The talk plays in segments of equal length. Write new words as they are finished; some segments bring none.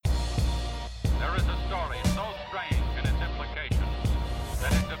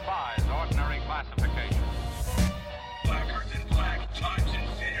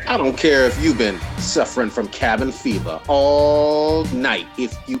I don't care if you've been suffering from cabin fever all night.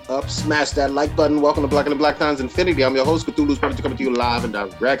 If you up, smash that like button. Welcome to Black and the Black Times Infinity. I'm your host, Cthulhu's Prodigy, coming to you live and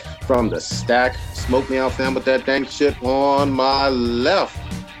direct from the stack. Smoke me out, fam, with that dang shit on my left.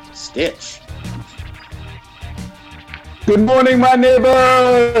 Stitch. Good morning, my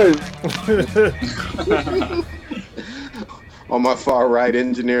neighbors! On my far right,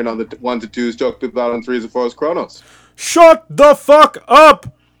 engineering on the 1s and 2s, joke people out on 3s and 4s, Kronos. Shut the fuck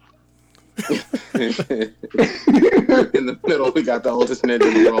up! In the middle, we got the oldest ninja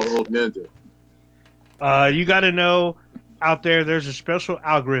in the world, Old Ninja. You got to know out there's a special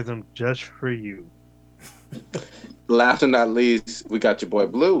algorithm just for you. Last but not least, we got your boy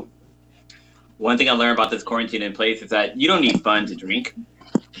Blue. One thing I learned about this quarantine in place is that you don't need fun to drink.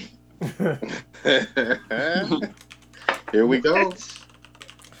 Here we go.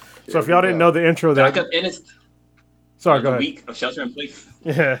 So if y'all didn't know the intro that... Sorry, go ahead. Week of shelter in place.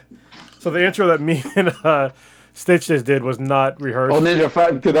 Yeah. So the intro that me and Stitch just did was not rehearsed. Oh, Ninja,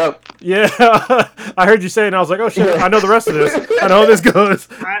 fucked it up. Yeah. I heard you say it and I was like, oh shit, I know the rest of this. I know how this goes.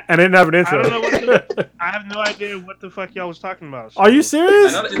 And I didn't have an intro. I have no idea what the fuck y'all was talking about. So. Are you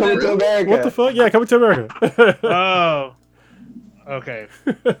serious? Coming to America. What the fuck? Yeah, Coming to America. Oh. Okay.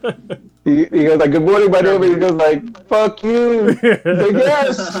 He goes like, good morning, my neighbor. He goes like, fuck you. He's like,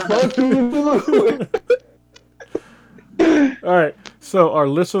 yes, fuck you. All right. So our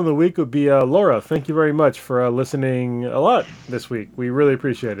listener of the week would be Laura. Thank you very much for listening a lot this week. We really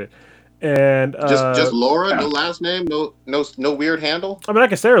appreciate it. And just Laura, no last name, no weird handle. I mean, I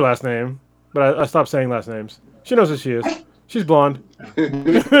can say her last name, but I stopped saying last names. She knows who she is. She's blonde. Do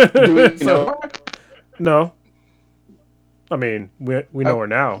we know her? No. I mean, we know her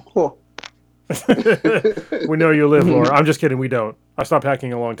now. Cool. We know you live, Laura. I'm just kidding. We don't. I stopped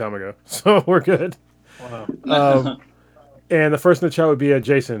hacking a long time ago, so we're good. Wow. And the first in the chat would be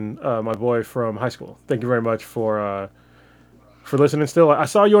Jason, my boy from high school. Thank you very much for listening still. I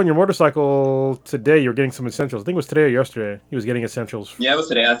saw you on your motorcycle today. You were getting some essentials. I think it was today or yesterday. He was getting essentials. Yeah, it was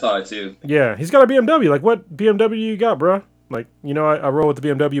today. I saw it too. Yeah, he's got a BMW. Like, what BMW you got, bro? Like, you know, I roll with the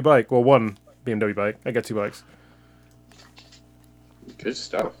BMW bike. Well, one BMW bike. I got 2 bikes. Good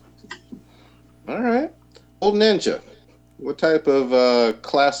stuff. All right. Old Ninja, what type of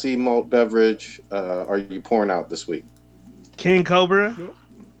classy malt beverage are you pouring out this week? King Cobra,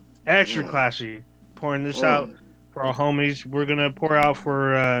 extra classy. Pouring this out for our homies. We're gonna pour out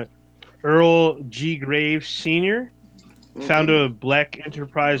for Earl G. Graves Sr., founder of Black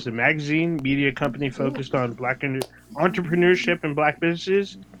Enterprise, the magazine, media company focused on black entrepreneurship and black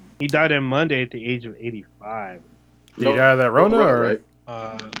businesses. He died on Monday at the age of 85. Did he die of that Rona, or? Right?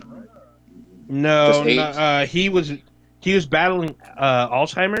 No, he was battling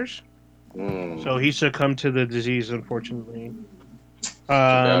Alzheimer's. So he succumbed to the disease, unfortunately.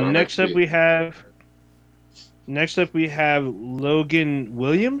 Next up we have Logan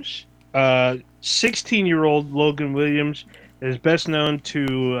Williams. 16-year-old Logan Williams is best known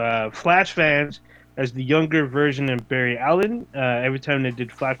to Flash fans as the younger version of Barry Allen. Every time they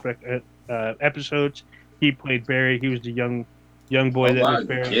did flashback episodes, he played Barry. He was the young boy that was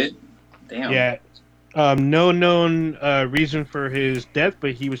Barry. Kid? Damn. Yeah. No known reason for his death,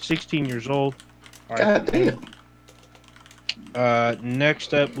 but he was 16 years old. God damn.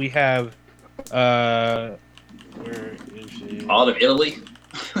 Next up, we have where is it? All of Italy?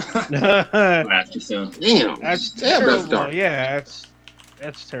 That's too soon. Damn. That's Damn, terrible. that's dark. Yeah,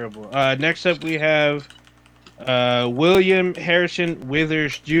 that's terrible. Next up, we have William Harrison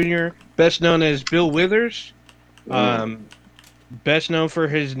Withers Jr., best known as Bill Withers. Best known for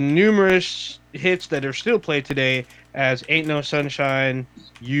his numerous hits that are still played today as Ain't No Sunshine,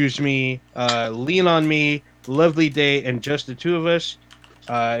 Use Me, Lean on Me, Lovely Day, and Just the Two of Us.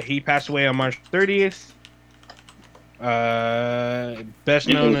 He passed away on March 30th. Best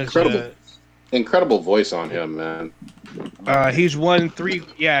known as... incredible voice on him, man. He's won he's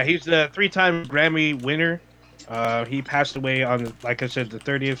the 3-time Grammy winner. He passed away on, like I said, the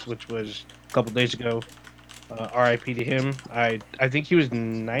 30th, which was a couple days ago. R.I.P. to him. I think he was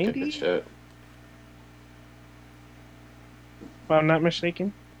 90, if I'm not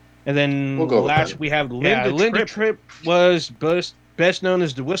mistaken. And then we have Linda Tripp was best known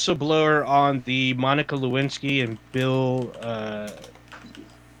as the whistleblower on the Monica Lewinsky and Bill. I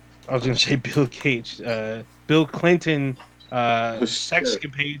was going to say Bill Gates. Bill Clinton sex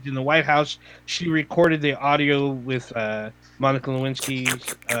escapades in the White House. She recorded the audio with Monica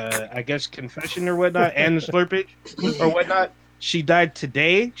Lewinsky's, I guess, confession or whatnot, and the slurpage or whatnot. She died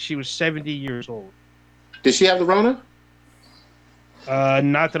today. She was 70 years old. Did she have the Rona?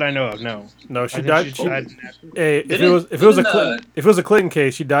 Not that I know of. No. No, she died. If it was a Clinton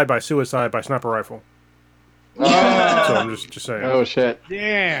case, she died by suicide by sniper rifle. So I'm just saying. Oh shit!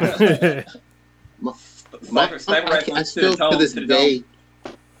 Damn. I still to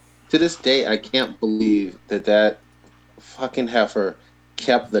this day, I can't believe that fucking heifer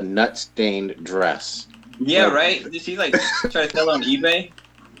kept the nut stained dress. Yeah, right. Did she like try to sell it on eBay?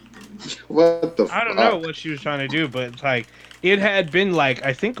 What the? I don't know what she was trying to do, but like it had been like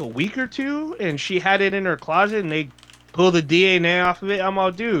I think a week or two, and she had it in her closet, and they pulled the DNA off of it. I'm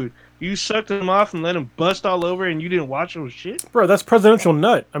all, dude, you sucked them off and let them bust all over, and you didn't watch those shit, bro. That's presidential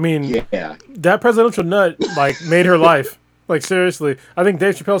nut. I mean, yeah, that presidential nut like made her life. Like seriously, I think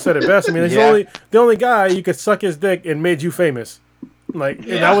Dave Chappelle said it best. I mean, he's the only guy you could suck his dick and made you famous. Like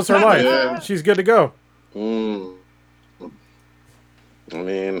and that was her life. Yeah. She's good to go. I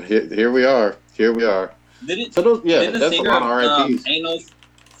mean, here we are. Here we are. That's a lot of RIPs.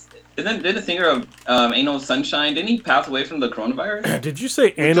 Didn't the singer of Ain't No Sunshine, didn't he pass away from the coronavirus? Did you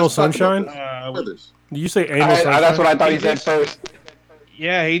say Anal Sunshine? Did you say Anal Sunshine? That's what I thought he said first.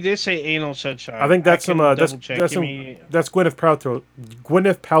 Yeah, he did say Anal Sunshine. I think that's that's Gwyneth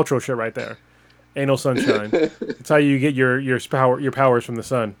Paltrow shit right there. Anal Sunshine. That's how you get your powers from the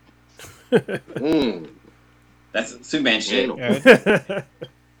sun. That's Superman shit.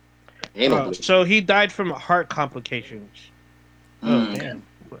 So he died from heart complications. Oh man.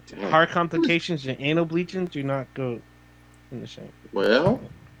 Heart complications and anal bleaching do not go in the same. Well,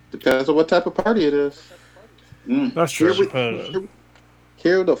 depends on what type of party it is. That's true.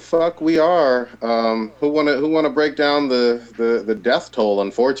 Here the fuck we are. Who wanna break down the death toll?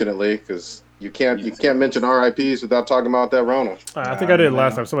 Unfortunately, because you can't mention RIPs without talking about that Rona. I think I did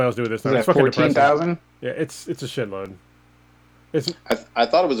last time. Somebody else do it this time. It's 14,000. Yeah, it's a shitload. I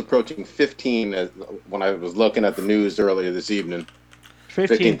thought it was approaching 15 when I was looking at the news earlier this evening.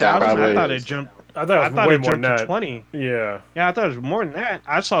 15,000. I thought it jumped. I thought it jumped to 20. Yeah. Yeah, I thought it was more than that.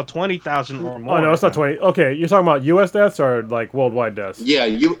 I saw 20,000 or more. Oh no, it's not 20. Okay, you're talking about U.S. deaths or like worldwide deaths? Yeah,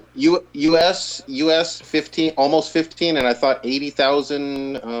 U.S. 15, almost 15, and I thought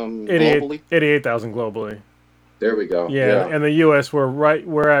 80,000 globally. 88,000 globally. There we go. Yeah, and the U.S.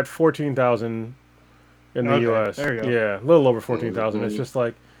 we're at 14,000 in the U.S. There you go. Yeah, a little over 14,000. It's just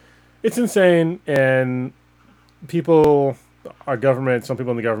like it's insane, and people. Our government, some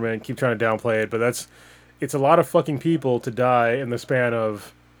people in the government keep trying to downplay it, but it's a lot of fucking people to die in the span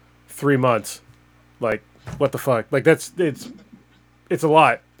of 3 months. Like, what the fuck? Like, it's a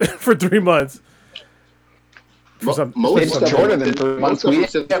lot for 3 months. It's shorter than 3 months. We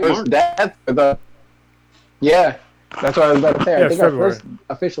had death for the. Yeah, that's what I was about to say. Yeah, I think our first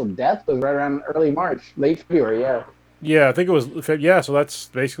official death was right around early March, late February. Yeah. Yeah, I think it was. Yeah, so that's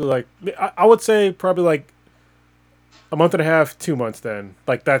basically like I would say probably like. A month and a half, 2 months then.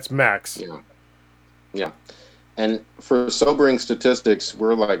 Like, that's max. Yeah. And for sobering statistics,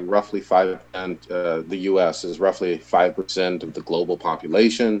 we're like roughly 5%. The U.S. is roughly 5% of the global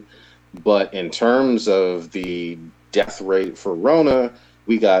population. But in terms of the death rate for Rona,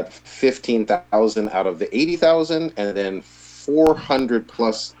 we got 15,000 out of the 80,000, and then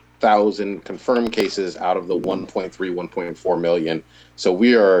 400+ thousand confirmed cases out of the 1.3, 1.4 million. So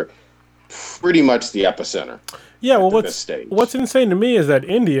we are pretty much the epicenter. Yeah, well, what's insane to me is that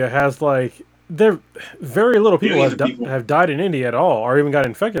India has like very little people have died in India at all, or even got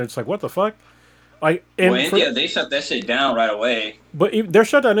infected. It's like, what the fuck? Like, India, they shut that shit down right away. But their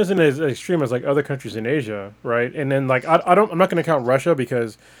shutdown isn't as extreme as like other countries in Asia, right? And then like I'm not going to count Russia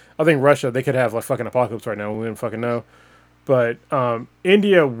because I think Russia they could have like fucking apocalypse right now. We didn't fucking know. But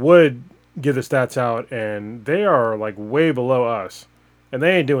India would give the stats out, and they are like way below us, and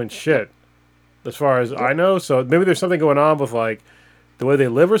they ain't doing shit. As far as I know, so maybe there's something going on with like the way they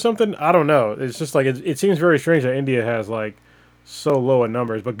live or something. I don't know. It's just like it seems very strange that India has like so low in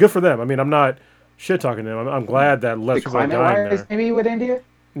numbers, but good for them. I mean, I'm not shit talking them. I'm glad that less people are dying there. Maybe with India?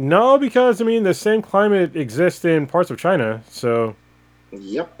 No, because I mean the same climate exists in parts of China. So.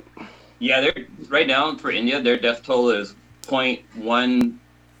 Yep. Yeah, they're right now for India. Their death toll is 0.1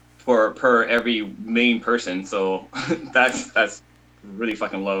 per every million person. So that's. Really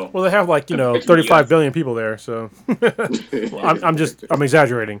fucking low. Well, they have like 35 billion people there, so I'm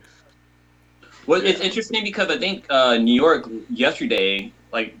exaggerating. Well, it's interesting because I think New York yesterday,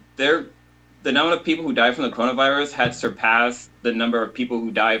 like the number of people who died from the coronavirus had surpassed the number of people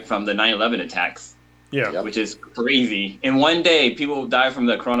who died from the 9/11 attacks. Yeah, which is crazy. In one day, people died from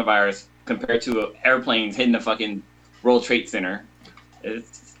the coronavirus compared to airplanes hitting the fucking World Trade Center.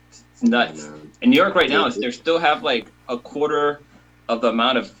 It's nuts. In New York right now, they still have like a quarter of the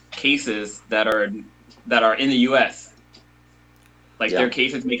amount of cases that are in the U.S. Like their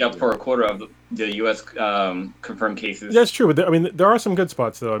cases make up for a quarter of the U.S. Confirmed cases. That's true, but I mean, there are some good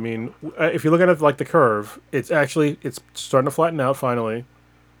spots though. I mean, if you look at it like the curve, it's starting to flatten out finally.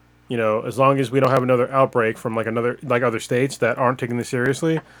 You know, as long as we don't have another outbreak from like other states that aren't taking this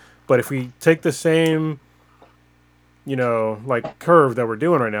seriously. But if we take the same, you know, like curve that we're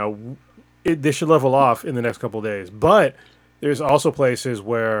doing right now, this should level off in the next couple of days. But there's also places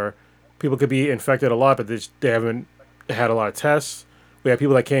where people could be infected a lot, but they haven't had a lot of tests. We have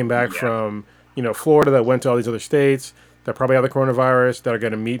people that came back from, you know, Florida that went to all these other states that probably have the coronavirus, that are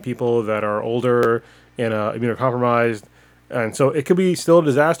going to meet people that are older and immunocompromised. And so it could be still a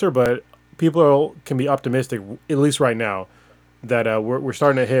disaster, but people can be optimistic, at least right now, that we're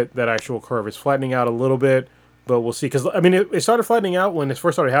starting to hit that actual curve. It's flattening out a little bit, but we'll see. Because, I mean, it started flattening out when this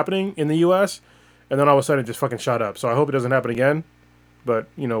first started happening in the U.S., and then all of a sudden it just fucking shot up. So I hope it doesn't happen again, but,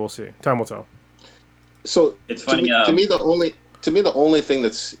 you know, we'll see. Time will tell. So it's funny. To me, the only thing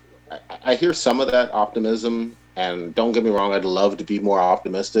that's I hear some of that optimism, and don't get me wrong, I'd love to be more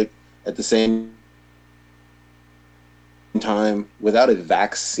optimistic. At the same time, without a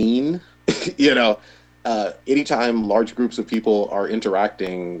vaccine, you know, anytime large groups of people are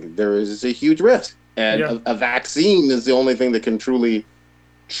interacting, there is a huge risk, and a vaccine is the only thing that can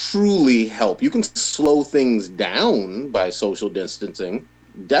truly help. You can slow things down by social distancing,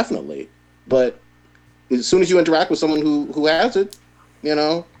 definitely, but as soon as you interact with someone who has it, you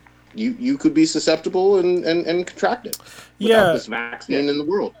know, you could be susceptible and contract it without this vaccine in the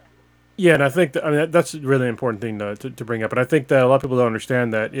world. Yeah, and I think that's a really important thing to bring up. And I think that a lot of people don't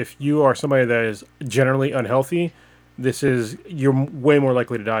understand that if you are somebody that is generally unhealthy, you're way more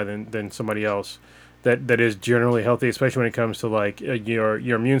likely to die than somebody else that is generally healthy, especially when it comes to like your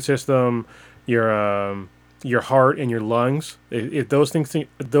immune system, your heart and your lungs. If those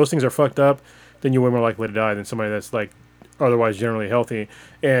things are fucked up, then you're way more likely to die than somebody that's like otherwise generally healthy.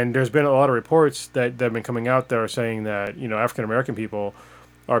 And there's been a lot of reports that have been coming out that are saying that, you know, African American people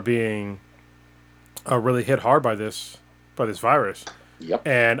are being really hit hard by this virus. Yep.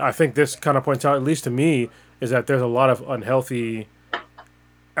 And I think this kind of points out, at least to me, is that there's a lot of unhealthy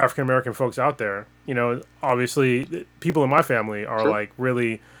African American folks out there. You know, obviously, people in my family are like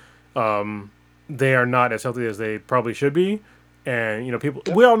really, they are not as healthy as they probably should be. And, you know,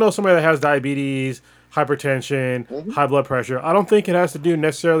 we all know somebody that has diabetes, hypertension, high blood pressure. I don't think it has to do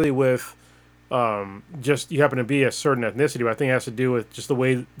necessarily with just you happen to be a certain ethnicity, but I think it has to do with just the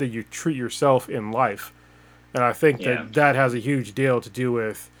way that you treat yourself in life. And I think that has a huge deal to do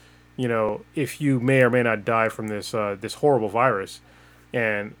with, you know, if you may or may not die from this horrible virus.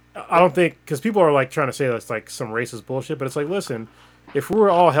 And I don't think, because people are like trying to say that's like some racist bullshit, but it's like, listen, if we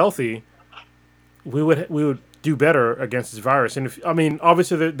were all healthy, we would do better against this virus. And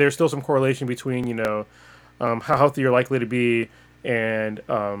obviously there's still some correlation between, you know, how healthy you're likely to be and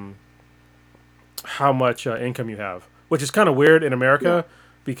how much income you have, which is kind of weird in America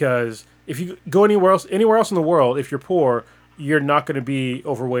because if you go anywhere else in the world, if you're poor, you're not going to be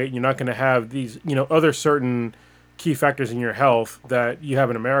overweight. And you're not going to have these, you know, other certain key factors in your health that you have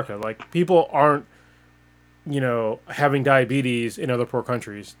in America. Like people aren't, you know, having diabetes in other poor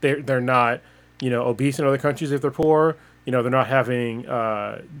countries. They're not, you know, obese in other countries if they're poor. You know, they're not having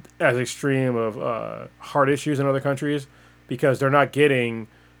as extreme of heart issues in other countries because they're not getting,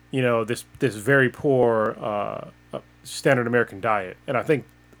 you know, this very poor standard American diet. And I think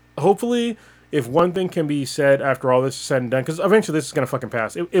hopefully if one thing can be said after all this is said and done, because eventually this is going to fucking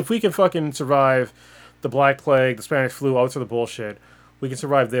pass. If we can fucking survive the Black Plague, the Spanish flu, all this other bullshit, we can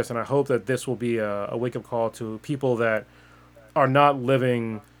survive this. And I hope that this will be a wake-up call to people that are not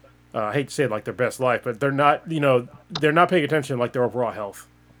living, I hate to say it, like their best life, but they're not, you know, they're not paying attention like their overall health.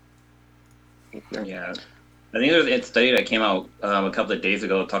 Yeah. I think there's a study that came out a couple of days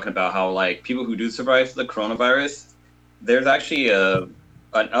ago talking about how, like, people who do survive the coronavirus, there's actually an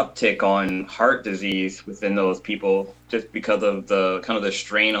uptick on heart disease within those people just because of the kind of the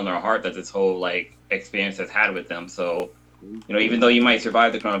strain on their heart that this whole, like, experience has had with them. So, you know, even though you might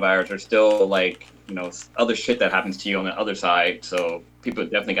survive the coronavirus, there's still, like, you know, other shit that happens to you on the other side. So people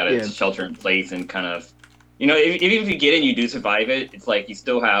definitely got to shelter in place and kind of, you know, even if you get it and you do survive it, it's like you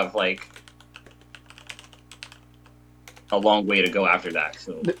still have, like, a long way to go after that.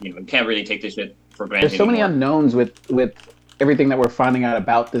 So, you know, you can't really take this shit for granted. There's so many unknowns with everything that we're finding out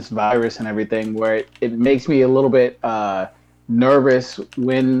about this virus and everything, where it makes me a little bit nervous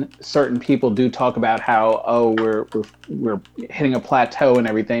when certain people do talk about how, we're hitting a plateau and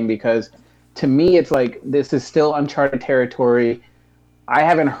everything, because to me it's like this is still uncharted territory. I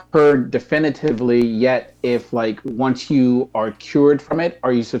haven't heard definitively yet if, like, once you are cured from it,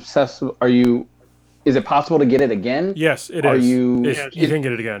 are you successful? Are you is it possible to get it again? Yes, it is. You can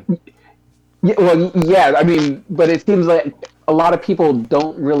get it again. Yeah, well, yeah. I mean, but it seems like a lot of people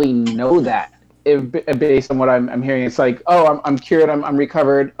don't really know that. Based on what I'm hearing, it's like, oh, I'm cured, I'm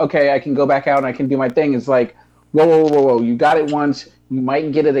recovered. Okay, I can go back out and I can do my thing. It's like, whoa! You got it once, you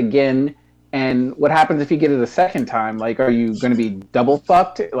might get it again, and what happens if you get it a second time? Like, are you going to be double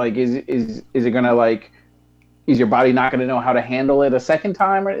fucked? Like, is it going to like? Is your body not going to know how to handle it a second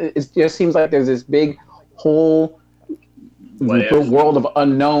time? It just seems like there's this big whole world of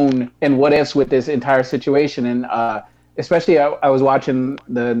unknown and what ifs with this entire situation. And especially I was watching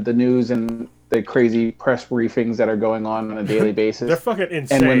the news and the crazy press briefings that are going on a daily basis. They're fucking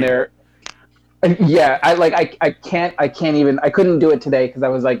insane. And when they're, I couldn't do it today because I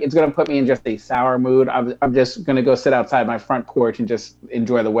was like, it's going to put me in just a sour mood. I'm just going to go sit outside my front porch and just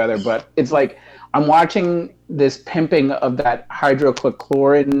enjoy the weather. But it's like, I'm watching this pimping of that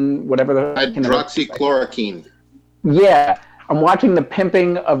hydroxychloroquine, whatever the hydroxychloroquine. Yeah, I'm watching the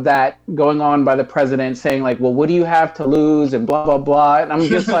pimping of that going on by the president, saying like, "Well, what do you have to lose?" and blah blah blah. And I'm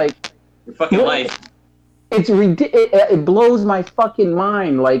just like, "Your fucking life." It blows my fucking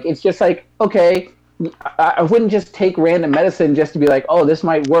mind. Like, it's just like, okay, I wouldn't just take random medicine just to be like, "Oh, this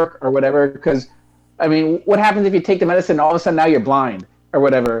might work" or whatever. Because, I mean, what happens if you take the medicine and all of a sudden now you're blind or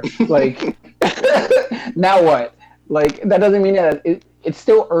whatever? Like. Now what? Like, that doesn't mean that it's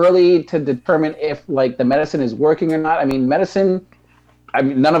still early to determine if like the medicine is working or not. I mean,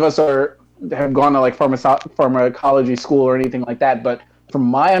 none of us have gone to like pharmacology school or anything like that. But from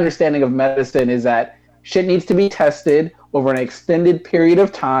my understanding of medicine is that shit needs to be tested over an extended period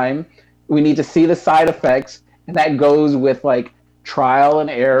of time. We need to see the side effects, and that goes with like trial and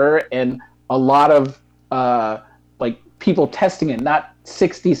error and a lot of like people testing it, not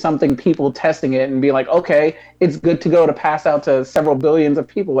 60-something people testing it and be like, okay, it's good to go to pass out to several billions of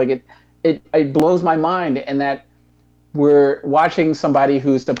people. Like it blows my mind, and that we're watching somebody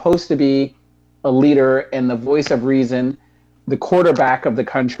who's supposed to be a leader and the voice of reason, the quarterback of the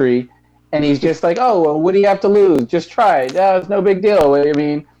country, and he's just like, oh, well, what do you have to lose? Just try it. Yeah, it's no big deal. I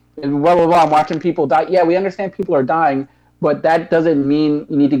mean, and blah, blah, blah. I'm watching people die. Yeah, we understand people are dying, but that doesn't mean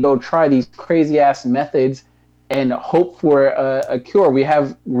you need to go try these crazy-ass methods and hope for a cure. We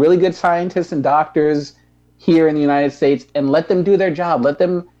have really good scientists and doctors here in the United States, and let them do their job. Let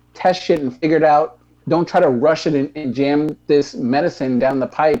them test shit and figure it out. Don't try to rush it and jam this medicine down the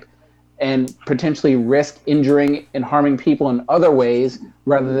pipe and potentially risk injuring and harming people in other ways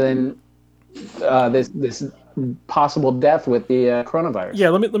rather than this possible death with the coronavirus. Yeah,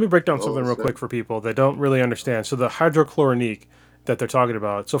 let me break down something real quick for people that don't really understand. So the hydrochloronique that they're talking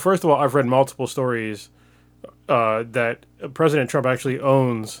about. So first of all, I've read multiple stories that President Trump actually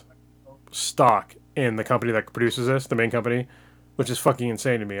owns stock in the company that produces this, the main company, which is fucking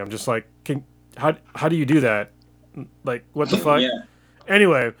insane to me. I'm just like, how do you do that? Like, what the fuck? Yeah.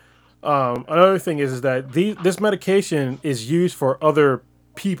 Anyway, another thing is that this medication is used for other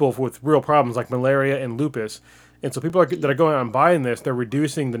people with real problems like malaria and lupus. And so people that are going out and buying this, they're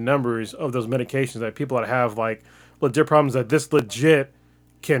reducing the numbers of those medications that people that have like legit problems that this legit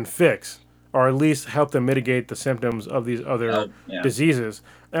can fix, or at least help them mitigate the symptoms of these other diseases.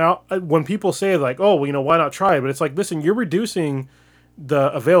 And when people say like, oh, well, you know, why not try it? But it's like, listen, you're reducing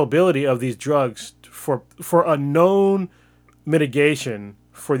the availability of these drugs for a known mitigation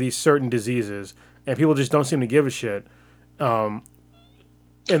for these certain diseases, and people just don't seem to give a shit.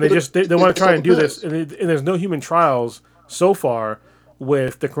 And they want to try and do this, and there's no human trials so far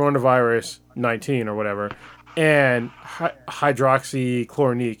with the coronavirus 19 or whatever, and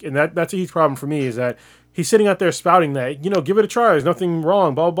hydroxychloroquine, and that's a huge problem for me. Is that he's sitting out there spouting that, you know, give it a try, there's nothing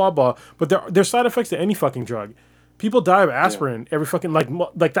wrong, blah blah blah. But there's side effects to any fucking drug. People die of aspirin every fucking like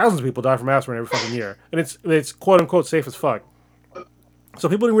thousands of people die from aspirin every fucking year, and it's quote unquote safe as fuck. So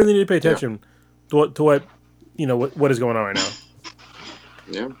people really need to pay attention to what you know what is going on right now.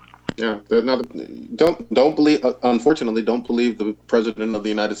 Yeah. Don't believe. Unfortunately, don't believe the president of the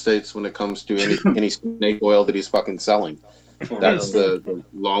United States when it comes to any snake oil that he's fucking selling. That's the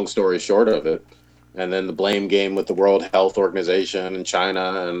long story short of it. And then the blame game with the World Health Organization and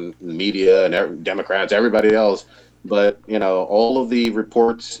China and media and Democrats, everybody else. But you know, all of the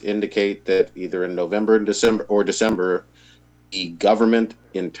reports indicate that either in November and December, the government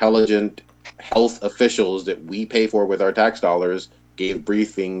intelligent health officials that we pay for with our tax dollars gave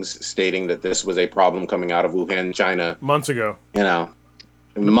briefings stating that this was a problem coming out of Wuhan, China, months ago. You know,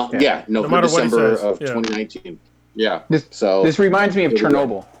 November, December of 2019. Yeah. This reminds me of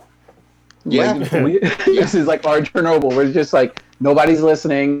Chernobyl. Yeah. This is like our Chernobyl. We're just like, nobody's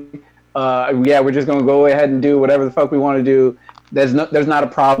listening. We're just gonna go ahead and do whatever the fuck we want to do. There's not a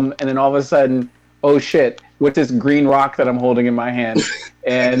problem, and then all of a sudden, oh shit, with this green rock that I'm holding in my hand,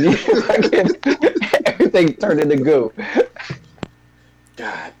 and everything turned into goo.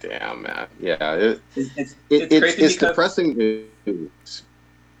 God damn, man. Yeah, it's depressing news.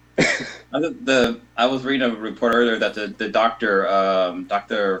 I was reading a report earlier that the doctor,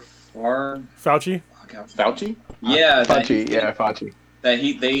 Dr. Fauci? Fauci? Yeah, Fauci. That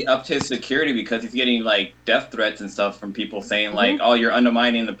they upped his security because he's getting like death threats and stuff from people saying like, "Oh, you're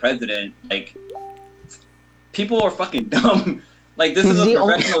undermining the president." Like, people are fucking dumb. Like, this is a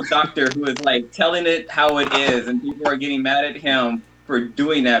professional doctor who is like telling it how it is, and people are getting mad at him for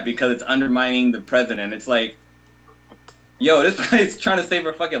doing that because it's undermining the president. It's like, yo, this guy's trying to save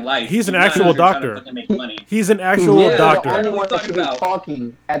her fucking life. He's an actual doctor. He's an actual doctor. The only one that should be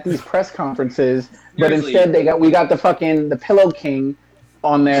talking at these press conferences, but instead we got the Pillow King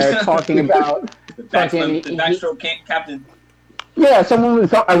on there talking about the backstroke captain. Yeah,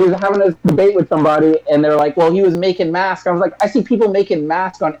 I was having a debate with somebody, and they're like, well, he was making masks. I was like, I see people making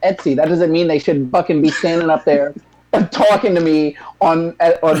masks on Etsy. That doesn't mean they should fucking be standing up there talking to me on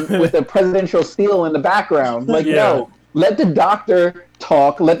with a presidential seal in the background. Like, no, let the doctor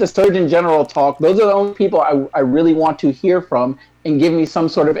talk. Let the Surgeon General talk. Those are the only people I really want to hear from and give me some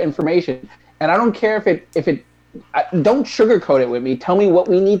sort of information. And I don't care if it don't sugarcoat it with me. Tell me what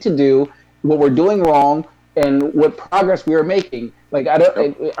we need to do, what we're doing wrong, and what progress we are making. Like,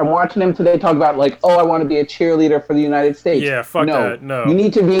 I'm watching him today talk about like, oh, I want to be a cheerleader for the United States. Yeah, fuck that. No, you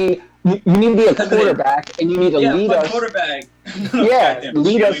need to be a quarterback, and you need to lead us. Quarterback.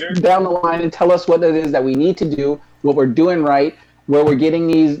 Lead us down the line and tell us what it is that we need to do, what we're doing right, where we're getting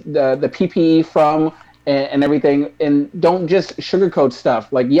the PPE from, and everything. And don't just sugarcoat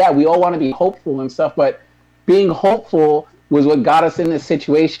stuff. Like, yeah, we all want to be hopeful and stuff, but being hopeful was what got us in this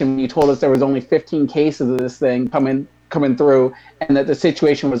situation when you told us there was only 15 cases of this thing coming through, and that the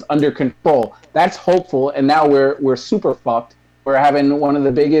situation was under control. That's hopeful, and now we're super fucked. We're having one of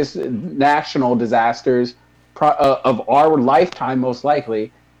the biggest national disasters of our lifetime, most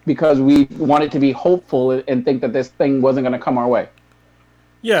likely, because we wanted to be hopeful and think that this thing wasn't going to come our way.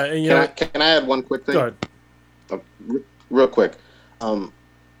 Yeah, and can I add one quick thing? Go ahead. Real quick.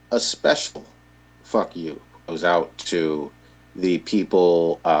 A special fuck you goes out to the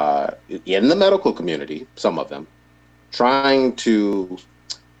people in the medical community, some of them, trying to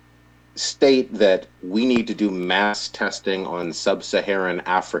state that we need to do mass testing on sub-Saharan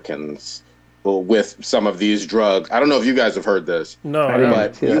Africans with some of these drugs. I don't know if you guys have heard this. No,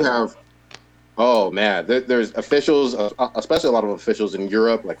 but you have. Oh man, there's officials, especially a lot of officials in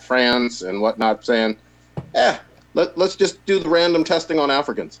Europe, like France and whatnot, saying, let's just do the random testing on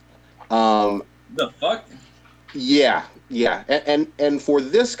Africans. The fuck? Yeah. And for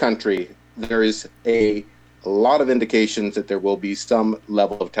this country, there is a lot of indications that there will be some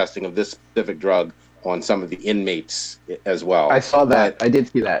level of testing of this specific drug on some of the inmates as well. I saw that. I did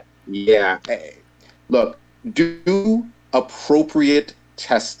see that. Yeah. Look, do appropriate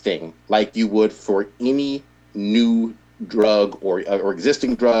testing like you would for any new drug or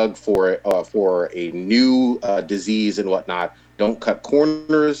existing drug for a new disease and whatnot. Don't cut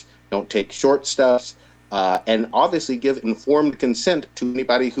corners. Don't take short steps. And obviously give informed consent to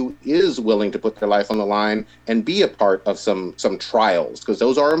anybody who is willing to put their life on the line and be a part of some trials, because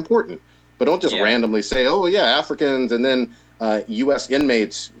those are important. But don't just randomly say, oh, yeah, Africans, and then U.S.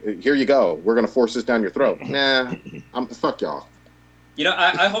 inmates, here you go. We're going to force this down your throat. Nah, fuck y'all. You know,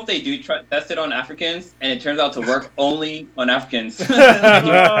 I hope they do test it on Africans, and it turns out to work only on Africans.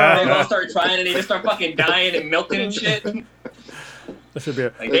 They all start trying, and they just start fucking dying and milking and shit. That should be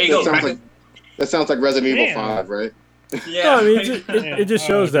like, there you go. That sounds like Resident Evil 5, right? Yeah. No, I mean, it just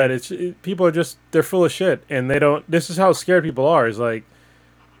shows that people are just, they're full of shit, and they don't. This is how scared people are. Is like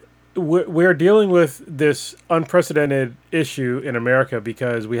we're dealing with this unprecedented issue in America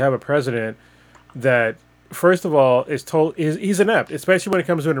because we have a president that, first of all, he's inept, especially when it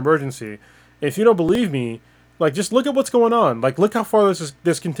comes to an emergency. If you don't believe me, like, just look at what's going on. Like, look how far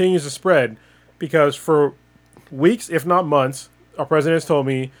this continues to spread, because for weeks, if not months, our president has told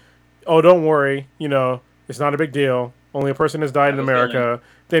me, oh, don't worry, it's not a big deal. Only a person has died in America.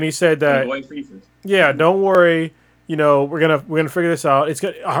 Then he said that, don't worry, we're gonna figure this out.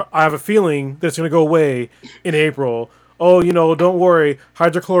 I have a feeling that it's gonna go away in April. Oh, don't worry,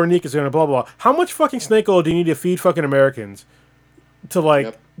 hydrochloronic is gonna blah blah. How much fucking snake oil do you need to feed fucking Americans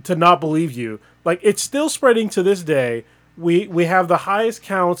to to not believe you? Like, it's still spreading to this day. We have the highest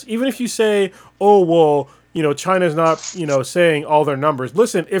counts. Even if you say, oh well, China's not, saying all their numbers.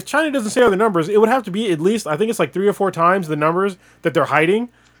 Listen, if China doesn't say all their numbers, it would have to be at least, I think it's like 3 or 4 times the numbers that they're hiding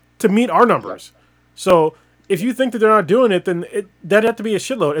to meet our numbers. So if you think that they're not doing it, then that'd have to be a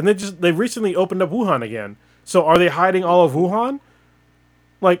shitload. And they recently opened up Wuhan again. So are they hiding all of Wuhan?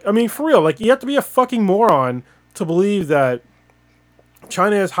 Like, I mean, for real, like, you have to be a fucking moron to believe that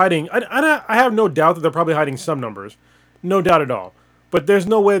China is hiding. I have no doubt that they're probably hiding some numbers. No doubt at all. But there's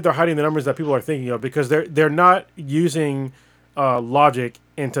no way that they're hiding the numbers that people are thinking of, because they're not using logic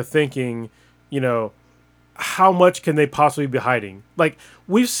into thinking, how much can they possibly be hiding? Like,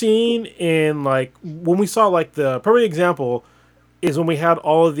 we've seen in, like, when we saw, like, the perfect example is when we had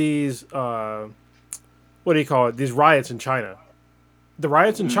all of these, these riots in China. The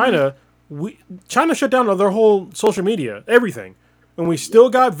riots in China, China shut down their whole social media, everything. And we still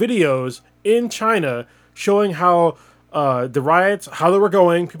got videos in China showing how the riots, how they were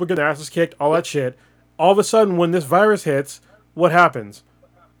going, people getting their asses kicked, all that shit. All of a sudden, when this virus hits, what happens?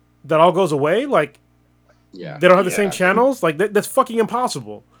 That all goes away? Like, they don't have the same channels? Like, that's fucking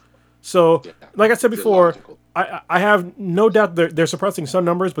impossible. So, like I said before, I have no doubt they're suppressing some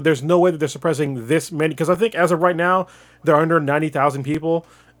numbers, but there's no way that they're suppressing this many. Because I think as of right now, they're under 90,000 people.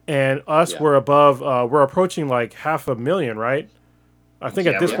 And us, we're above, we're approaching like 500,000, right? I think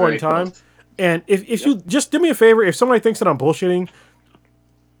at this point in time. Close. And if you just do me a favor, if somebody thinks that I'm bullshitting,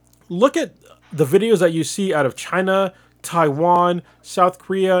 look at the videos that you see out of China, Taiwan, South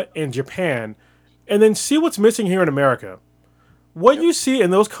Korea, and Japan, and then see what's missing here in America. What you see in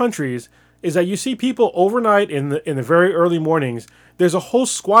those countries is that you see people overnight in the very early mornings. There's a whole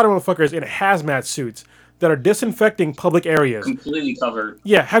squad of motherfuckers in hazmat suits that are disinfecting public areas. Completely covered.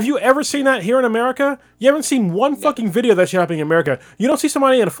 Yeah, have you ever seen that here in America? You haven't seen one fucking video that's happening in America. You don't see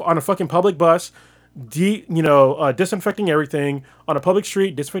somebody on a fucking public bus, disinfecting everything, on a public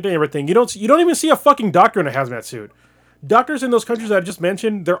street, disinfecting everything. You don't even see a fucking doctor in a hazmat suit. Doctors in those countries that I just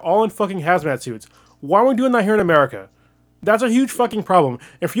mentioned, they're all in fucking hazmat suits. Why are we doing that here in America? That's a huge fucking problem.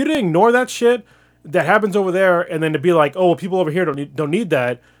 If you didn't ignore that shit that happens over there, and then to be like, oh, well, people over here don't need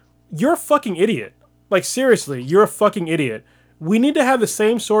that, you're a fucking idiot. Like, seriously, you're a fucking idiot. We need to have the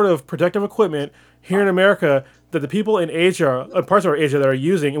same sort of protective equipment here in America that the people in Asia, parts of Asia that are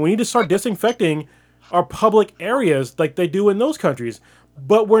using, and we need to start disinfecting our public areas like they do in those countries.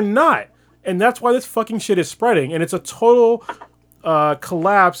 But we're not. And that's why this fucking shit is spreading. And it's a total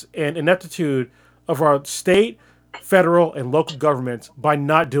collapse and ineptitude of our state, federal, and local governments by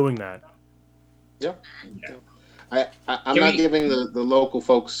not doing that. Yeah. I'm not giving the local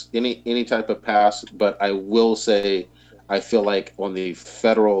folks any type of pass, but I will say I feel like on the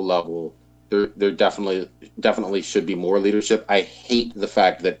federal level, there definitely should be more leadership. I hate the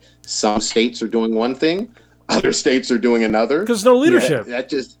fact that some states are doing one thing, other states are doing another. Because no leadership.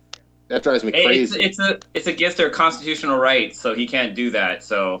 That drives me crazy. It's against their constitutional rights, so he can't do that.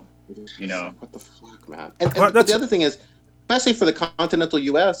 So, what the fuck, man. And the other thing is, especially for the continental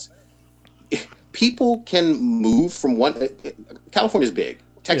U.S., people can move from one. California's big,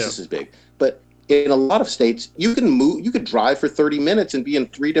 Texas is big, but in a lot of states, you can move. You could drive for 30 minutes and be in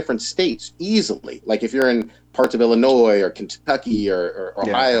 3 different states easily. Like if you're in parts of Illinois or Kentucky or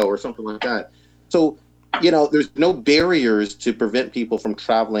Ohio or something like that. So there's no barriers to prevent people from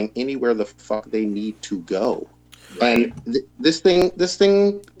traveling anywhere the fuck they need to go. And this thing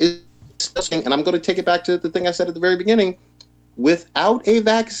is, and I'm going to take it back to the thing I said at the very beginning. Without a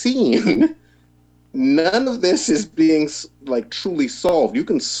vaccine, none of this is being like truly solved. You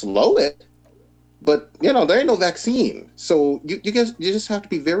can slow it, but there ain't no vaccine. So you just have to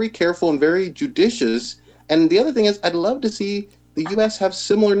be very careful and very judicious. And the other thing is, I'd love to see the U.S. have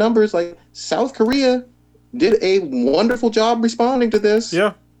similar numbers. Like South Korea did a wonderful job responding to this.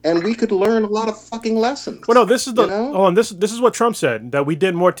 Yeah. And we could learn a lot of fucking lessons. Well, no, this is hold on. This is what Trump said, that we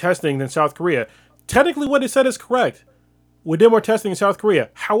did more testing than South Korea. Technically, what he said is correct. We did more testing in South Korea.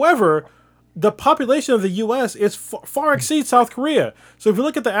 However, the population of the U.S. is far exceeds South Korea. So if you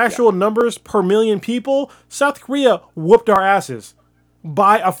look at the actual numbers per million people, South Korea whooped our asses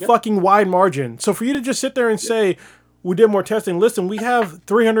by a fucking wide margin. So for you to just sit there and say we did more testing, listen, we have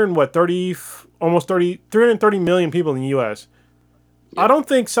 330 million people in the U.S. I don't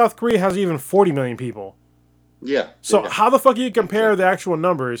think South Korea has even 40 million people. Yeah. So how the fuck do you compare the actual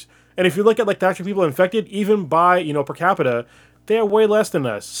numbers? And if you look at like the actual people infected, even by per capita, they're way less than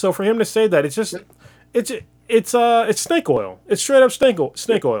us. So for him to say that, it's just it's snake oil. It's straight up snake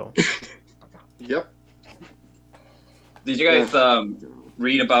oil. Yep. Did you guys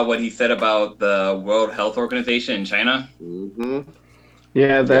read about what he said about the World Health Organization in China? Mm-hmm.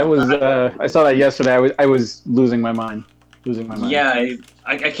 Yeah, that was. I saw that yesterday. I was losing my mind. losing my mind. Yeah,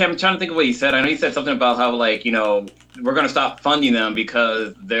 I'm trying to think of what he said. I know he said something about how, like, you know, we're going to stop funding them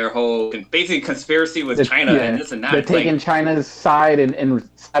because their whole basically conspiracy with China and this and that. They're taking China's side and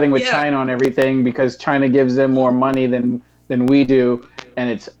siding with China on everything because China gives them more money than we do, and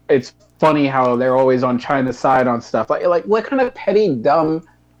it's funny how they're always on China's side on stuff. Like what kind of petty, dumb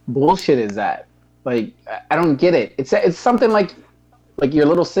bullshit is that? Like, I don't get it. It's something like your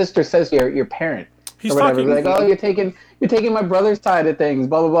little sister says to your parent. He's or whatever. talking Like, oh, you're taking my brother's side of things,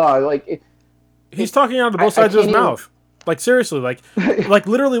 blah blah blah. Like he's talking out of both sides of his mouth. Like seriously, like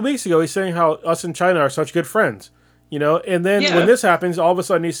literally weeks ago, he's saying how us and China are such good friends, you know. And then when this happens, all of a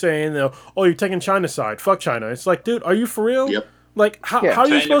sudden he's saying, "Oh, you're taking China's side. Fuck China." It's like, dude, are you for real? Yep. Like, how are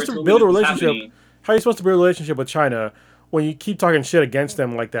you supposed to build a relationship? How are you supposed to build a relationship with China when you keep talking shit against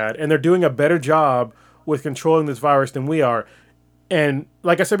them like that? And they're doing a better job with controlling this virus than we are. And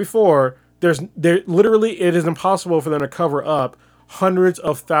like I said before, literally it is impossible for them to cover up hundreds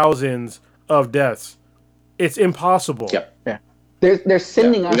of thousands of deaths. It's impossible. Yep. Yeah. They're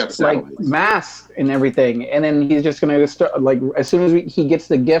sending us like masks and everything, and then he's just going to start, like, as soon as he gets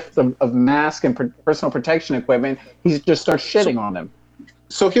the gift of mask and personal protection equipment, he just starts shitting on them.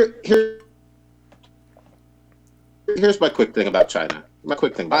 So here's my quick thing about China.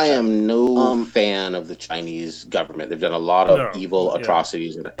 I am no fan of the Chinese government. They've done a lot of evil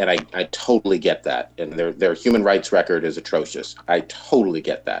atrocities, and I totally get that. And their human rights record is atrocious. I totally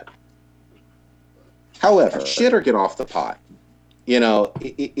get that. However, shit or get off the pot. You know,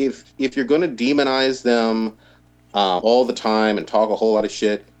 if you're going to demonize them all the time and talk a whole lot of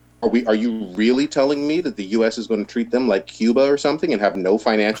shit, are you really telling me that the U.S. is going to treat them like Cuba or something and have no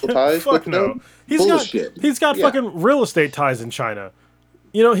financial ties with them? Bullshit. He's got fucking real estate ties in China.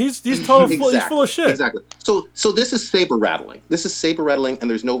 You know, he's totally he's full of shit. Exactly. So this is saber rattling. And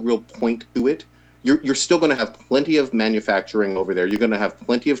there's no real point to it. You're still going to have plenty of manufacturing over there. You're going to have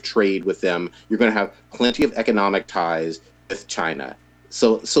plenty of trade with them. You're going to have plenty of economic ties with China.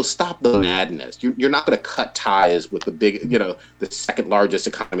 So stop the madness. You're not going to cut ties with the big, you know, the second largest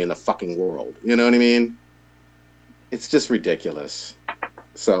economy in the fucking world. You know what I mean? It's just ridiculous.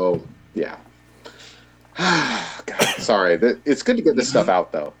 So yeah. God, sorry. It's good to get this stuff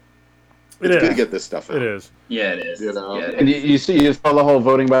out, though. It's good to get this stuff out. It is. Yeah, it is. You know? And you just saw the whole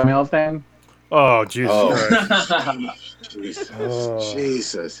voting by mail thing? Oh, Jesus Christ.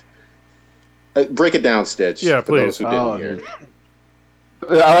 Jesus. Break it down, Stitch. Yeah, please. For those who didn't hear.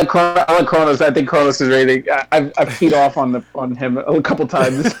 I like Kronos. I think Kronos is ready. I've teed off on him a couple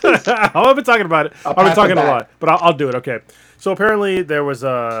times. I've been talking about it. I've been talking a lot, but I'll do it. Okay. So apparently there was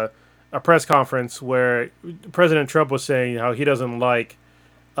a press conference where President Trump was saying how he doesn't like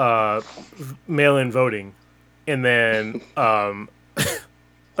mail-in voting, and then a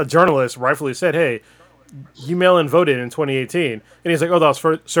journalist rightfully said, "Hey, you mail-in voted in 2018," and he's like, "Oh, that was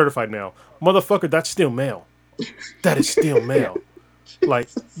for certified mail, motherfucker. That's still mail. That is still mail." Like,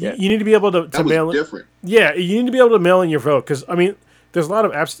 you need to be able to mail in. Different. Yeah, you need to be able to mail in your vote, because I mean, there's a lot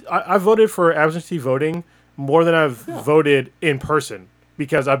of I voted for absentee voting more than I've voted in person,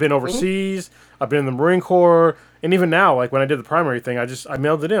 because I've been overseas, I've been in the Marine Corps, and even now, like when I did the primary thing, I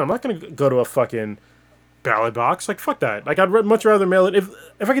mailed it in. I'm not gonna go to a fucking ballot box. Like, fuck that. Like, I'd much rather mail it. If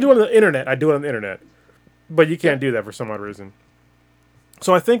I could do it on the internet, I'd do it on the internet. But you can't do that for some odd reason.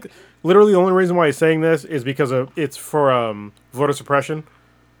 So I think literally the only reason why he's saying this is because it's for voter suppression.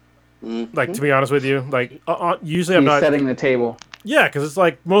 Mm-hmm. Like, to be honest with you, like usually I'm not setting the table. Yeah, because it's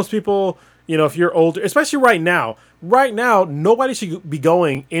like most people, you know, if you're older, especially right now, nobody should be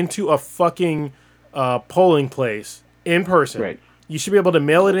going into a fucking polling place in person. Right. You should be able to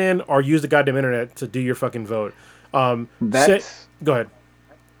mail it in or use the goddamn internet to do your fucking vote. Go ahead.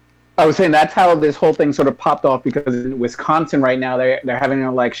 I was saying that's how this whole thing sort of popped off, because in Wisconsin right now they're having an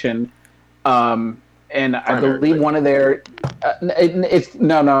election, and I believe one of their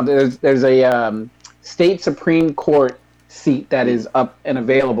there's a state Supreme Court seat that is up and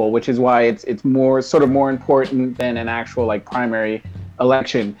available, which is why it's more important than an actual like primary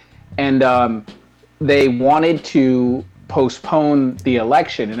election, and they wanted to postpone the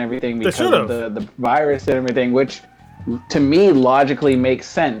election and everything because of the virus and everything, which to me logically makes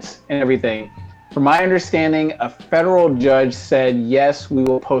sense and everything. From my understanding, a federal judge said, yes, we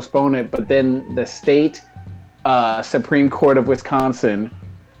will postpone it, but then the state Supreme Court of Wisconsin,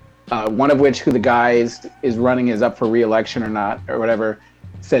 one of which who the guy is running is up for re-election or not, or whatever,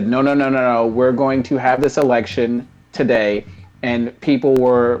 said, no, we're going to have this election today, and people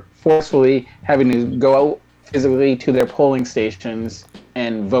were forcefully having to go physically to their polling stations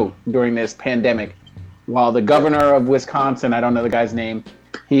and vote during this pandemic. While the governor of Wisconsin, I don't know the guy's name,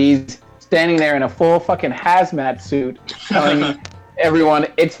 he's standing there in a full fucking hazmat suit, telling everyone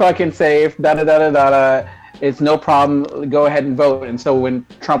it's fucking safe, da da da da da. It's no problem. Go ahead and vote. And so when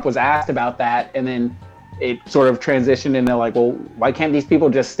Trump was asked about that, and then it sort of transitioned into like, well, why can't these people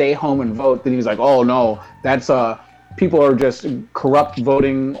just stay home and vote? Then he was like, oh no, that's people are just corrupt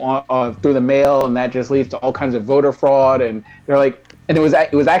voting through the mail, and that just leads to all kinds of voter fraud. And they're like, and it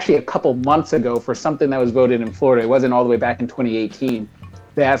was actually a couple months ago for something that was voted in Florida. It wasn't all the way back in 2018.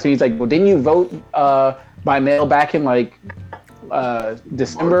 They asked me, he's like, well, didn't you vote by mail back in like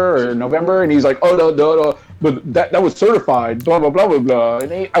December or November? And he's like, oh no, but that was certified, blah blah blah blah blah.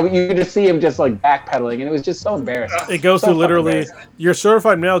 And you could just see him just like backpedaling, and it was just so embarrassing. It goes to literally your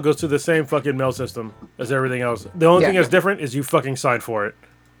certified mail goes to the same fucking mail system as everything else. The only thing that's different is you fucking signed for it.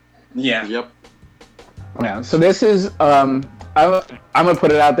 Yeah. Yep. Yeah. So this is I'm gonna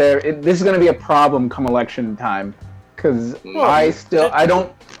put it out there. This is gonna be a problem come election time, because I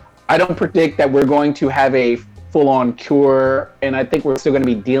don't predict that we're going to have a full-on cure, and I think we're still going to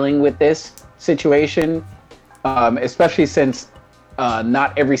be dealing with this situation, especially since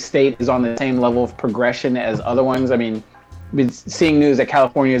not every state is on the same level of progression as other ones. I mean, we've been seeing news that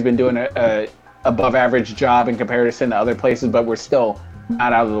California has been doing a above average job in comparison to other places, but we're still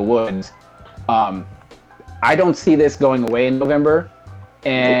not out of the woods. I don't see this going away in November,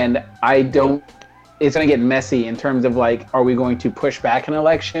 and it's going to get messy in terms of like, are we going to push back an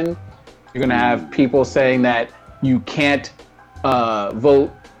election? You're going to have people saying that you can't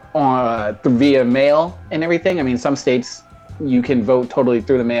vote via mail and everything. I mean, some states you can vote totally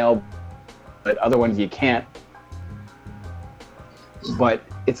through the mail, but other ones you can't. But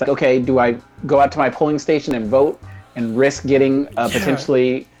it's like, okay, do I go out to my polling station and vote and risk getting a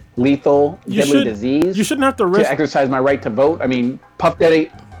potentially lethal, deadly disease? You shouldn't have to risk to exercise my right to vote. I mean, Puff Daddy.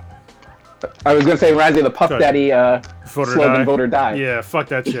 I was going to say, reminds me of the Puff Daddy slogan, vote or die. Yeah, fuck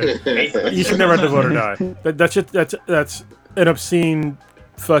that shit. You should never have to vote or die. That shit, that's an obscene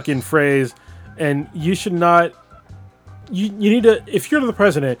fucking phrase, and you should not. You need to. If you're the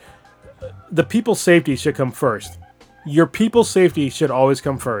president, the people's safety should come first. Your people's safety should always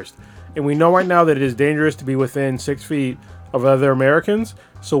come first. And we know right now that it is dangerous to be within 6 feet of other Americans.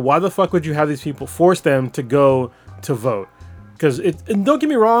 So why the fuck would you have these people force them to go to vote? Because and don't get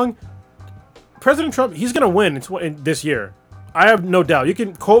me wrong. President Trump, he's going to win this year. I have no doubt. You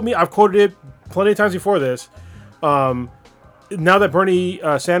can quote me. I've quoted it plenty of times before this. Now that Bernie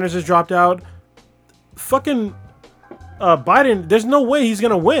Sanders has dropped out, fucking Biden, there's no way he's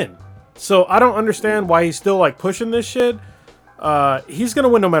going to win. So I don't understand why he's still like pushing this shit. He's going to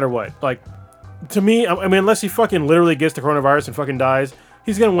win no matter what. Like, to me, I mean, unless he fucking literally gets the coronavirus and fucking dies,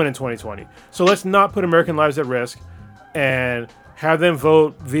 he's going to win in 2020. So let's not put American lives at risk and have them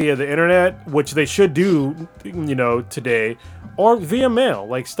vote via the internet, which they should do, today, or via mail.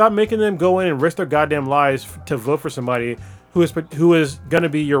 Like, stop making them go in and risk their goddamn lives to vote for somebody who is going to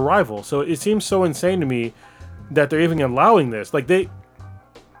be your rival. So it seems so insane to me that they're even allowing this. Like,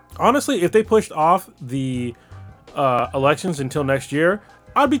 honestly, if they pushed off the elections until next year,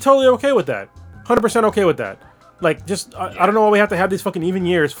 I'd be totally okay with that. 100% okay with that. Like, just, I don't know why we have to have these fucking even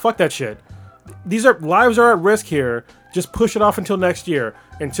years. Fuck that shit. Lives are at risk here. Just push it off until next year,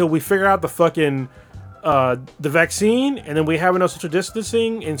 until we figure out the fucking the vaccine, and then we have enough social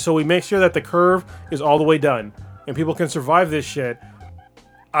distancing, and so we make sure that the curve is all the way done, and people can survive this shit.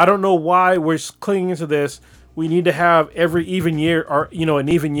 I don't know why we're clinging to this. We need to have every even year, or an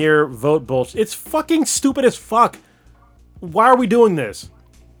even year vote bullshit. It's fucking stupid as fuck. Why are we doing this?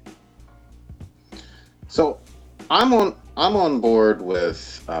 So, I'm on board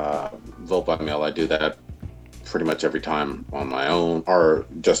with vote by mail. I do that pretty much every time on my own, or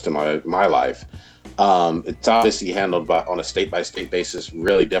just in my life. It's obviously handled on a state-by-state basis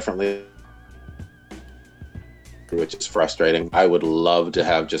really differently, which is frustrating. I would love to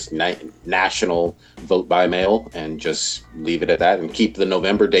have just national vote by mail and just leave it at that, and keep the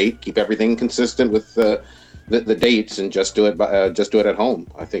November date, keep everything consistent with the dates, and just do it at home.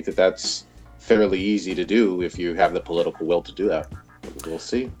 I think that's fairly easy to do if you have the political will to do that. We'll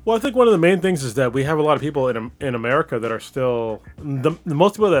see. Well, I think one of the main things is that we have a lot of people in America that are still the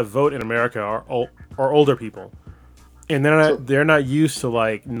most people that vote in America are older people, and they're not used to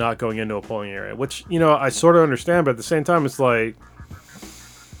like not going into a polling area, which I sort of understand, but at the same time, it's like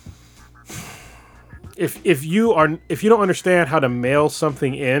if you don't understand how to mail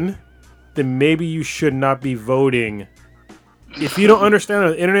something in, then maybe you should not be voting. If you don't understand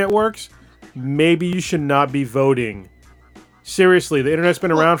how the internet works, maybe you should not be voting. Seriously, the internet's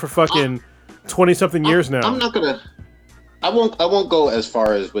been around for fucking 20-something years now. I won't go as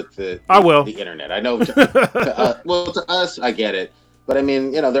far as with the I will. The internet. I know to us, I get it. But I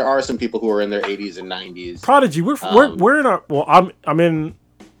mean, there are some people who are in their 80s and 90s. Prodigy, we're in our I'm in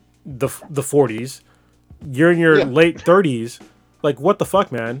the 40s. You're in your late 30s. Like, what the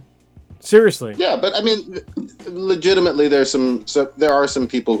fuck, man? Seriously. Yeah, but I mean, legitimately, there are some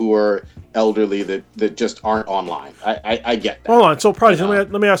people who are elderly that just aren't online. I get that. Hold on. So, Prodigy,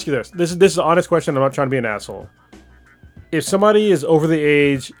 let me ask you this. This is an honest question. I'm not trying to be an asshole. If somebody is over the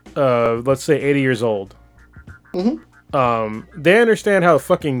age of, let's say, 80 years old, they understand how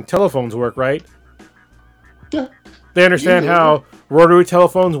fucking telephones work, right? Yeah. They understand how rotary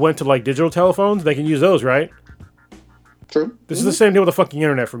telephones went to, like, digital telephones. They can use those, right? True. This is the same deal with the fucking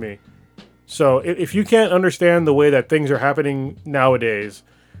internet for me. So if you can't understand the way that things are happening nowadays,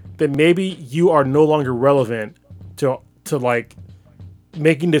 then maybe you are no longer relevant to like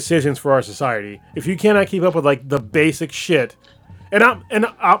making decisions for our society. If you cannot keep up with like the basic shit, and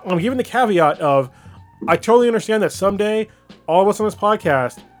I'm giving the caveat of I totally understand that someday all of us on this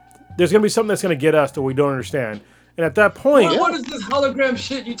podcast, there's gonna be something that's gonna get us that we don't understand. And at that point... What is this hologram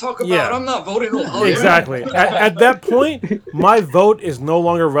shit you talk about? Yeah. I'm not voting on hologram. Exactly. At that point, my vote is no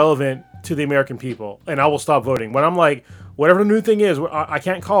longer relevant to the American people, and I will stop voting. When I'm like, whatever the new thing is, I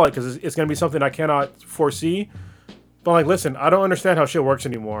can't call it because it's going to be something I cannot foresee. But I'm like, listen, I don't understand how shit works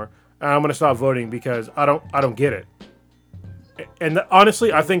anymore, and I'm going to stop voting because I don't get it. And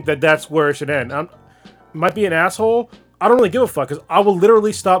honestly, I think that's where it should end. I might be an asshole. I don't really give a fuck because I will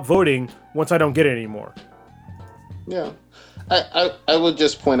literally stop voting once I don't get it anymore. Yeah, I would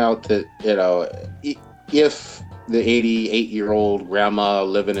just point out that if the 88-year-old grandma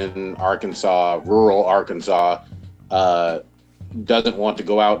living in Arkansas, rural Arkansas, doesn't want to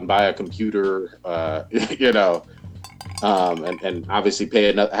go out and buy a computer, and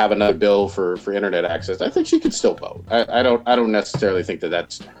obviously have another bill for internet access, I think she could still vote. I don't necessarily think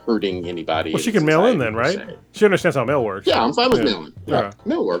that's hurting anybody. Well, she can mail in then, right? She understands how mail works. Yeah, I'm fine with mailing. Yeah,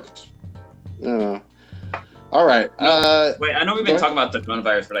 mail works. All right. Wait, I know we've been talking about the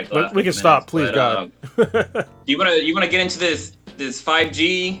coronavirus for like the last we can stop, please, God. You wanna get into this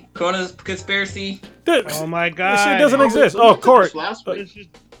 5G corona conspiracy? Oh my god! This shit doesn't exist. Oh, Corey.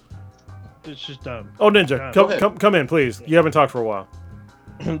 It's just dumb. Oh, Ninja, come in, please. You haven't talked for a while.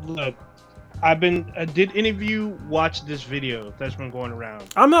 Look, did any of you watch this video that's been going around?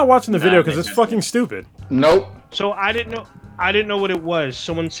 I'm not watching the video because it's fucking stupid. Nope. So I didn't know what it was.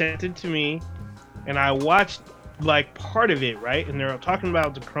 Someone sent it to me. And I watched like part of it, right? And they're talking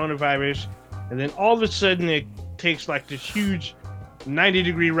about the coronavirus, and then all of a sudden it takes like this huge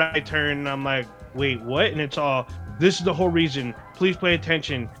 90-degree right turn, and I'm like, wait, what? And it's all, this is the whole reason. Please pay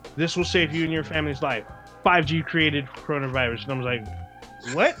attention. This will save you and your family's life. 5G created coronavirus. And I was like,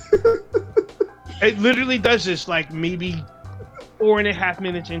 what? It literally does this like maybe 4.5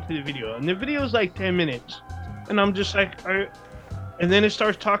 minutes into the video. And the video is like 10 minutes. And I'm just like, and then it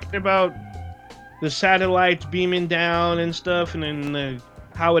starts talking about the satellites beaming down and stuff, and then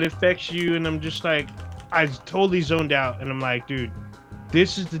how it affects you, and I'm just like, I totally zoned out, and I'm like, dude,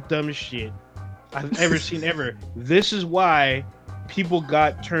 this is the dumbest shit I've ever seen ever. This is why people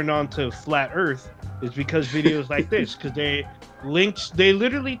got turned on to flat Earth, is because videos like this, because they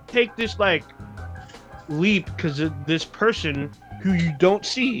literally take this like leap, because this person who you don't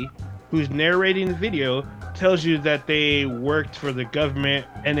see, who's narrating the video, tells you that they worked for the government,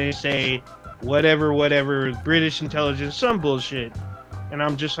 and they say whatever, British intelligence, some bullshit. And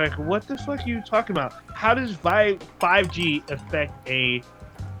I'm just like, what the fuck are you talking about? How does 5G affect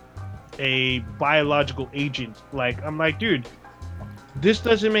a biological agent? Like, I'm like, dude, this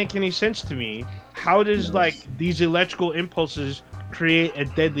doesn't make any sense to me. How does like these electrical impulses create a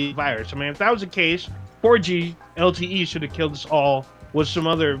deadly virus? I mean, if that was the case, 4G LTE should have killed us all with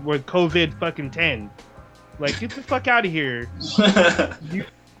COVID fucking 10. Like, get the fuck out of here.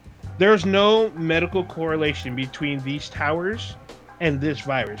 There's no medical correlation between these towers and this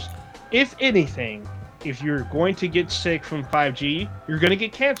virus. If anything, if you're going to get sick from 5G, you're going to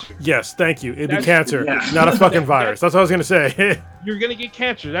get cancer. Yes, thank you. It'd be cancer, not a fucking virus. That's what I was going to say. You're going to get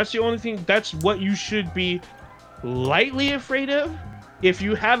cancer. That's the only thing. That's what you should be lightly afraid of. If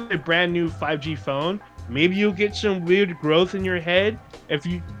you have a brand new 5G phone, maybe you'll get some weird growth in your head. If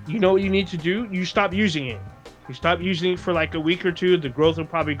you know what you need to do, you stop using it. You stop using it for like a week or two, the growth will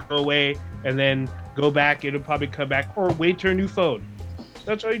probably go away, and then go back, it'll probably come back, or wait till a new phone.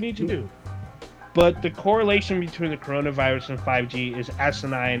 That's all you need to do. But the correlation between the coronavirus and 5G is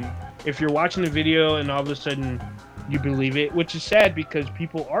asinine. If you're watching the video and all of a sudden you believe it, which is sad because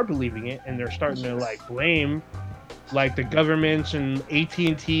people are believing it, and they're starting to like blame like the governments and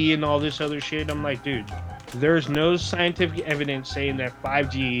AT&T and all this other shit. I'm like, dude, there's no scientific evidence saying that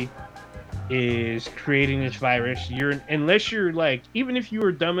 5G is creating this virus. Unless you're like, even if you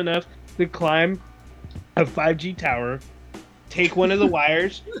were dumb enough to climb a 5G tower, take one of the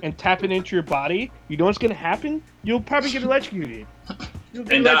wires and tap it into your body, you know what's gonna happen? You'll probably get electrocuted. You'll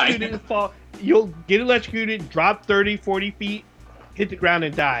get electrocuted and fall. You'll get electrocuted, drop 30, 40 feet, hit the ground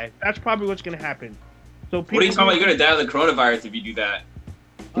and die. That's probably what's gonna happen. So what are you talking about? You're gonna die of the coronavirus if you do that.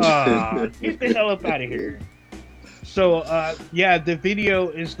 Get the hell up out of here. So yeah, the video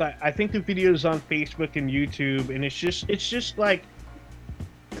is like, I think the video is on Facebook and YouTube, and it's just like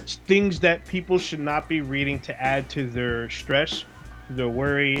things that people should not be reading to add to their stress, their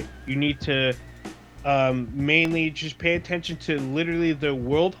worry. You need to mainly just pay attention to literally the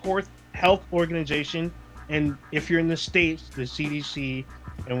World Health Organization, and if you're in the States, the CDC,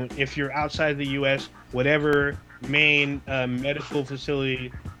 and if you're outside the US, whatever main medical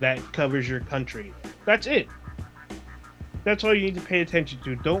facility that covers your country. That's it. That's all you need to pay attention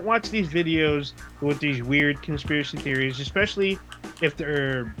to. Don't watch these videos with these weird conspiracy theories, especially if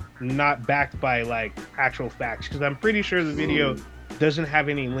they're not backed by like actual facts, because I'm pretty sure the video doesn't have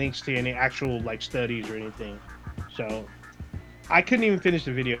any links to any actual like studies or anything. So I couldn't even finish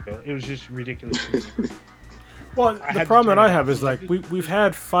the video. It was just ridiculous. Well, the problem that I have is like we've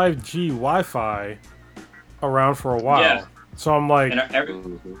had 5G Wi-Fi around for a while. Yeah. So I'm like,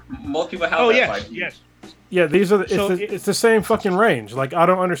 most people have. Oh that yes, 5G. yes. Yeah, these are it's the same fucking range. Like I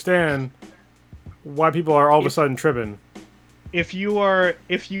don't understand why people are all of a sudden tripping. If you are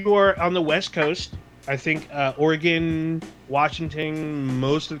on the West Coast, I think Oregon, Washington,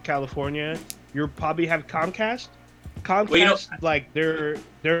 most of California, you'll probably have Comcast. Comcast, like their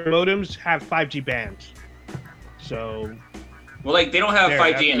modems have 5G bands. So, well, like they don't have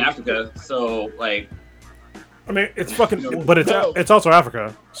 5G in Africa, so like. I mean, it's fucking, but it's also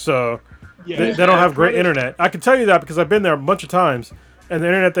Africa, so they don't have great internet. I can tell you that because I've been there a bunch of times, and the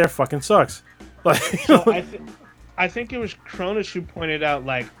internet there fucking sucks. Like, so I think it was Cronus who pointed out,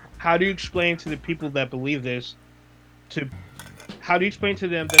 like, how do you explain to the people that believe this? How do you explain to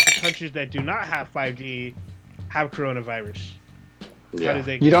them that the countries that do not have 5G have coronavirus? Yeah.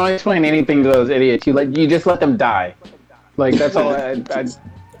 You don't explain anything to those idiots. You just let them die. Like that's all.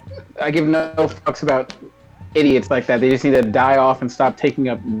 I give no fucks about idiots like that. They just need to die off and stop taking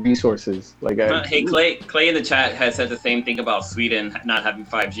up resources. Like hey, Clay in the chat has said the same thing about Sweden not having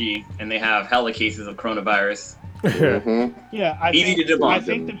 5G, and they have hella cases of coronavirus. Yeah, easy to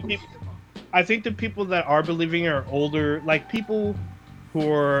debunk. I think the people that are believing are older, like people who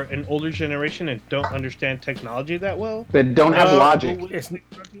are an older generation and don't understand technology that well. They don't have logic. It's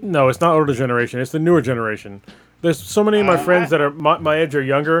not older generation. It's the newer generation. There's so many of my friends that are my age or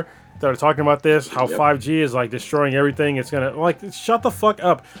younger that are talking about this, how 5G is like destroying everything. It's gonna like shut the fuck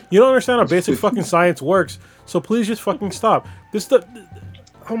up. You don't understand how basic fucking science works. So please just fucking stop. This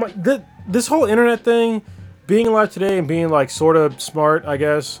whole internet thing, being alive today and being like sort of smart, I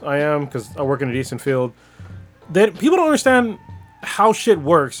guess I am because I work in a decent field. People don't understand how shit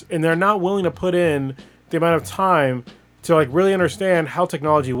works, and they're not willing to put in the amount of time to like really understand how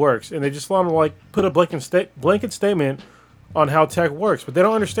technology works, and they just want to like put a blanket statement on how tech works, but they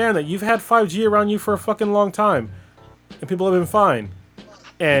don't understand that you've had 5G around you for a fucking long time, and people have been fine,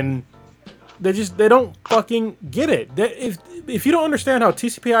 and they don't fucking get it. If you don't understand how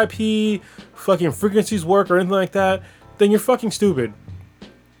TCP/IP fucking frequencies work or anything like that, then you're fucking stupid.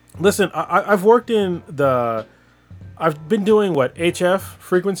 Listen, I've worked in I've been doing HF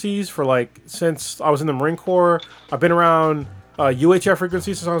frequencies for like since I was in the Marine Corps. I've been around UHF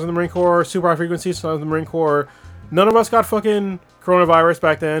frequencies since I was in the Marine Corps, super high frequencies since I was in the Marine Corps. None of us got fucking coronavirus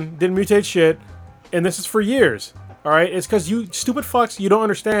back then. Didn't mutate shit, and this is for years. All right, it's because you stupid fucks, you don't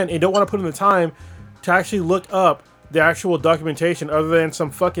understand and don't want to put in the time to actually look up the actual documentation, other than some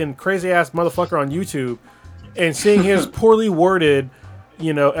fucking crazy ass motherfucker on YouTube and seeing his poorly worded,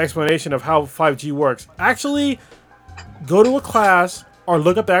 explanation of how 5G works. Actually, go to a class or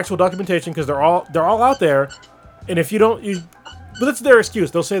look up the actual documentation because they're all out there. And if you don't, but that's their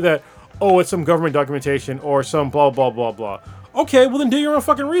excuse. They'll say that, oh, it's some government documentation or some blah blah blah blah. Okay, well then do your own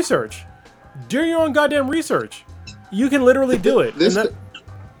fucking research. Do your own goddamn research. You can literally do it.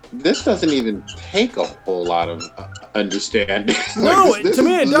 This doesn't even take a whole lot of understanding. No, to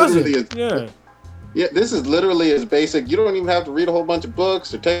me it doesn't. Yeah, this is literally as basic. You don't even have to read a whole bunch of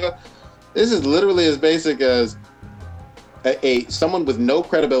books or this is literally as basic as someone with no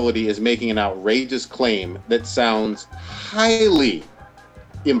credibility is making an outrageous claim that sounds highly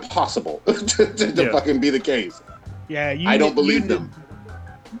impossible to fucking be the case. Yeah, I don't believe them.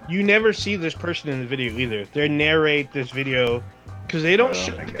 You never see this person in the video either. They narrate this video because they don't.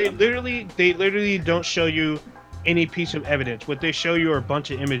 They literally don't show you any piece of evidence. What they show you are a bunch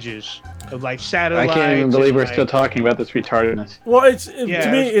of images. of like satellites. I can't even believe we're still talking about this retardedness. Well,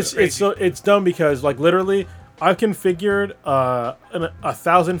 to me, it's dumb because like literally, I've configured a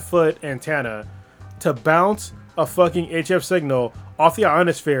 1,000-foot antenna to bounce a fucking HF signal off the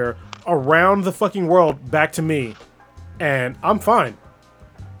ionosphere around the fucking world back to me, and I'm fine.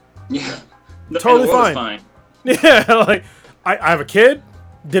 Yeah, totally fine. Yeah, like I have a kid,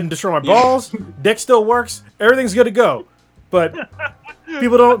 didn't destroy my balls, dick still works, everything's good to go. But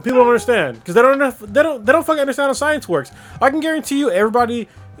people don't understand because they don't fucking understand how science works. I can guarantee you, everybody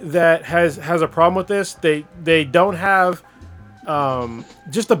that has a problem with this, they don't have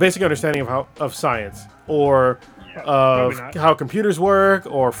just a basic understanding of science or of how computers work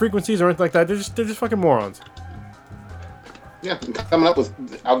or frequencies or anything like that. They're just fucking morons. Yeah, coming up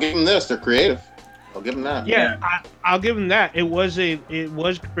with. I'll give them this. They're creative. I'll give them that. Yeah, I'll give them that. It was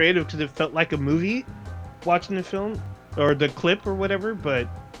creative because it felt like a movie watching the film or the clip or whatever, but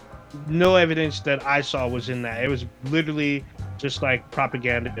no evidence that I saw was in that. It was literally just like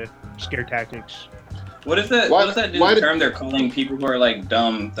propaganda, scare tactics. What is that? What is that new term they're calling people who are like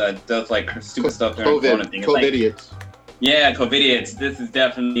dumb that does like stupid stuff during phone and things? COVIDiots. Like, yeah, COVIDiots. This is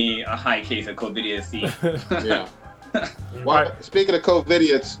definitely a high case of COVIDiocy. Yeah. Speaking of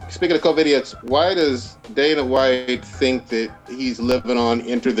COVIDiots, why does Dana White think that he's living on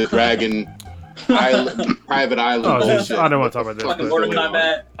Enter the Dragon island, private island bullshit? I don't want to talk about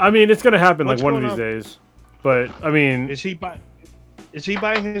this. I mean, it's gonna happen like one of these days. But I mean, is he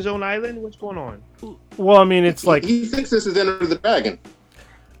buying his own island? What's going on? Well, I mean, it's like he thinks this is Enter the Dragon.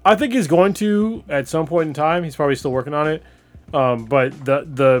 I think he's going to at some point in time. He's probably still working on it. But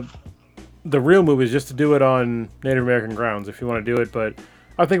the real move is just to do it on Native American grounds if you want to do it. But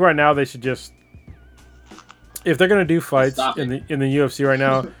I think right now they should just, if they're going to do fights in the UFC right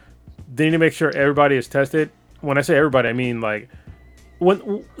now, they need to make sure everybody is tested. When I say everybody, I mean like when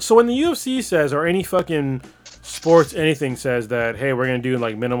the UFC says, or any fucking sports anything says that, hey, we're going to do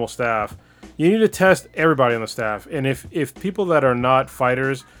like minimal staff, you need to test everybody on the staff. And if people that are not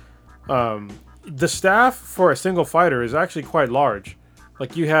fighters, the staff for a single fighter is actually quite large.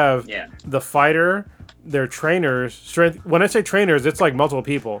 Like you have the fighter, their trainers, strength. When I say trainers, it's like multiple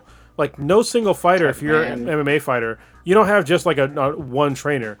people. Like no single fighter, if you're an MMA fighter, you don't have just like a one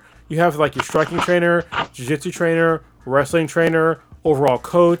trainer. You have like your striking trainer, jiu-jitsu trainer, wrestling trainer, overall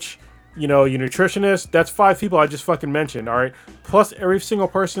coach, your nutritionist. That's 5 people I just fucking mentioned, all right? Plus every single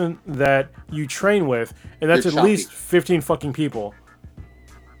person that you train with, and that's at least 15 fucking people.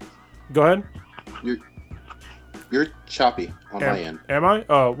 Go ahead. You're choppy on my end. Am I?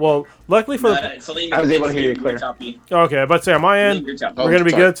 Oh, well, luckily for... I was able to hear you clear. Okay, I was about to say, on my end, we're going to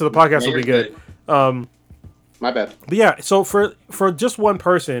be good, so the podcast will be good. My bad. But yeah, so for just one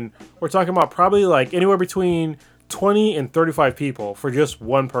person, we're talking about probably like anywhere between 20 and 35 people for just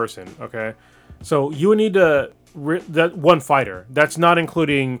one person, okay? So you would need that one fighter. That's not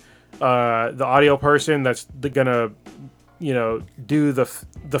including the audio person that's going to, do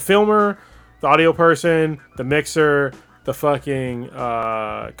the filmer, the audio person, the mixer, the fucking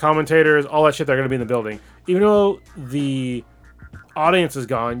commentators, all that shit that are going to be in the building. Even though the audience is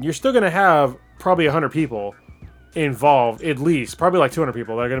gone, you're still going to have probably 100 people involved, at least. Probably like 200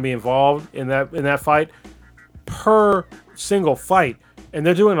 people that are going to be involved in that fight per single fight. And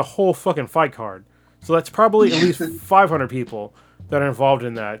they're doing a whole fucking fight card. So that's probably at least 500 people that are involved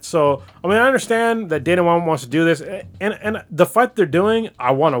in that. So, I mean, I understand that Dana White wants to do this, and the fight they're doing,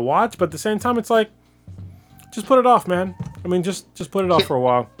 I want to watch, but at the same time, it's like, just put it off, man. I mean, just put it off for a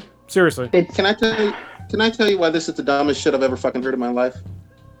while. Seriously. Can I tell you why this is the dumbest shit I've ever fucking heard in my life?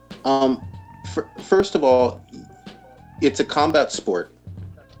 First of all, it's a combat sport,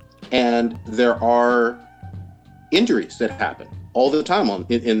 and there are injuries that happen all the time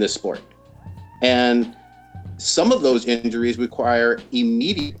in this sport. And some of those injuries require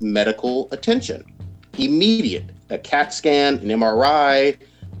immediate medical attention. Immediate. A CAT scan, an MRI,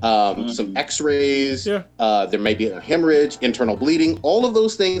 some x-rays, there may be a hemorrhage, internal bleeding. All of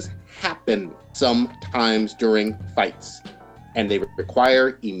those things happen sometimes during fights, and they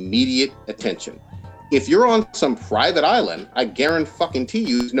require immediate attention. If you're on some private island, I guarantee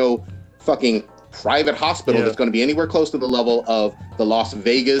you no fucking private hospital that's going to be anywhere close to the level of the Las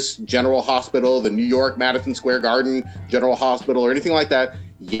Vegas General Hospital, the New York Madison Square Garden General Hospital, or anything like that.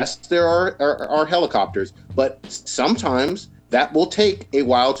 Yes, there are helicopters, but sometimes that will take a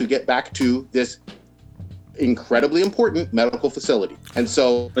while to get back to this incredibly important medical facility. And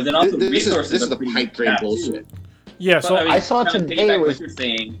so, but then also this is a pipe dream bullshit. Yeah, so I saw today what you're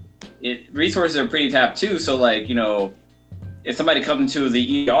saying. Resources are pretty tapped too. So like, if somebody comes into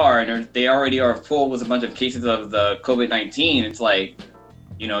the ER and they already are full with a bunch of cases of the COVID-19, it's like,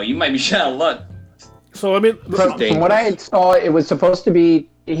 you might be shit out of luck. So I mean, from what I saw, it was supposed to be.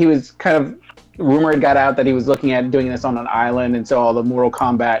 He was kind of rumor got out that he was looking at doing this on an island, and so all the Mortal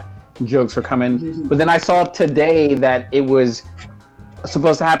Kombat jokes were coming. But then I saw today that it was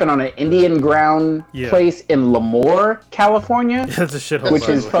supposed to happen on an Indian ground place in Lemoore, California. That's a shithole. Which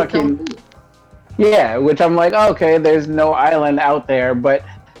is fucking. Yeah, which I'm like, okay, there's no island out there, but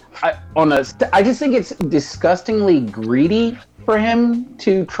I just think it's disgustingly greedy for him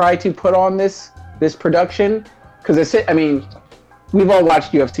to try to put on this production, because I mean, we've all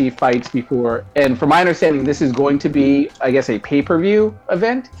watched UFC fights before, and from my understanding, this is going to be, I guess, a pay-per-view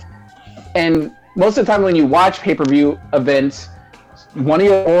event. And most of the time when you watch pay-per-view events, one of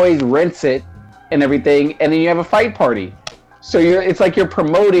your boys rents it and everything, and then you have a fight party. So it's like you're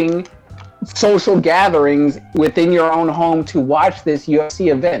promoting social gatherings within your own home to watch this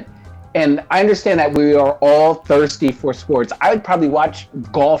UFC event. And I understand that we are all thirsty for sports. I would probably watch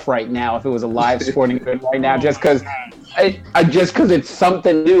golf right now if it was a live sporting event right now, just because it's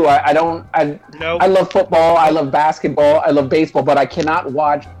something new. I love football, I love basketball, I love baseball, but I cannot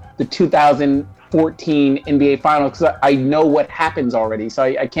watch the 2014 NBA Finals because I know what happens already. So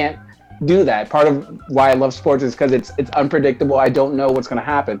I can't do that. Part of why I love sports is because it's unpredictable. I don't know what's going to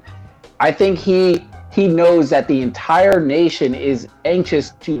happen. I think he knows that the entire nation is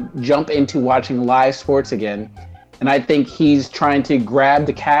anxious to jump into watching live sports again. And I think he's trying to grab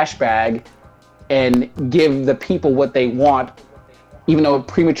the cash bag and give the people what they want, even though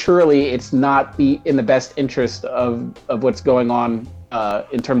prematurely it's not in the best interest of what's going on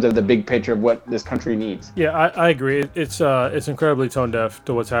in terms of the big picture of what this country needs. Yeah, I agree. It's incredibly tone deaf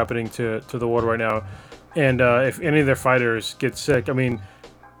to what's happening to the world right now. And if any of their fighters get sick, I mean,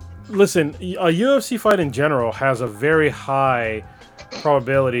 listen, a UFC fight in general has a very high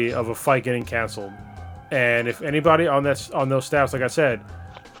probability of a fight getting canceled. And if anybody on those staffs, like I said,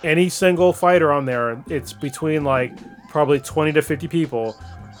 any single fighter on there, it's between like probably 20 to 50 people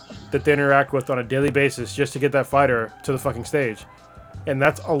that they interact with on a daily basis just to get that fighter to the fucking stage. And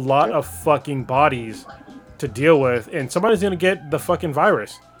that's a lot of fucking bodies to deal with. And somebody's going to get the fucking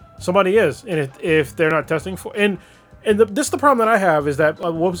virus. Somebody is. And if they're not testing for... And this is the problem that I have, is that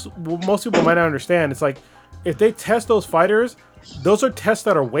most people might not understand. It's like, if they test those fighters, those are tests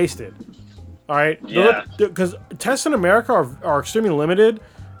that are wasted. All right? Yeah. Because tests in America are extremely limited.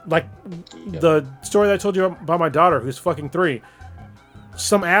 Like the story that I told you about my daughter, who's fucking 3.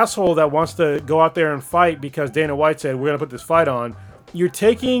 Some asshole that wants to go out there and fight because Dana White said, we're going to put this fight on. You're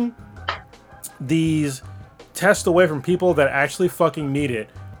taking these tests away from people that actually fucking need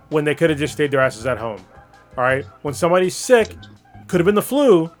it when they could have just stayed their asses at home. All right? When somebody's sick, could have been the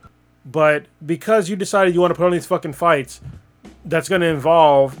flu, but because you decided you want to put on these fucking fights, that's going to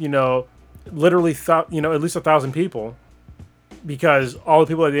involve, literally, at least 1,000 people, because all the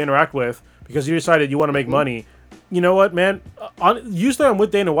people that they interact with, because you decided you want to make money. You know what, man? Usually I'm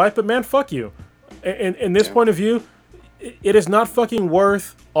with Dana White, but man, fuck you. In this point of view, it is not fucking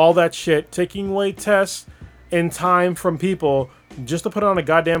worth all that shit, taking away tests and time from people just to put on a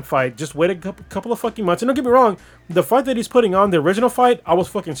goddamn fight. Just wait a couple of fucking months. And don't get me wrong, the fight that he's putting on, the original fight, I was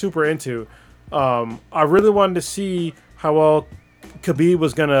fucking super into. I really wanted to see how well Khabib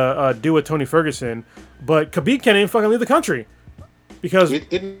was gonna do with Tony Ferguson, but Khabib can't even fucking leave the country because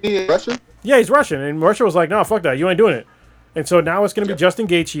isn't he Russian? Yeah, he's Russian, and Russia was like, "No, fuck that, you ain't doing it." And so now it's gonna be Justin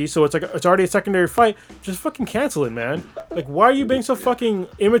Gaethje, so it's already a secondary fight. Just fucking cancel it, man. Like, why are you being so fucking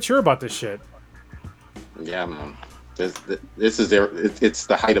immature about this shit? Yeah, man. This is it's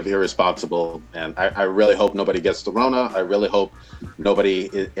the height of irresponsible, and I really hope nobody gets the Rona. I really hope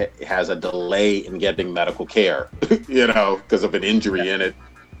nobody has a delay in getting medical care, because of an injury in it.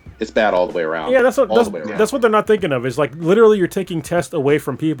 It's bad all the way around. Yeah, that's what they're not thinking of. Is like literally you're taking tests away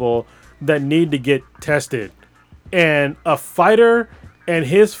from people that need to get tested, and a fighter and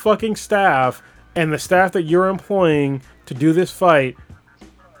his fucking staff and the staff that you're employing to do this fight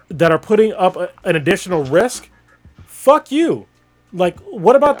that are putting up an additional risk. Fuck you. Like,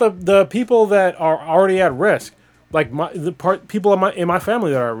 what about the people that are already at risk? Like people in my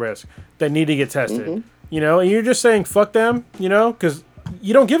family that are at risk that need to get tested. Mm-hmm. And you're just saying fuck them, because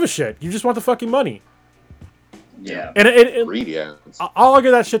you don't give a shit. You just want the fucking money. Yeah. And I'll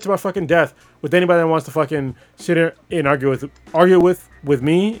argue that shit to my fucking death with anybody that wants to fucking sit here and argue with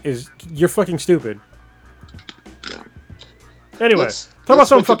me. Is you're fucking stupid. Yeah. Anyway, talk about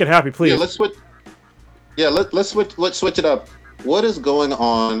something fucking happy, please. Yeah, let's switch. Yeah, let's switch it up. What is going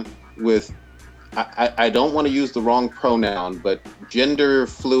on with? I don't want to use the wrong pronoun, but gender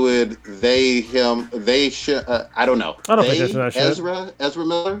fluid. They, him, they. I don't know. I don't think that's that shit. Ezra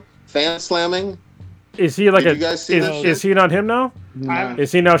Miller fan slamming Is he like Did you guys see that is he not him now? No.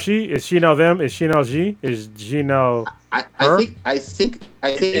 Is he now she? Is she now them? Is she now she? Is she now I her? think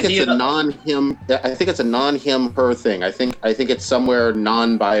it's a non-him. I think it's a non-him her thing. I think it's somewhere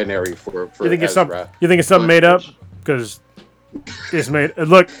non-binary for You think it's Ezra. You think it's something made up? Because it's made.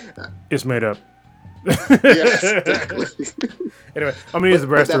 Look, it's made up. Yes, exactly. Anyway, I'm gonna use the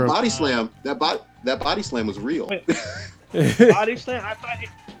But restroom. that body slam was real. Wait. Body slam?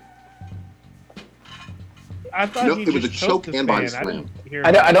 I thought No, he it was just a choke choked the and body fan. slam.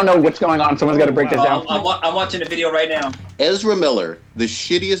 I don't know what's going on. Someone's got to break this down. I'm watching the video right now. Ezra Miller, the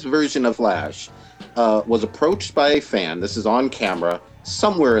shittiest version of Flash, was approached by a fan. This is on camera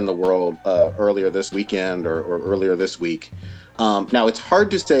somewhere in the world earlier this weekend or earlier this week. Now, it's hard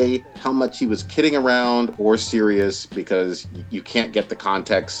to say how much he was kidding around or serious because you can't get the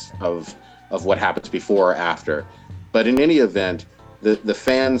context of what happens before or after. But in any event, the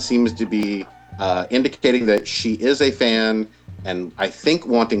fan seems to be indicating that she is a fan and I think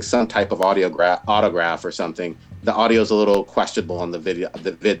wanting some type of autograph or something. The audio is a little questionable on the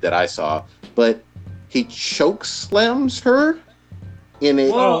vid that I saw, but he choke slams her in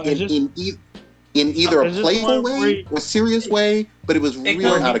either a playful way or a serious way, but it was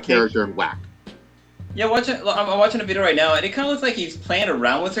real out of character and whack. Yeah, I'm watching a video right now, and it kind of looks like he's playing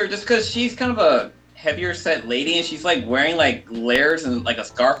around with her just because she's kind of a heavier set lady, and she's like wearing like layers and like a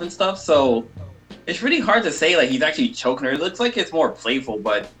scarf and stuff, so it's really hard to say like he's actually choking her. It looks like it's more playful,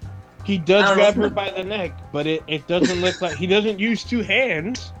 but he does grab her by the neck, but it doesn't look like he doesn't use two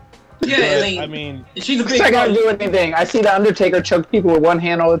hands. Yeah, I mean she's a big. I gotta do anything. I see the Undertaker choke people with one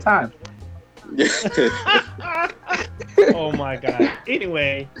hand all the time. Oh my god.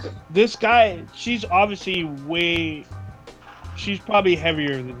 Anyway, this guy, she's obviously she's probably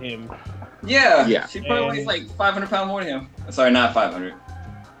heavier than him. Yeah. She probably weighs like 500 pounds more than him. Sorry, not 500.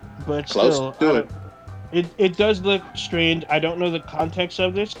 But close still, to it. It does look strange. I don't know the context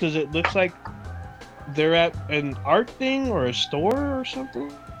of this because it looks like they're at an art thing or a store or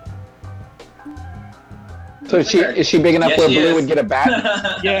something. So is she big enough where Blue would get a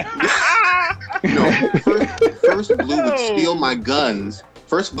bat? Yeah. No, first Blue would steal my guns.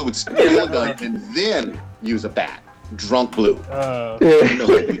 First Blue would steal a gun and then use a bat. Drunk Blue.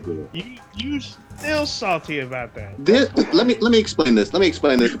 You still salty about that? Let me explain this. To people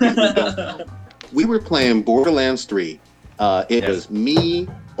who don't know. We were playing Borderlands 3. It was me,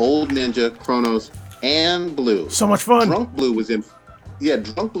 Old Ninja, Kronos, and Blue. So much fun. Drunk Blue was in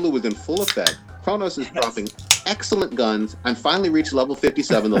full effect. Kronos is dropping excellent guns. I'm finally reached level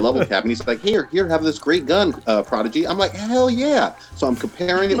 57, the level cap, and he's like, here, have this great gun, Prodigy. I'm like, hell yeah. So I'm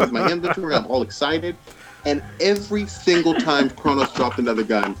comparing it with my inventory. I'm all excited. And every single time Kronos dropped another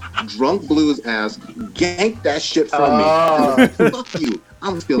gun, Drunk Blue's ass ganked that shit from me. I'm like, fuck you.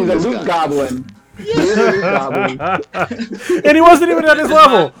 I'm stealing this gun. He's a loot goblin. And he wasn't even at his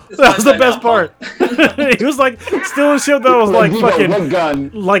level. That was the best part. He was like stealing shit that was like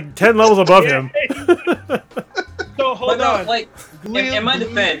fucking like 10 levels above him. So hold on. Like, in my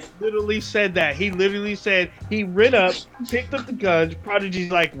defense, literally said that. He literally said he ran up, picked up the guns.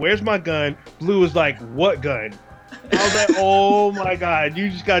 Prodigy's like, "Where's my gun?" Blue was like, "What gun?" I was like, "Oh my god,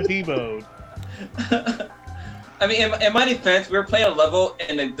 you just got demoed." I mean, in my defense, we were playing a level,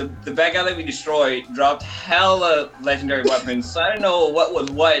 and the bad guy that we destroyed dropped hella legendary weapons. So I didn't know what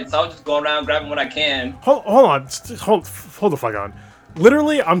was what, so I was just going around grabbing what I can. Hold on. Hold the fuck on.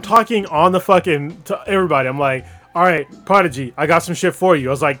 Literally, I'm talking on the fucking to everybody. I'm like, all right, Prodigy, I got some shit for you.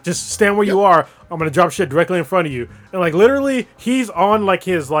 I was like, just stand where you are. I'm going to drop shit directly in front of you. And like, literally, he's on like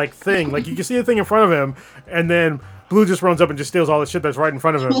his like thing. Like, you can see the thing in front of him, and then Blue just runs up and just steals all the shit that's right in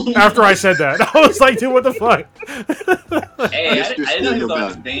front of him. After I said that, I was like, dude, what the fuck? Hey, I didn't know he was on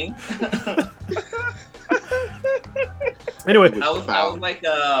his thing. Anyway, I was like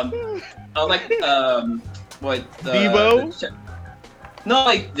what? Debo? No,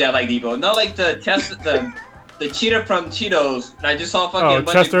 like Debo. No, like the cheetah from Cheetos. And I just saw fucking a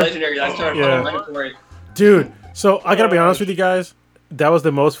bunch Chester? of legendaries. I started running for it. Dude, so I gotta be honest with you guys. That was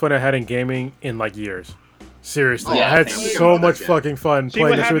the most fun I had in gaming in like years. Seriously, I had so much fucking fun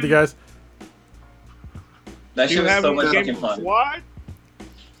playing this shit with you guys. That shit was so much fucking fun. Squad?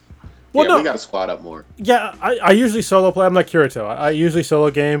 Well, no. We gotta squad up more. Yeah, I usually solo play. I'm like Kirito. I usually solo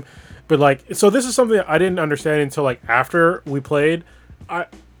game, but like, so this is something I didn't understand until like after we played. I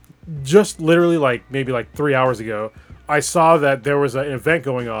just literally like maybe like 3 hours ago, I saw that there was an event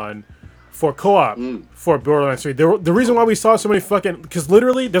going on for co-op for Borderlands 3. The reason why we saw so many fucking, because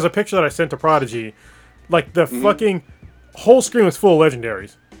literally there's a picture that I sent to Prodigy. Like, the fucking whole screen was full of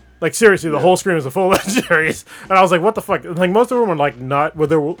legendaries. Like, seriously, the whole screen was full of legendaries. And I was like, what the fuck? Like, most of them were, like,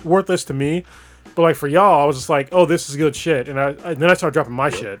 they're worthless to me. But like for y'all, I was just like, oh, this is good shit, and then I started dropping my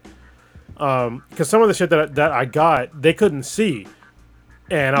shit. Because some of the shit that I got, they couldn't see,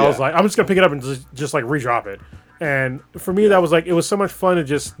 and I was like, I'm just gonna pick it up and just like redrop it. And for me, that was like, it was so much fun to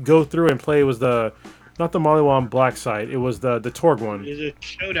just go through and play. It was not the Maliwan Black site. It was the Torg one. Is it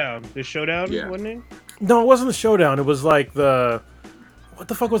Showdown? The Showdown, wasn't it? No, it wasn't the Showdown. It was like what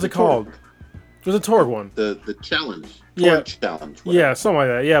the fuck was it called? It was a Torg one. The challenge. Torg challenge. Whatever. Yeah, something like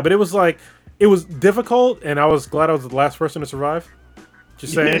that. Yeah, but it was like, it was difficult, and I was glad I was the last person to survive.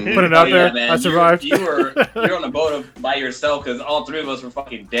 Just saying, put it out there. Man. I survived. You're on a boat by yourself because all three of us were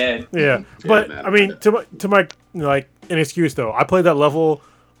fucking dead. Yeah, but man, I mean, to my like an excuse though, I played that level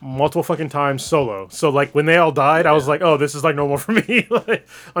multiple fucking times solo. So like when they all died, I was like, oh, this is like normal for me. Like,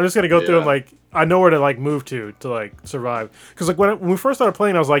 I'm just gonna go through and like I know where to like move to like survive. Because like when we first started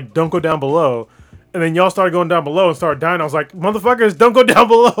playing, I was like, don't go down below. And then y'all started going down below and started dying. I was like, motherfuckers, don't go down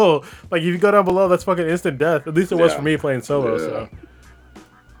below. Like, if you go down below, that's fucking instant death. At least it was for me playing solo. Yeah. So,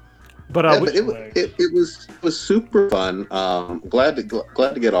 but it was super fun. Glad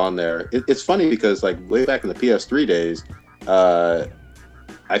to get on there. It's funny because like way back in the PS3 days,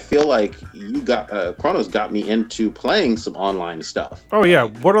 I feel like you got Chronos got me into playing some online stuff. Oh yeah,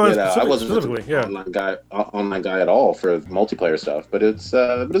 Borderlands I wasn't an online guy at all for multiplayer stuff, but it's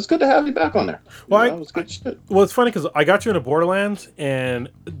good to have you back on there. Well, it was good shit. Well, it's funny because I got you into Borderlands, and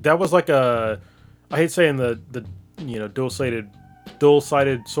that was like I hate saying the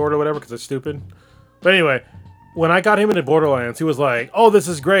dual-sided sword or whatever because it's stupid. But anyway, when I got him into Borderlands, he was like, "Oh, this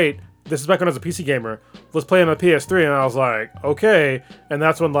is great. This is back when I was a PC gamer. Let's play on my PS3." And I was like, okay. And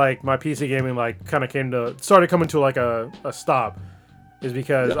that's when like my PC gaming like kind of started coming to like a stop. Is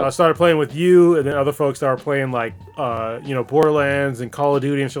because I started playing with you, and then other folks started playing like Borderlands and Call of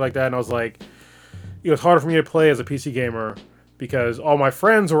Duty and shit like that. And I was like, it was harder for me to play as a PC gamer because all my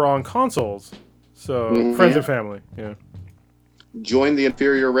friends were on consoles. So friends and family, Join the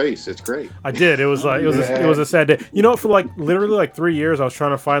inferior race. It's great. I did. It was it was a sad day. For like literally like 3 years, I was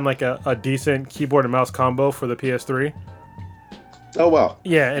trying to find like a decent keyboard and mouse combo for the PS3. Oh wow.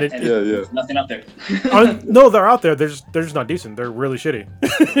 Yeah, and there's nothing out there. No, they're out there. They're just not decent. They're really shitty.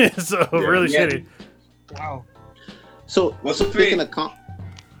 Really shitty. Wow. So speaking of consoles,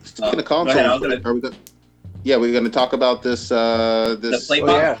 are we going? Yeah, we're going to talk about this. The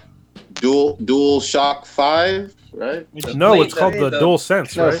Playbox. Dual Shock 5. Right? No, it's called the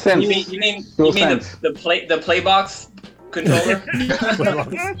DualSense, right? Sense. You mean the Playbox controller?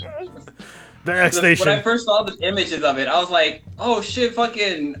 The X Station. When I first saw the images of it, I was like, "Oh shit,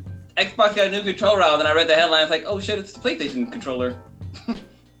 fucking Xbox got a new controller out." And I read the headline, like, "Oh shit, it's the PlayStation controller."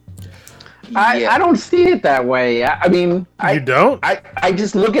 I don't see it that way. I mean, you don't? I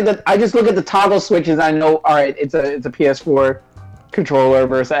just look at the toggle switches. I know. All right, it's a PS4 controller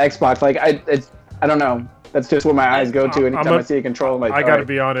versus Xbox. Like I don't know. That's just what my eyes go to anytime I see a controller. Like, I gotta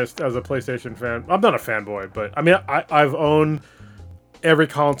be honest, as a PlayStation fan, I'm not a fanboy, but I mean, I've owned every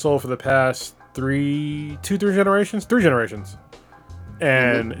console for the past three generations,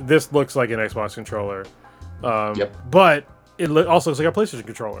 and this looks like an Xbox controller. But it also looks like a PlayStation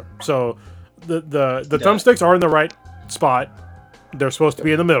controller. So the thumbsticks are in the right spot. They're supposed to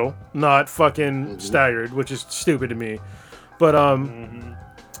be in the middle, not fucking staggered, which is stupid to me. But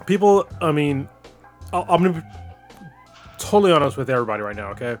people, I mean, I'm gonna be totally honest with everybody right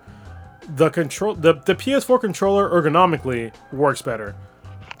now, okay? The PS4 controller ergonomically works better,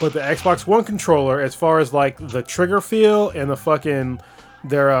 but the Xbox One controller, as far as like the trigger feel and the fucking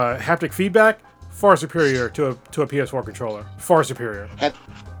their haptic feedback, far superior to a PS4 controller. Far superior.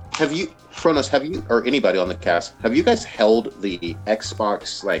 Have you, Chronos? Have you, or anybody on the cast? Have you guys held the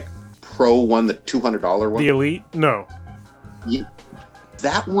Xbox like Pro one, the $200 one? The Elite? No.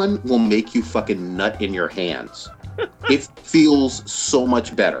 That one will make you fucking nut in your hands. It feels so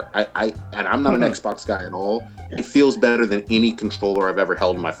much better. And I'm not an Xbox guy at all. It feels better than any controller I've ever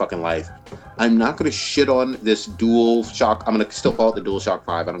held in my fucking life. I'm not going to shit on this DualShock. I'm going to still call it the DualShock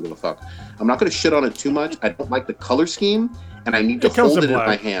 5. I don't give a fuck. I'm not going to shit on it too much. I don't like the color scheme, and I need to hold it in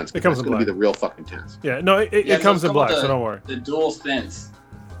my hands. It comes in black. It's going to be the real fucking test. Yeah, no, it comes in black, so don't worry. The DualSense.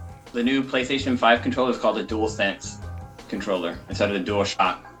 The new PlayStation 5 controller is called the DualSense controller instead of the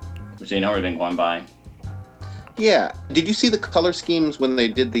DualShock, which they know we've been going by. Yeah. Did you see the color schemes when they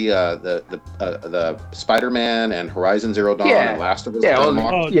did the Spider-Man and Horizon Zero Dawn and Last of Us?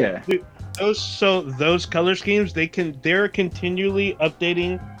 Yeah. Those color schemes, they're continually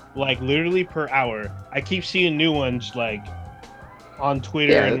updating, like literally per hour. I keep seeing new ones like on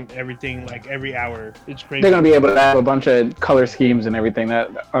Twitter and everything, like every hour. It's crazy. They're gonna be able to have a bunch of color schemes and everything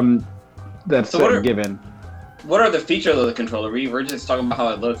that's given. what are the features of the controller? We're just talking about how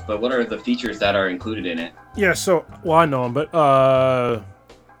it looks, but what are the features that are included in it? Yeah, so I know them, but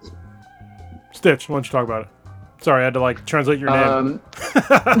Stitch, why don't you talk about it? Sorry, I had to translate your name.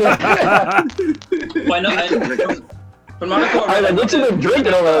 Why not? I what you been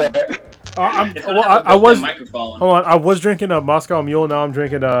drinking over there? I was hold on. I was drinking a Moscow Mule. Now I'm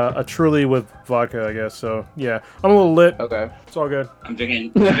drinking a Truly with vodka, I guess. So yeah, I'm a little lit. Okay, it's all good. I'm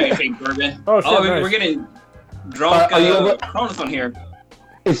drinking fake bourbon. Oh, shit, we're getting drunk. Cronus on here.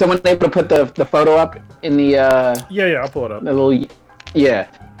 Is someone able to put the photo up in the? Yeah, I'll pull it up. The little, yeah.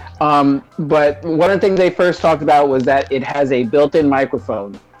 But one of the things they first talked about was that it has a built-in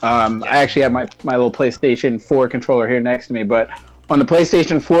microphone. I actually have my little PlayStation 4 controller here next to me, but on the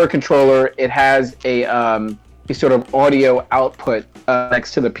PlayStation 4 controller, it has a sort of audio output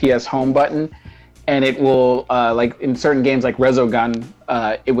next to the PS Home button, and it will, like in certain games like Resogun,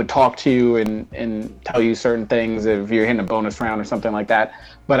 it would talk to you and tell you certain things if you're hitting a bonus round or something like that.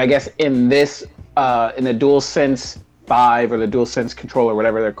 But I guess in this, in the DualSense 5 or the DualSense controller,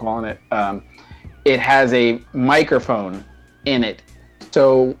 whatever they're calling it, it has a microphone in it.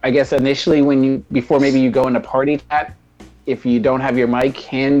 So I guess initially before maybe you go into party chat, if you don't have your mic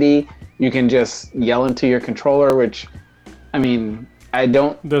handy, you can just yell into your controller, which, I mean, I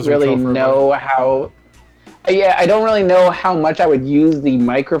don't really know how... Yeah, I don't really know how much I would use the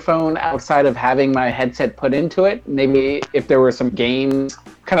microphone outside of having my headset put into it. Maybe if there were some games,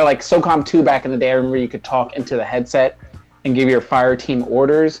 kind of like SOCOM 2 back in the day, I remember you could talk into the headset and give your fire team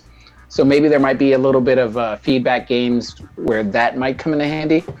orders. So maybe there might be a little bit of feedback games where that might come into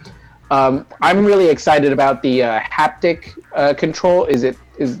handy. I'm really excited about the haptic control. Is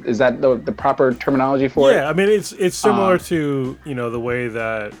that the proper terminology for it? Yeah, I mean it's similar to the way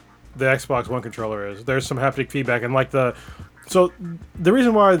that the Xbox One controller is. There's some haptic feedback and so the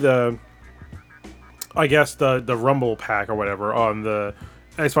reason why the Rumble pack or whatever on the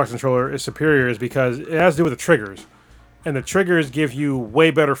Xbox controller is superior is because it has to do with the triggers. And the triggers give you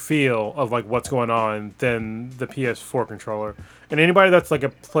way better feel of what's going on than the PS4 controller. And anybody that's a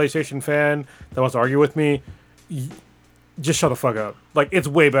PlayStation fan that wants to argue with me, just shut the fuck up. It's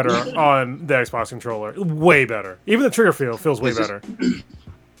way better on the Xbox controller. Way better. Even the trigger feel feels way better.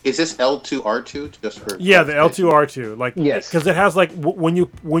 Is this L2R2 just for? Yeah, the L2R2. Yes. Because it has when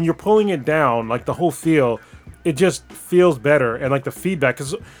you're pulling it down, the whole feel, it just feels better and the feedback.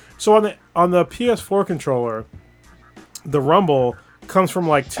 So on the PS4 controller, the rumble comes from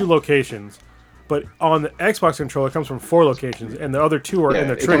 2 locations, but on the Xbox controller it comes from 4 locations, and the other 2 are in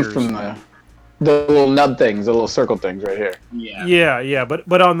the triggers. It comes from the little nub things, the little circle things right here. Yeah.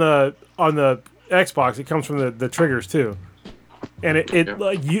 But on the Xbox it comes from the triggers too, and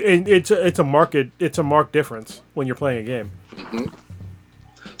it's a marked difference when you're playing a game. Mm-hmm.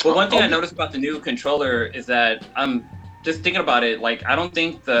 Well, one thing I noticed about the new controller is that just thinking about it, I don't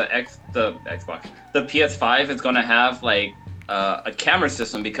think the PS5 is going to have a camera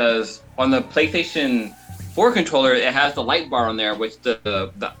system, because on the PlayStation 4 controller it has the light bar on there, which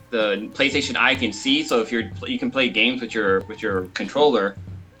the PlayStation Eye can see. So if you can play games with your controller,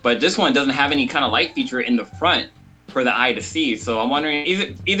 but this one doesn't have any kind of light feature in the front for the eye to see. So I'm wondering,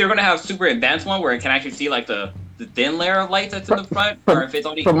 either going to have super advanced one where it can actually see the thin layer of light that's in the front, or if it's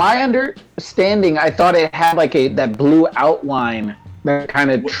only... From my understanding, I thought it had that blue outline, that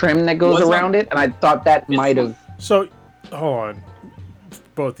kind of trim that goes around it, and I thought that might have... So, hold on,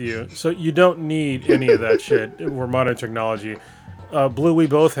 both of you. So you don't need any of that shit. We're modern technology. Blue, we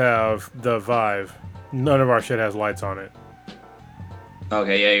both have the Vive. None of our shit has lights on it.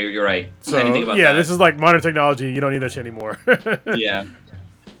 Okay, yeah, you're right. So, I didn't think about that. This is modern technology. You don't need that shit anymore. Yeah.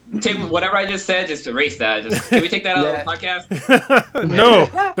 Take whatever I just said, just erase that. Can we take that out of the podcast? No,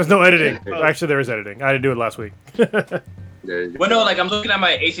 there's no editing. Actually, there is editing. I didn't do it last week. Well, no, I'm looking at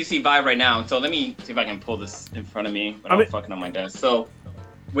my HTC Vive right now. So let me see if I can pull this in front of me. I'm fucking on my desk. So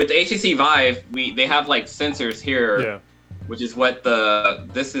with the HTC Vive, they have sensors here, which is what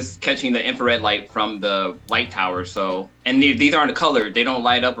this is catching the infrared light from the light tower. So, and these aren't colored. They don't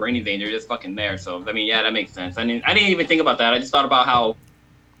light up or anything. They're just fucking there. So I mean, yeah, that makes sense. I didn't even think about that. I just thought about how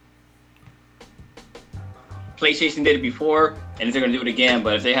PlayStation did it before, and if they're going to do it again,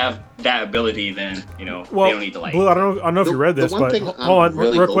 but if they have that ability, then they don't need the light. Blue, I don't know if you read this, but hold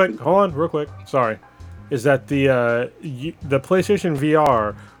on, real quick. Sorry, is that the PlayStation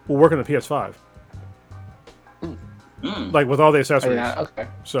VR will work on the PS5, with all the accessories. Okay.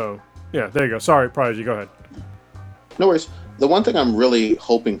 So yeah, there you go. Sorry, Prodigy, go ahead. No worries. The one thing I'm really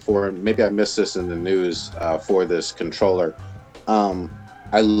hoping for, and maybe I missed this in the news for this controller.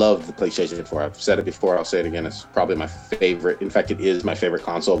 I love the PlayStation 4. I've said it before. I'll say it again. It's probably my favorite. In fact, it is my favorite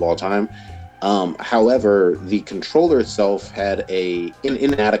console of all time. However, the controller itself had an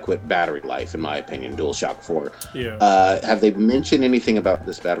inadequate battery life, in my opinion. DualShock 4. Yeah. Have they mentioned anything about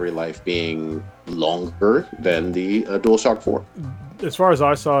this battery life being longer than the DualShock 4? As far as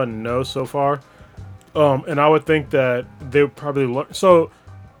I saw, no, so far. And I would think that they would probably so.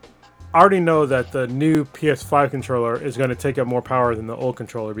 I already know that the new PS5 controller is going to take up more power than the old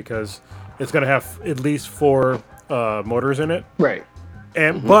controller because it's going to have at least 4 motors in it. Right.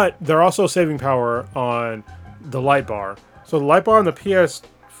 And but they're also saving power on the light bar. So the light bar on the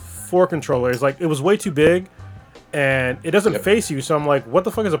PS4 controller is like, it was way too big and it doesn't face you. So I'm like, what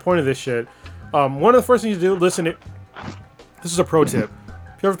the fuck is the point of this shit? One of the first things you do, this is a pro tip.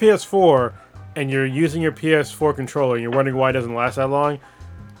 If you have a PS4 and you're using your PS4 controller and you're wondering why it doesn't last that long,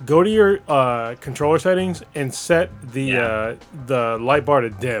 go to your controller settings and set the light bar to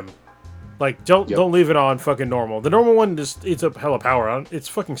dim. Like, don't leave it on fucking normal. The normal one just eats up hella power on. It's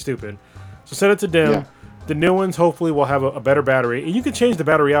fucking stupid. So set it to dim. Yeah. The new ones hopefully will have a better battery. And you can change the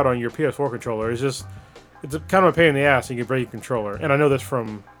battery out on your PS4 controller. It's kind of a pain in the ass and you can break your controller. And I know this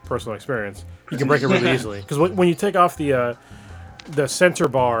from personal experience. You can break it really easily. Because when you take off the sensor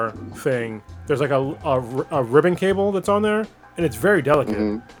bar thing, there's like a ribbon cable that's on there. And it's very delicate.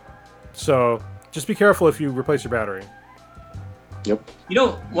 Mm-hmm. So just be careful if you replace your battery. Yep. You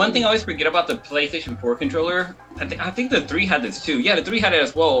know, one thing I always forget about the PlayStation 4 controller, I think the 3 had this too. Yeah, the 3 had it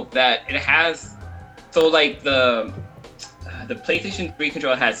as well, that it has, so like the PlayStation 3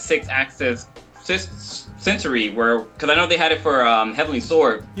 controller has 6-axis sensory, because I know they had it for Heavenly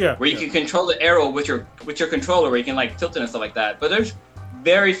Sword, where you can control the arrow with your controller, where you can like tilt it and stuff like that. But there's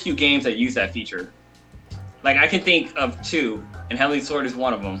very few games that use that feature. Like I can think of 2, and Heavenly Sword is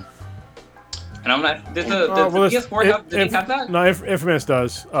one of them. And I'm not. Does the PS4 have that? No, Infamous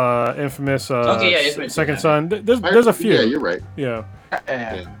does. Infamous. Infamous Second Son. There's a few. Yeah, you're right. Yeah.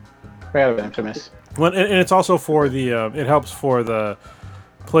 Rather than Infamous. Well, and it's also for the. It helps for the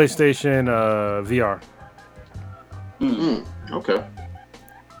PlayStation VR. Mm-hmm. Okay.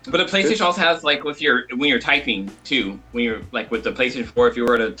 But the PlayStation also has like when you're typing too. When you're like with the PlayStation 4, if you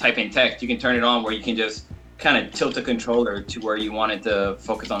were to type in text, you can turn it on where you can just kind of tilt the controller to where you want it to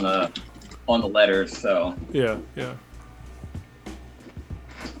focus on the letters. So yeah.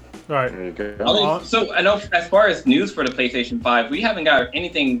 All right. So I know as far as news for the PlayStation 5, we haven't got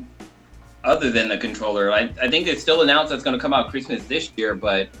anything other than the controller. I think it's still announced that's going to come out Christmas this year,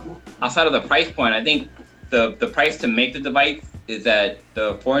 but outside of the price point, I think the price to make the device is at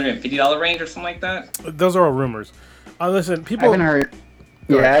the $450 range or something like that. Those are all rumors. Listen, people. I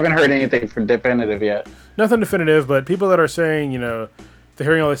haven't heard anything for definitive yet. Nothing definitive, but people that are saying, they're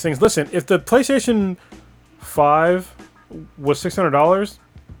hearing all these things. Listen, if the PlayStation 5 was $600,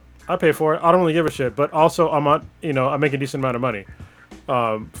 I'd pay for it. I don't really give a shit. But also, I'm making a decent amount of money.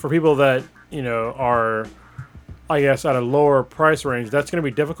 For people that are, I guess, at a lower price range, that's going to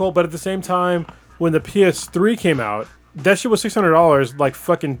be difficult. But at the same time, when the PS3 came out, that shit was $600 like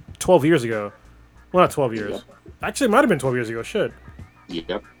fucking 12 years ago. Well, not 12 years. Yeah. Actually, it might have been 12 years ago. Shit.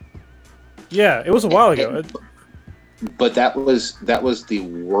 Yep. Yeah, it was a while ago. But that was the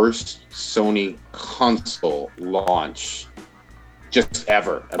worst Sony console launch just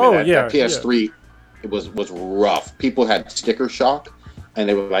ever. I mean, that PS3, it was rough. People had sticker shock, and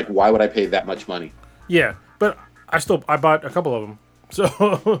they were like, "Why would I pay that much money?" Yeah, but I bought a couple of them.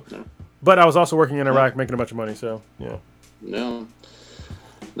 So, but I was also working in Iraq, making a bunch of money. So yeah. No,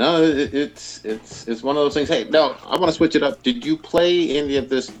 it's one of those things. Hey, no, I want to switch it up. Did you play any of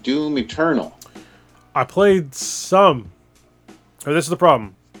this Doom Eternal? I played some. This is the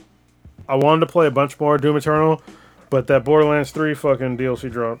problem. I wanted to play a bunch more Doom Eternal, but that Borderlands 3 fucking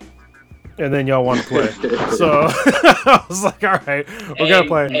DLC dropped. And then y'all want to play. So I was like, all right, we're going to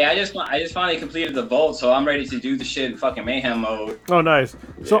play. Hey, I just finally completed the vault, so I'm ready to do the shit in fucking Mayhem mode. Oh, nice.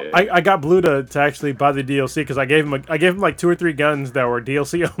 Yeah. So I got Blue to actually buy the DLC because I gave him like 2 or 3 guns that were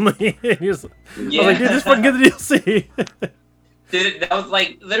DLC only. And I was like, dude, just fucking get the DLC. Dude, that was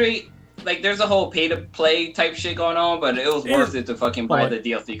like literally... Like, there's a whole pay-to-play type shit going on, but it was worth it to fucking buy the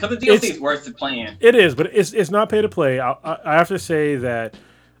DLC. Because the DLC is worth it playing. It is, but it's not pay-to-play. I have to say that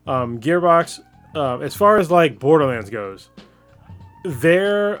Gearbox, as far as, like, Borderlands goes,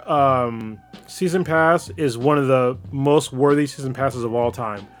 their Season Pass is one of the most worthy Season Passes of all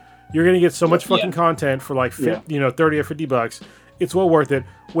time. You're going to get so much fucking content for, like, 30 or $50. It's well worth it.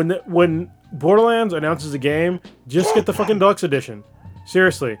 When Borderlands announces a game, just get the fucking Deluxe Edition.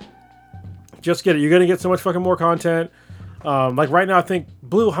 Seriously. Just get it. You're gonna get so much fucking more content. Like right now, I think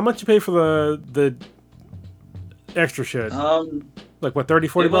Blue. How much you pay for the extra shit? Like what,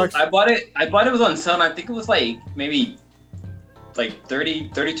 $30-$40? I bought it. It was on sale. And I think it was like maybe like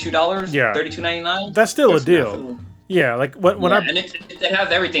 $32. Yeah, $32.99. That's still a deal. Yeah, like when and it has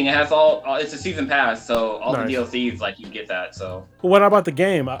everything. It has all. It's a season pass, so all the DLCs, like you get that. So when I bought the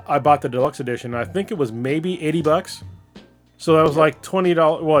game, I bought the deluxe edition. I think it was maybe $80. So that was like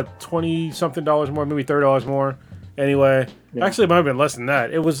 $20. What, $20-something more, maybe $30 more. Anyway, actually, it might have been less than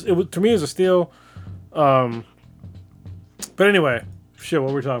that. It was to me, it was a steal. But anyway, shit,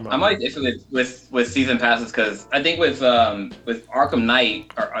 what were we talking about? I might issue it with season passes because I think with Arkham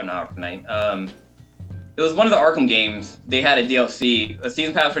Knight or not Arkham Knight, it was one of the Arkham games. They had a DLC, a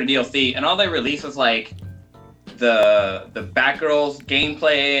season pass for the DLC, and all they released was like the Batgirl's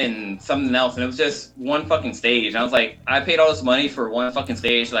gameplay and something else, and it was just one fucking stage. And I was like, I paid all this money for one fucking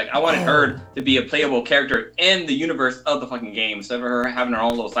stage. Like, I wanted her to be a playable character in the universe of the fucking game, instead of her having her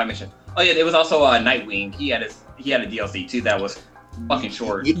own little side mission. Oh yeah, it was also Nightwing. He had a DLC too that was fucking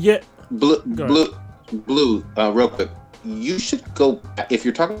short. Blue, real quick. You should go, if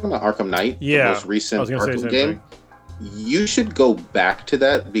you're talking about Arkham Knight, the most recent Arkham game, you should go back to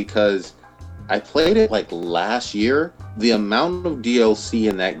that because I played it like last year. The amount of DLC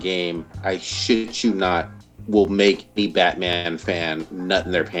in that game, I shit you not, will make any Batman fan nut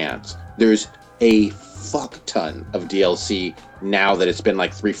in their pants. There's a fuck ton of DLC now that it's been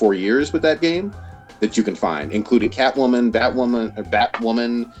like 3-4 years with that game that you can find, including Catwoman, Batwoman,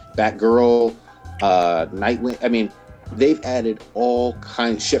 Batgirl, Nightwing. I mean, they've added all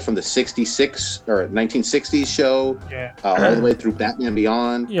kinds of shit from the 66 or 1960s show all the way through Batman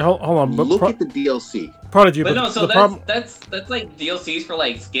Beyond. Yeah, hold on. But look at the DLC. Prodigy, but no, so that's like DLCs for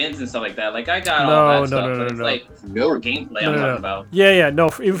like skins and stuff like that. Like I got all that stuff, but it's like more gameplay I'm talking about. Yeah, no,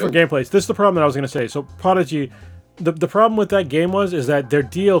 even for gameplays. This is the problem that I was gonna say. So Prodigy, the problem with that game is that their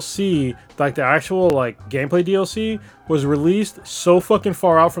DLC, like the actual like gameplay DLC, was released so fucking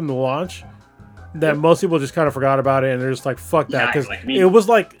far out from the launch that most people just kind of forgot about it, and they're just like, fuck that. Because it was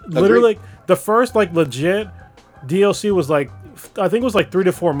like literally the first like legit DLC was like, I think it was like 3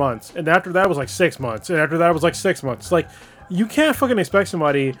 to 4 months, and after that was like 6 months, and after that was like 6 months. Like, you can't fucking expect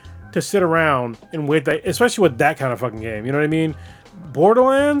somebody to sit around and wait that, especially with that kind of fucking game. You know what I mean?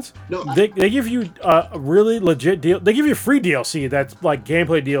 Borderlands, they give you a really legit deal. They give you free DLC that's like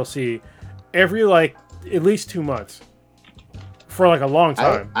gameplay DLC every like at least 2 months for like a long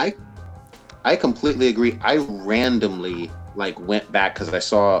time. I completely agree. I randomly like went back because I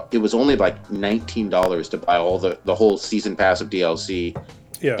saw it was only like $19 to buy all the whole season pass of DLC.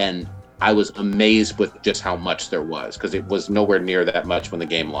 Yeah. And I was amazed with just how much there was because it was nowhere near that much when the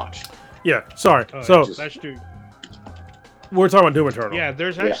game launched. Yeah. Sorry. That's true. We're talking about Doom Eternal. Yeah.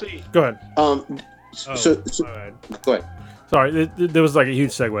 There's actually. Go ahead. So go ahead. Sorry, there was like a huge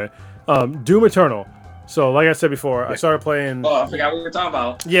segue. Doom Eternal. So, like I said before, I started playing. Oh, I forgot what we were talking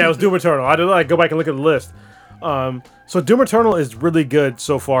about. Yeah, it was Doom Eternal. I had to like go back and look at the list. So Doom Eternal is really good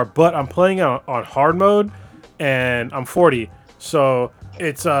so far, but I'm playing on hard mode, and I'm 40. So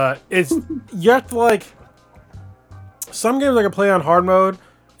it's you have to like. Some games I can play on hard mode,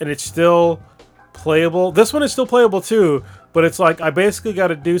 and it's still playable. This one is still playable too, but it's like I basically got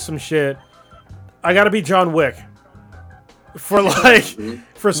to do some shit. I got to be John Wick for like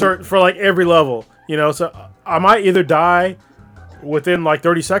for like every level. You know, so I might either die within like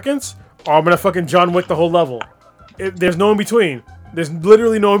 30 seconds, or I'm gonna fucking John Wick the whole level. There's no in between. There's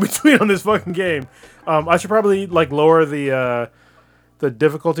literally no in between on this fucking game. I should probably like lower the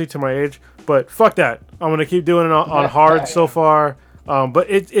difficulty to my age, but fuck that. I'm gonna keep doing it on hard so far. But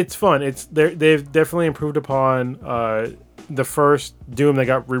it's fun. They've definitely improved upon the first Doom that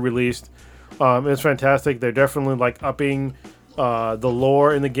got re-released. It's fantastic. They're definitely like upping the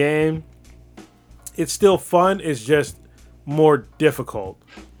lore in the game. It's still fun. It's just more difficult.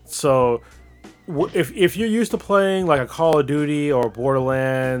 So if you're used to playing like a Call of Duty or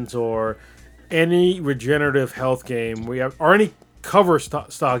Borderlands or any regenerative health game or any cover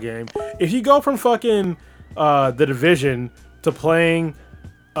style game, if you go from fucking The Division to playing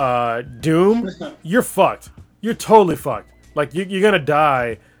Doom, you're fucked. You're totally fucked. Like you're gonna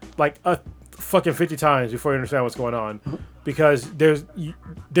die like fucking 50 times before you understand what's going on, because there's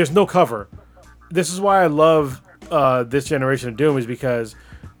no cover. This is why I love this generation of Doom, is because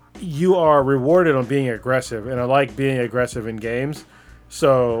you are rewarded on being aggressive, and I like being aggressive in games.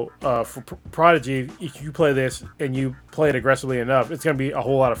 So for Prodigy, if you play this and you play it aggressively enough, it's going to be a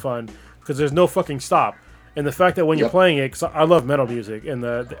whole lot of fun because there's no fucking stop. And the fact that when you're playing it, because I love metal music, and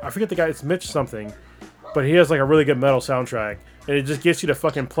I forget the guy, it's Mitch something, but he has like a really good metal soundtrack, and it just gets you to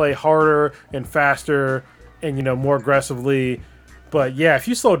fucking play harder and faster and, you know, more aggressively. But yeah, if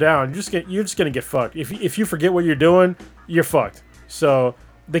you slow down, you're just gonna get fucked. If you forget what you're doing, you're fucked. So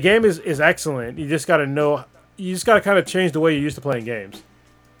the game is excellent. You just gotta know you just got to kind of change the way you're used to playing games.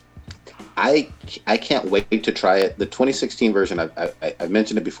 I can't wait to try it. The 2016 version, I've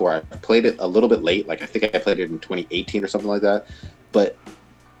mentioned it before. I played it a little bit late. Like I think I played it in 2018 or something like that. But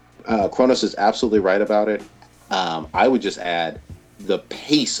Kronos is absolutely right about it. I would just add the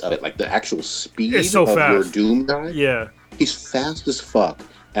pace of it, like the actual speed of your Doom guy. Yeah, he's fast as fuck,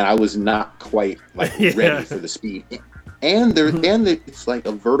 and I was not quite like ready for the speed. And it's like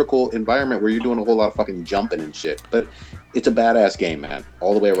a vertical environment where you're doing a whole lot of fucking jumping and shit. But it's a badass game, man,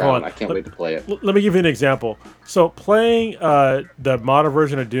 all the way around. I can't wait to play it. Let me give you an example. So playing the modern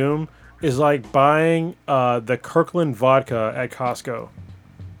version of Doom is like buying the Kirkland vodka at Costco.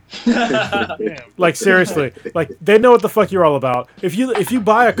 Like seriously, like they know what the fuck you're all about. If you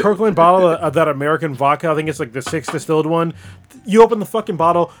buy a Kirkland bottle of that American vodka, I think it's like the 6th distilled one. You open the fucking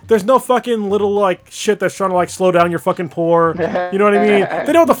bottle. There's no fucking little like shit that's trying to like slow down your fucking pour. You know what I mean?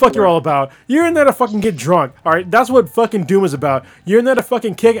 They know what the fuck you're all about. You're in there to fucking get drunk. All right, that's what fucking Doom is about. You're in there to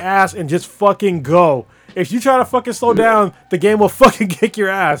fucking kick ass and just fucking go. If you try to fucking slow down, the game will fucking kick your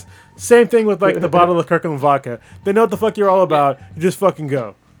ass. Same thing with like the bottle of Kirkland vodka. They know what the fuck you're all about. You just fucking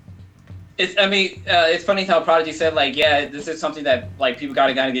go. It's funny how Prodigy said, like, yeah, this is something that, like, people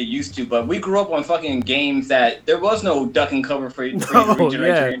gotta get used to, but we grew up on fucking games that there was no duck and cover for you to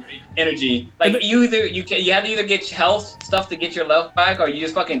regenerate your energy. Like, you had to either get health stuff to get your level back, or you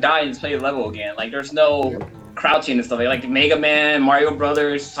just fucking die and just play the level again. Like, there's no crouching and stuff. Like Mega Man, Mario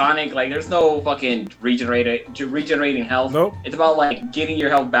Brothers, Sonic, like, there's no fucking regenerating health. Nope. It's about, like, getting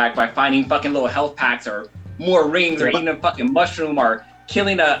your health back by finding fucking little health packs, or more rings, or eating a fucking mushroom, or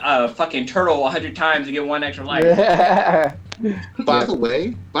killing a fucking turtle 100 times to get one extra life. By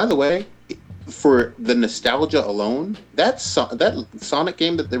the way, for the nostalgia alone, that Sonic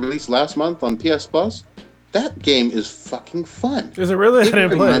game that they released last month on PS Plus, that game is fucking fun. Is it really? It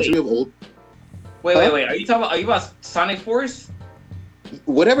reminds me of old. Wait. Are you about Sonic Force?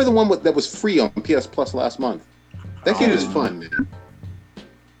 Whatever the one that was free on PS Plus last month. That game is fun, man.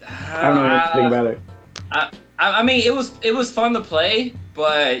 I don't know anything about it. I mean, it was fun to play,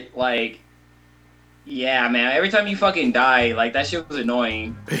 but like, yeah, man. Every time you fucking die, like that shit was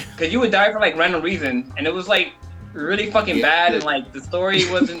annoying, cause you would die for like random reason, and it was like really fucking bad, and like the story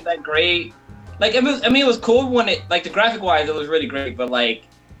wasn't that great. Like it was cool when it, like, the graphic wise, it was really great, but like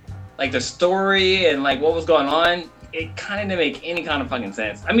the story and like what was going on, it kind of didn't make any kind of fucking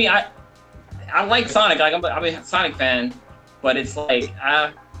sense. I mean, I like Sonic, like I'm a Sonic fan, but it's like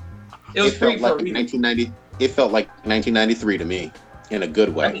it was free for a reason. 1990. It felt like 1993 to me, in a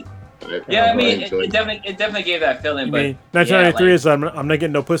good way. It definitely gave that feeling. You but mean 1993 is I'm not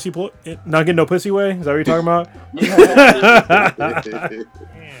getting no pussy, not getting no pussy way? Is that what you're talking about?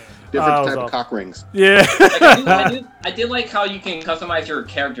 Different type of cock rings. Yeah. Like, I did like how you can customize your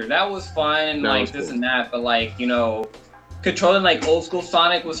character. That was fun, like this and that. But like, you know, controlling like old school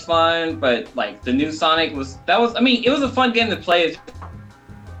Sonic was fun, but like the new Sonic was I mean, it was a fun game to play.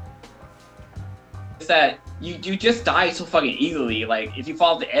 It's that you just die so fucking easily. Like if you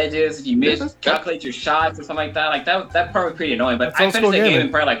fall off the edges, if you miscalculate your shots or something like that, like that part was pretty annoying. But I finished the game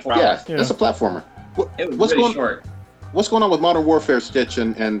in probably like 4 hours. Yeah, that's a platformer. It was really short. What's going on with Modern Warfare, Stitch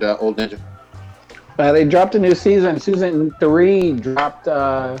and Old Ninja? They dropped a new season. Season 3 dropped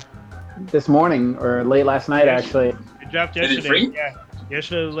this morning or late last night, actually. It dropped yesterday. Is it free? Yeah,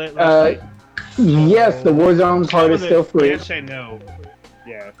 yesterday, last night. Yes, the Warzone part is still free. I can't say no.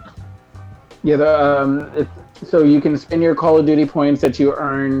 Yeah. Yeah, so you can spend your Call of Duty points that you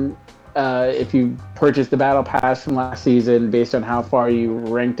earn if you purchase the Battle Pass from last season based on how far you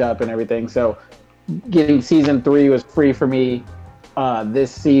ranked up and everything. So getting Season 3 was free for me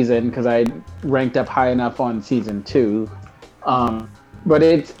this season because I ranked up high enough on Season 2. But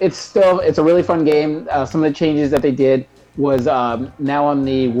it's a really fun game. Some of the changes that they did was now on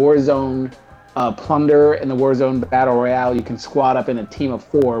the Warzone Plunder and the Warzone Battle Royale, you can squad up in a team of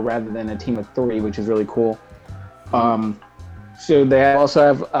 4 rather than a team of 3, which is really cool. So they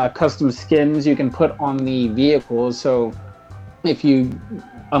also have custom skins you can put on the vehicles. So if you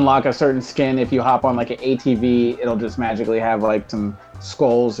unlock a certain skin, if you hop on like an ATV, it'll just magically have like some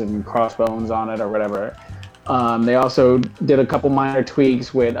skulls and crossbones on it or whatever. They also did a couple minor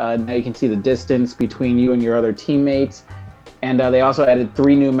tweaks with now you can see the distance between you and your other teammates. And they also added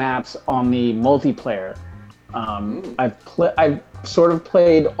 3 new maps on the multiplayer. I've sort of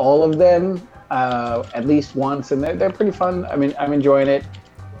played all of them at least once, and they're pretty fun. I mean, I'm enjoying it,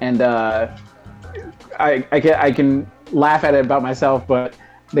 and I can laugh at it about myself, but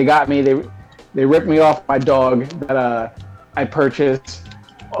they got me. They ripped me off my dog that I purchased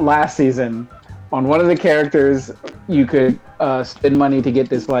last season. On one of the characters, you could spend money to get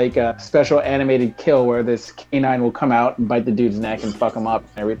this like special animated kill where this canine will come out and bite the dude's neck and fuck him up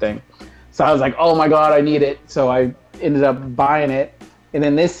and everything. So I was like, oh my god, I need it. So I ended up buying it. And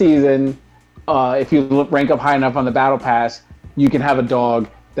then this season, if you rank up high enough on the battle pass, you can have a dog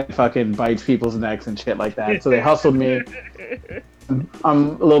that fucking bites people's necks and shit like that. So they hustled me.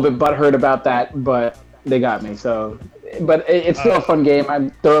 I'm a little bit butthurt about that, but they got me. So, but it's still a fun game. I'm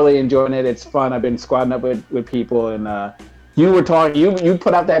thoroughly enjoying it. It's fun. I've been squadding up with people, and you were talking. You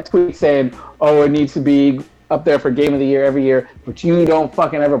put out that tweet saying, "Oh, it needs to be up there for Game of the Year every year," but you don't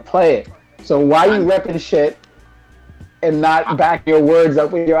fucking ever play it. So why you repping shit and not back your words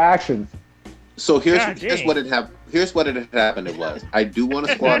up with your actions? So here's what it happened. Here's what it had happened. It was I do want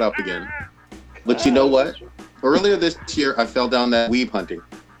to squad up again, but you know what? Earlier this year, I fell down that weeb hunting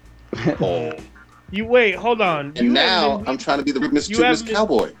hole. You wait, hold on. And now I'm trying to be the mischievous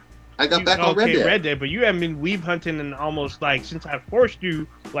cowboy. I got back on Red Dead. But you haven't been weeb hunting in almost like since I forced you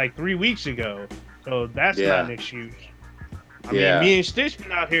like 3 weeks ago. So that's not an excuse. I mean, me and Stitch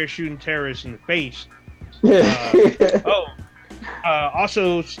been out here shooting terrorists in the face.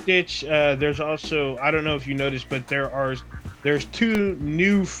 Also, Stitch, there's also, I don't know if you noticed, but there's 2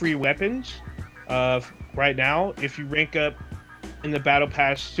 new free weapons right now if you rank up in the battle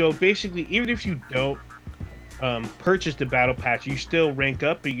pass. So basically, even if you don't purchase the battle pass, you still rank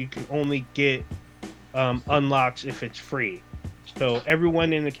up, but you can only get unlocks if it's free. So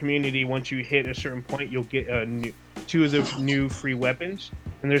everyone in the community, once you hit a certain point, you'll get 2 of the new free weapons,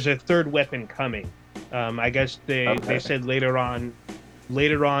 and there's a 3rd weapon coming. I guess they said later on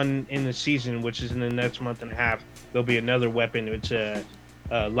in the season, which is in the next month and a half, there'll be another weapon. It's a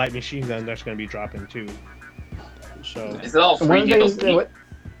light machine gun that's going to be dropping too. So is it all free DLC? Is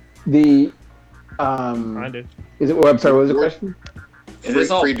it? I'm sorry. What was the question? Is this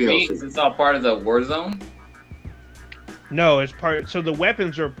all free? Is this all part of the Warzone? No, it's part. So the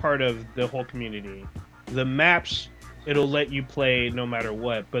weapons are part of the whole community. The maps, it'll let you play no matter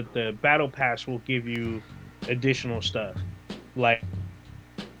what, but the battle pass will give you additional stuff, like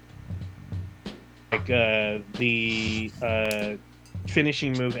the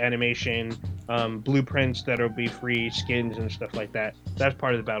finishing move animation, blueprints that'll be free, skins and stuff like that. That's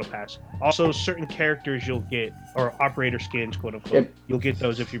part of the battle pass. Also, certain characters you'll get, or operator skins, quote unquote, you'll get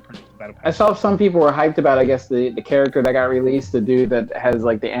those if you purchase the battle pass. I saw some people were hyped about, I guess, the character that got released, the dude that has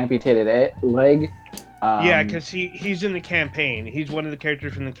like the amputated leg. Yeah, because he's in the campaign. He's one of the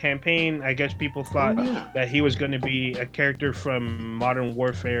characters from the campaign. I guess people thought that he was going to be a character from Modern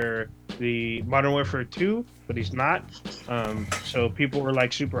Warfare 2, but he's not. So people were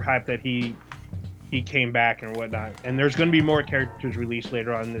like super hyped that he came back and whatnot. And there's going to be more characters released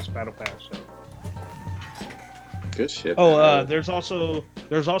later on in this battle pass. So. Good shit. There's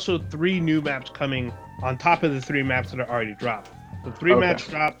also 3 new maps coming on top of the 3 maps that are already dropped. The 3 maps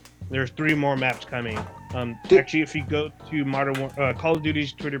dropped. There's 3 more maps coming. Actually, if you go to Call of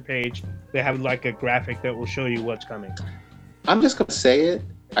Duty's Twitter page, they have like a graphic that will show you what's coming. I'm just gonna say it.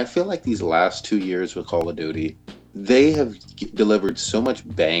 I feel like these last 2 years with Call of Duty, they have delivered so much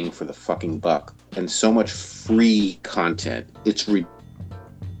bang for the fucking buck and so much free content. It's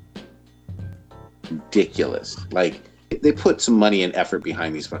ridiculous. Like they put some money and effort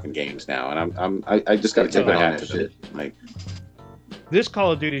behind these fucking games now, and I just gotta take my hat to it. Like. This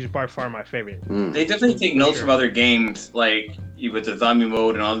Call of Duty is by far my favorite. They definitely take notes from other games, like with the zombie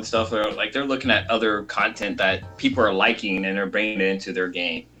mode and all this stuff. They're looking at other content that people are liking and they're bringing it into their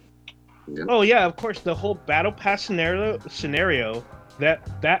game. Oh yeah, of course. The whole battle pass scenario,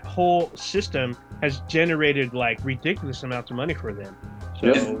 that whole system has generated like ridiculous amounts of money for them.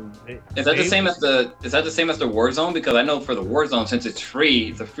 So is that the same as the Warzone? Because I know for the Warzone, since it's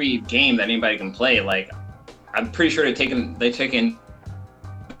free, it's a free game that anybody can play. Like I'm pretty sure they've taken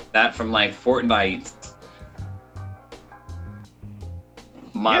that from like Fortnite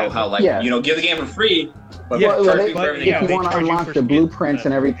model, give the game for free, but if you want to unlock the blueprints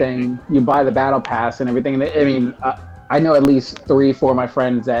and everything, you buy the battle pass and everything. I mean, I know at least 3-4 of my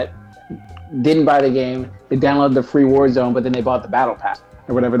friends that didn't buy the game. They downloaded the free Warzone, but then they bought the battle pass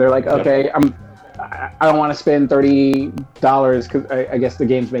or whatever. They're like, okay, I don't want to spend $30 because I guess the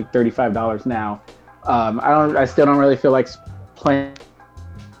games make $35 now. I still don't really feel like playing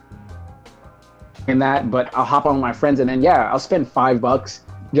in that, but I'll hop on with my friends and then I'll spend $5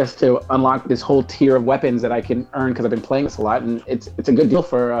 just to unlock this whole tier of weapons that I can earn because I've been playing this a lot, and it's a good deal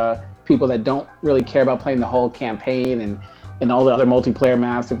for people that don't really care about playing the whole campaign and all the other multiplayer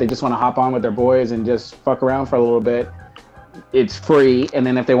maps. If they just want to hop on with their boys and just fuck around for a little bit, it's free. And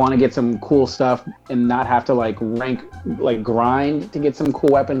then if they want to get some cool stuff and not have to grind to get some cool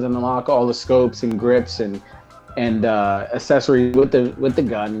weapons and unlock all the scopes and grips and and accessories with the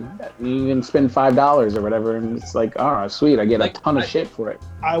gun. You can spend $5 or whatever, and it's like, oh, sweet, I get a ton of shit for it.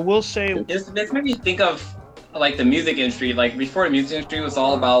 I will say, this made me think of like the music industry. Like before, the music industry was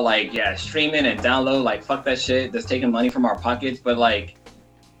all about like streaming and download. Like fuck that shit, that's taking money from our pockets. But like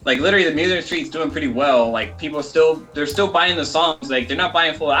literally, the music industry is doing pretty well. Like people they're still buying the songs. Like they're not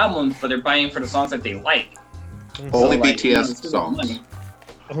buying full albums, but they're buying for the songs that they like. Only BTS songs.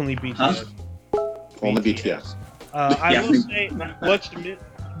 Only BTS. Huh? Only BTS. I will say,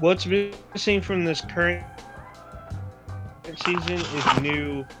 what's missing from this current season is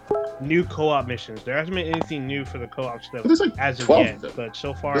new co-op missions. There hasn't been anything new for the co-op stuff as of yet, but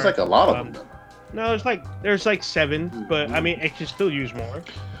so far there's like a lot of them. No, there's like 7, but I mean, it can still use more.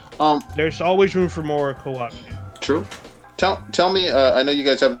 There's always room for more co-op. True. Tell me, I know you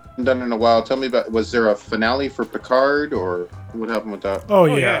guys haven't done it in a while. Tell me about, was there a finale for Picard, or what happened with that? Oh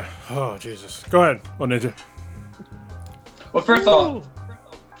yeah. Oh Jesus. Go ahead, Ninja. Well, first of all,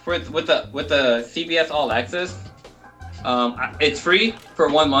 with the CBS All Access, it's free for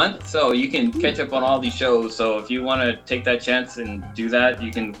 1 month, so you can catch up on all these shows. So if you want to take that chance and do that,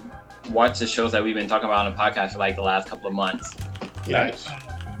 you can watch the shows that we've been talking about on the podcast for like the last couple of months. Nice.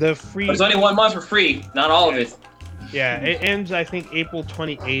 The free. There's only 1 month for free, not all of it. Yeah, it ends I think April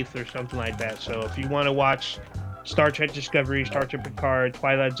 28th or something like that. So if you want to watch Star Trek Discovery, Star Trek Picard,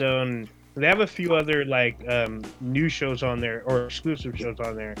 Twilight Zone, they have a few other like new shows on there or exclusive shows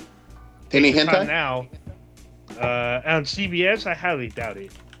on there. Any hentai now? On CBS, I highly doubt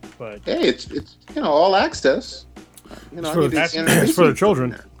it. But hey, it's all access. It's for the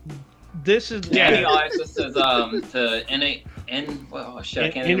children. This is All access is to I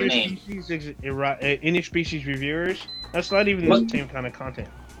can't think of the name. Interspecies reviewers. That's not even the same kind of content.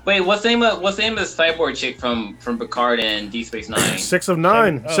 Wait, what's the name of the cyborg chick from Picard and Deep Space Nine? 6 of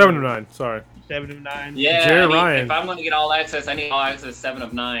 9. 7 of 9. Sorry. 7 of 9. Yeah, Jerry Ryan. If I'm going to get all access, I need all access 7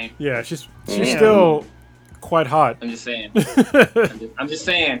 of 9. Yeah, she's still quite hot. I'm just saying. I'm just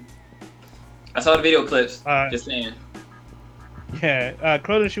saying. I saw the video clips. Just saying. Yeah,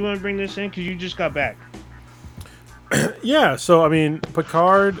 Cronus, you want to bring this in because you just got back. Yeah, so I mean,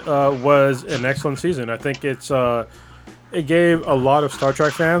 Picard was an excellent season. I think it gave a lot of Star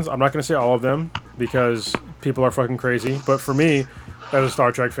Trek fans. I'm not going to say all of them because people are fucking crazy, but for me, as a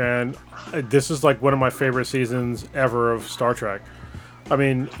Star Trek fan, this is like one of my favorite seasons ever of Star Trek. I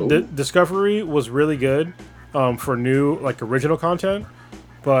mean, Discovery was really good for new, like, original content,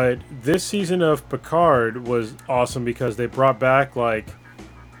 but this season of Picard was awesome because they brought back, like,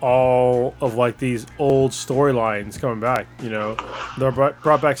 all of, like, these old storylines coming back, you know. They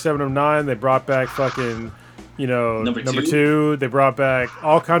brought back 7 of 9, they brought back fucking, you know, number two. They brought back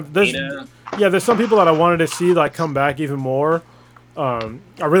all kinds. There's some people that I wanted to see, like, come back even more. I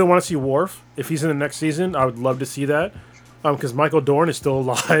really want to see Worf. If he's in the next season, I would love to see that. Because Michael Dorn is still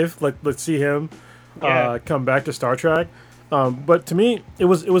alive. Like, let's see him come back to Star Trek. But to me, it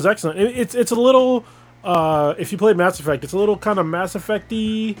was excellent. It's a little, if you played Mass Effect, it's a little kind of Mass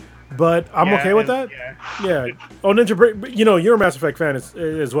Effect-y, but I'm okay with that. Yeah. Oh, Ninja, you know, you're a Mass Effect fan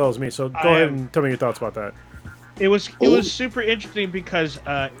as well as me, so go ahead and tell me your thoughts about that. It was super interesting because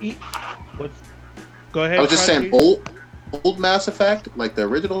go ahead. I was just saying old Mass Effect, like the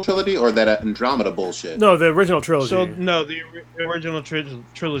original trilogy, or that Andromeda bullshit? No, the original trilogy. So no, the original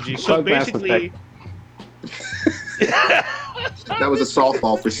trilogy. So basically, that was a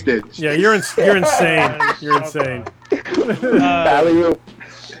softball for Stitch. Yeah, you're insane. You're insane.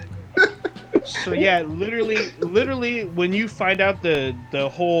 So yeah, literally, when you find out the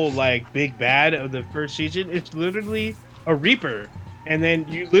whole like big bad of the first season, it's literally a Reaper. And then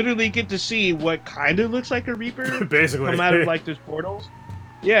you literally get to see what kind of looks like a Reaper basically come out of like this portal.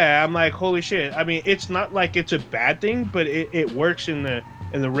 Yeah, I'm like, holy shit. I mean, it's not like it's a bad thing, but it works in the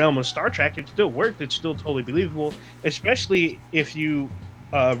realm of Star Trek. It still worked. It's still totally believable, especially if you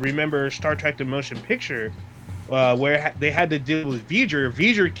remember Star Trek: The Motion Picture, where they had to deal with V'ger.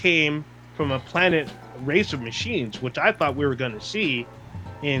 V'ger came from a planet race of machines, which I thought we were going to see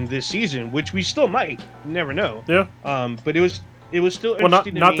in this season, which we still might. You never know. Yeah. But it was still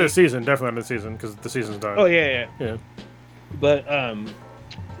interesting. Not this season, definitely not this season, because the season's done. Oh yeah. But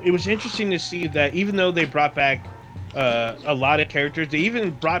it was interesting to see that even though they brought back a lot of characters, they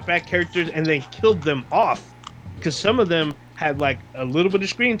even brought back characters and they killed them off, because some of them had like a little bit of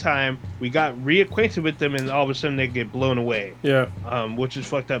screen time. We got reacquainted with them, and all of a sudden they get blown away. Yeah. Which is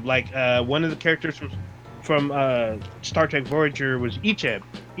fucked up. Like one of the characters from Star Trek Voyager was Icheb.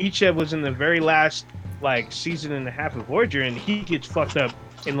 Icheb was in the very last like season and a half of Voyager, and he gets fucked up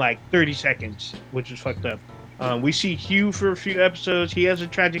in like 30 seconds, which is fucked up. We see Hugh for a few episodes. He has a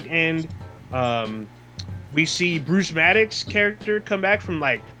tragic end. We see Bruce Maddox's character come back from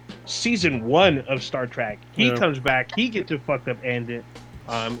like season 1 of Star Trek. He comes back. He gets a fucked up ending.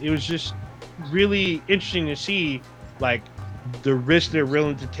 It was just really interesting to see like the risk they're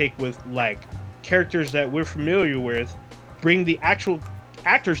willing to take with like characters that we're familiar with, bring the actual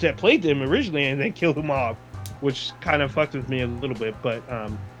actors that played them originally and then kill them off, which kind of fucked with me a little bit. But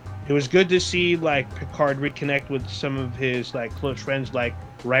it was good to see like Picard reconnect with some of his like close friends like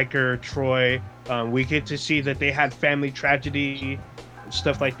Riker, Troy. We get to see that they had family tragedy,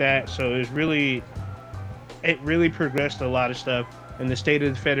 stuff like that. So it really progressed a lot of stuff. And the State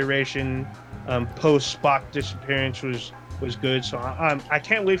of the Federation post Spock disappearance was good. So I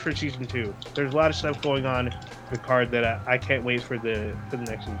can't wait for season 2. There's a lot of stuff going on in Picard that I can't wait for the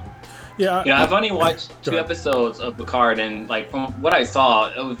next season. Yeah, I've only watched 2 episodes of Picard, and like from what I saw,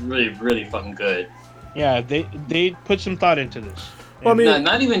 it was really, really fucking good. Yeah, they put some thought into this. Well, I mean,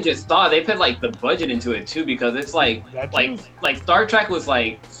 not even just thought, they put like the budget into it too, because it's like Star Trek was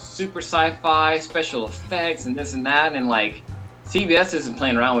like super sci-fi, special effects, and this and that, and like CBS isn't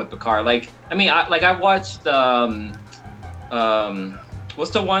playing around with Picard. Like, I mean, I watched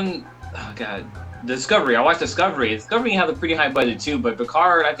what's the one? Oh god, Discovery. I watched Discovery. Discovery had a pretty high budget too, but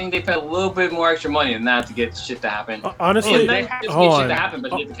Picard, I think they put a little bit more extra money than that to get shit to happen. Honestly, it's nice to get shit to happen,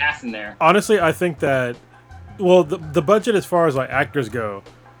 but get the cast in there. Honestly, I think that, well, the budget as far as like actors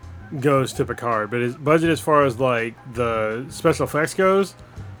goes to Picard, but his budget as far as like the special effects goes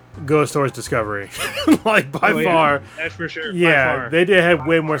towards Discovery. Like by far. Yeah, that's for sure. Yeah, they did have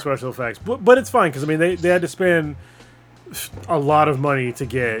way more special effects, but it's fine because I mean they had to spend a lot of money to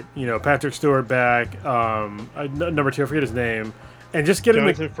get Patrick Stewart back. Number 2, I forget his name, and just getting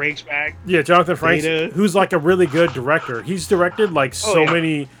Jonathan Frakes back. Yeah, Jonathan Frakes, who's like a really good director. He's directed like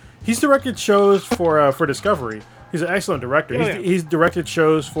many. He's directed shows for Discovery. He's an excellent director. He's directed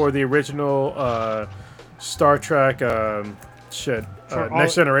shows for the original Star Trek.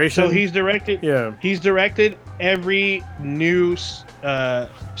 Next Generation. So he's directed. Yeah, he's directed every new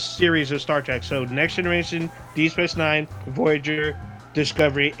series of Star Trek. So Next Generation, Deep Space Nine, Voyager,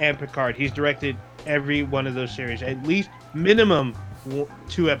 Discovery, and Picard. He's directed every one of those series. At least minimum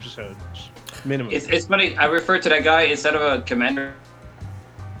 2 episodes. Minimum. It's funny. I refer to that guy instead of a commander.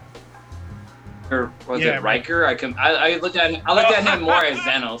 Or was it Riker? I looked at him more as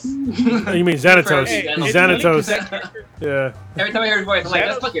Xanos. You mean Xanatos? Xanatos. Yeah. Every time I hear his voice, I'm like,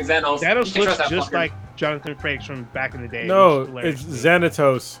 that's fucking Xanos. Xanos looks just like Jonathan Frakes from back in the day. No, it's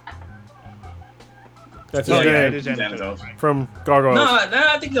Xanatos. That's his name. It is Xanatos. From Gargoyles. No,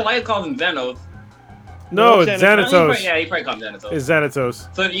 I think the light calls him Xanos. No, it's Xanatos. He probably called him Xanatos. It's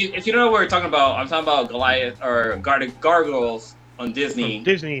Xanatos. So if you don't know what we're talking about, I'm talking about Goliath or Gargoyles on Disney. From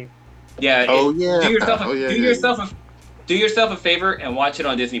Disney. Yeah. Do yourself a favor and watch it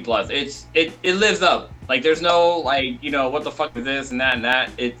on Disney Plus. It lives up. Like there's no like what the fuck is this and that and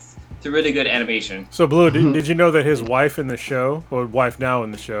that. It's a really good animation. So Blue, did you know that his wife in the show, or wife now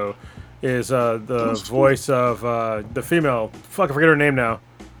in the show, is the voice of the female? Fuck, I forget her name now.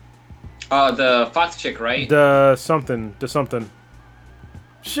 The Fox chick, right? The something.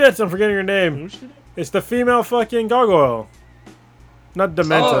 Shit, I'm forgetting her name. It's the female fucking gargoyle. Not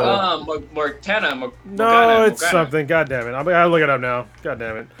Dementa. Morgana. No, it's something. God damn it. I'll look it up now. God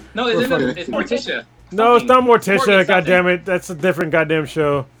damn it. No, it's Morticia. No, it's not Morticia. God damn it. That's a different goddamn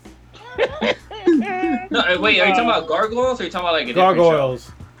show. No, wait, are you talking about Gargoyles or are you talking about like a Gargoyles?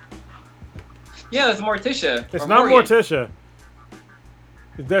 Different show? Yeah, it's Morticia. It's not Morticia.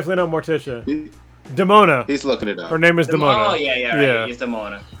 It's definitely not Morticia. Demona. He's looking it up. Her name is Demona. Oh, yeah. It's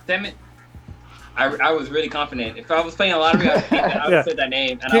Demona. Damn it. I was really confident. If I was playing a lottery, I would have said that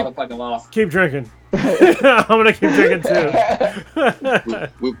name, and I would have fucking lost. Keep drinking. I'm gonna keep drinking too.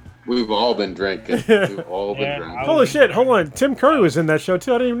 We've all been drinking. Holy shit! Hold on. Tim Curry was in that show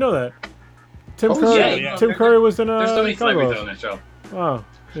too. I didn't even know that. Tim Curry was in. There's so many celebrities on that show. Wow.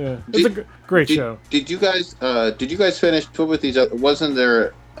 Yeah. It's a great show. Did you guys finish with these? Wasn't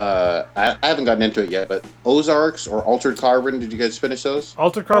there? I haven't gotten into it yet, but Ozarks or Altered Carbon, did you guys finish those?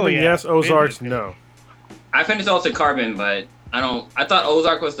 Altered Carbon, yes. Ozarks, no. I finished Altered Carbon, but I thought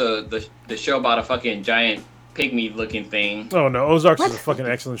Ozark was the show about a fucking giant pygmy looking thing. Oh no, Ozarks is a fucking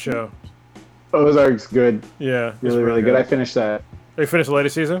excellent show. Ozark's good. Yeah. Really good. I finished that. You finished the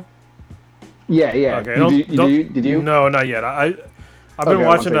latest season? Yeah. Okay. Did you? No, not yet. I've been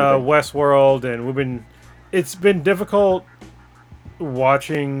watching Westworld, and it's been difficult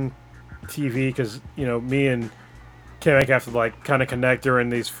watching TV because me and Kamek have to like kind of connect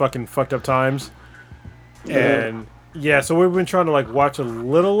during these fucking fucked up times, and so we've been trying to like watch a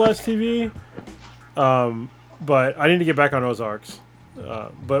little less TV, but I need to get back on Ozarks.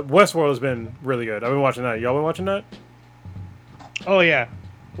 But Westworld has been really good. I've been watching that. Y'all been watching that? Oh yeah,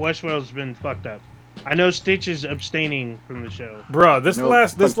 Westworld's been fucked up. I know Stitch is abstaining from the show. Bro, this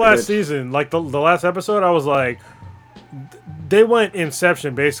last season, like the last episode, I was like, they went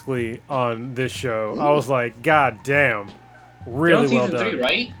Inception basically on this show. I was like, God damn, really well done. Season 3,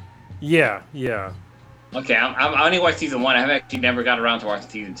 right? Yeah. Okay, I only watched season 1. I have actually never got around to watching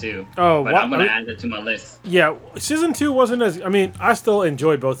season 2. Oh, but I'm gonna add that to my list. Yeah, season 2 wasn't as. I mean, I still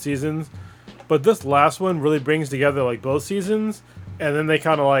enjoyed both seasons, but this last one really brings together like both seasons, and then they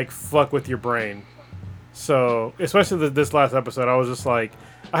kind of like fuck with your brain. So, especially this last episode, I was just like,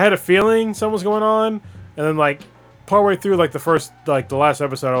 I had a feeling something was going on, and then like partway through like the last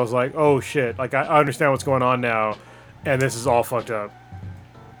episode, I was like, oh shit, like I understand what's going on now, and this is all fucked up.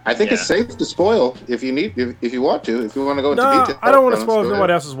 I think it's safe to spoil if you want to go into detail. I don't want to spoil if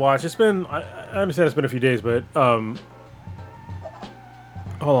nobody else has watched. It's been I understand it's been a few days, but hold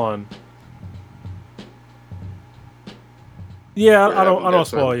on. Yeah, I don't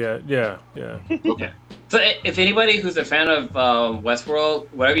spoil yet. Yeah. Okay. So if anybody who's a fan of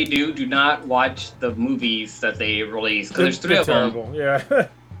Westworld, whatever you do not watch the movies that they release because there's 3 of them. Yeah.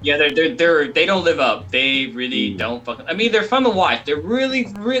 Yeah, they don't live up. They really don't fucking. I mean, they're fun to watch. They're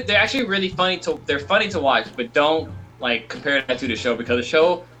they're actually really funny to watch, but don't like compare that to the show because the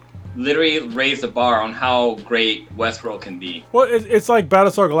show literally raised the bar on how great Westworld can be. Well, it's like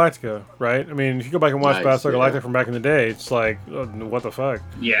Battlestar Galactica, right? I mean, if you go back and watch Battlestar Galactica from back in the day, it's like, what the fuck?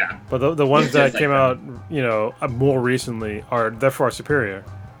 Yeah. But the ones that came out, more recently they're far superior.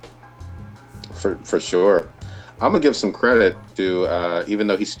 For sure. I'm gonna give some credit to, even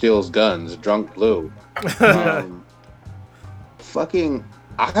though he steals guns, Drunk Blue. I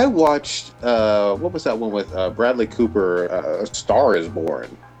watched, what was that one with Bradley Cooper, A Star Is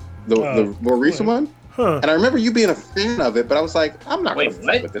Born? The more recent one? Huh. And I remember you being a fan of it, but I was like, I'm not gonna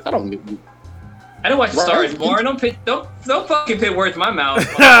fuck with this. I didn't watch A Star Is Born. Don't fucking put words in my mouth.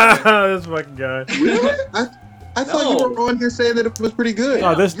 This fucking guy. Really? I thought you were on here saying that it was pretty good.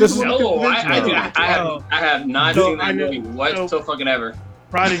 Oh, this is I have not seen that movie whatsoever.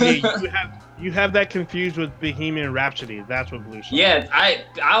 Prodigy, you have that confused with Bohemian Rhapsody. That's what Blue. Yeah,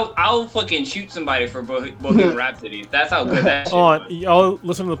 I'll fucking shoot somebody for Bohemian Rhapsody. That's how good that shit was. Y'all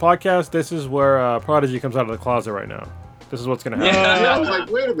listen to the podcast. This is where Prodigy comes out of the closet right now. This is what's gonna happen. Yeah, I was like,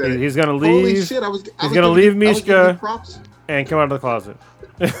 wait a minute. He's gonna leave. Holy shit! He's gonna leave Mishka and come out of the closet.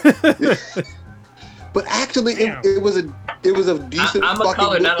 But actually, it was a decent. I'm a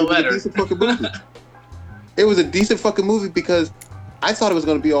color, not a letter. It was a decent fucking movie. It was a decent fucking movie because I thought it was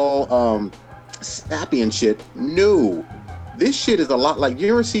gonna be all snappy and shit. No, this shit is a lot like.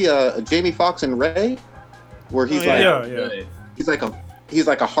 You ever see Jamie Foxx and Ray, where he's he's like a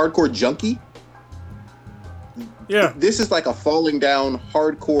hardcore junkie. Yeah, this is like a falling down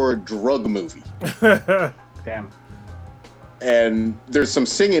hardcore drug movie. Damn. And there's some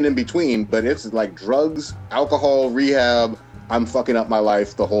singing in between, but it's like drugs, alcohol, rehab. I'm fucking up my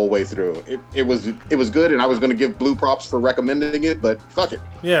life the whole way through. It was good, and I was going to give Blue props for recommending it, but fuck it.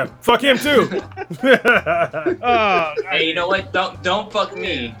 Yeah, fuck him too. Hey, you know what? Don't fuck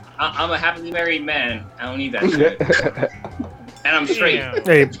me. I'm a happily married man. I don't need that shit. And I'm straight. Yeah.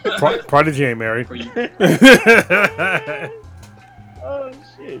 Hey, Prodigy ain't married. Oh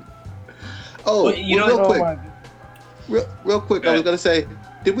shit. Oh, well, you know, real quick. Real quick, I was gonna say,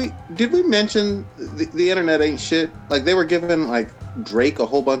 did we mention the internet ain't shit? Like they were giving like Drake a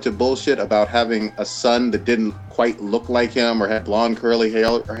whole bunch of bullshit about having a son that didn't quite look like him or had blonde curly hair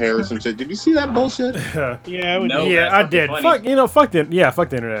or some shit. Did you see that bullshit? Yeah, I did. Fuck the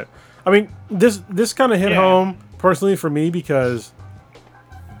internet. I mean, this kind of hit home personally for me because.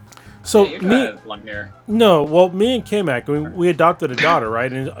 So me and K-Mac, we adopted a daughter,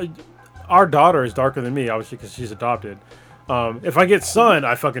 right? And our daughter is darker than me, obviously, because she's adopted. If I get son,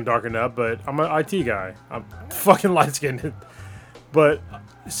 I fucking darken up, but I'm an IT guy. I'm fucking light-skinned. But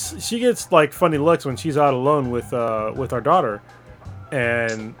she gets, like, funny looks when she's out alone with our daughter.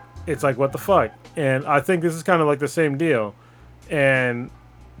 And it's like, what the fuck? And I think this is kind of like the same deal. And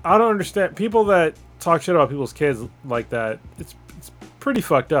I don't understand. People that talk shit about people's kids like that, it's pretty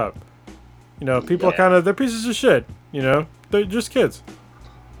fucked up. You know, people are kind of, they're pieces of shit. You know? They're just kids.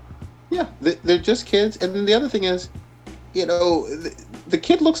 Yeah, they're just kids. And then the other thing is, you know, the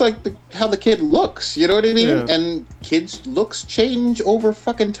kid looks like how the kid looks. You know what I mean? Yeah. And kids' looks change over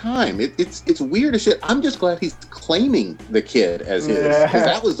fucking time. It's weird as shit. I'm just glad he's claiming the kid as his. Because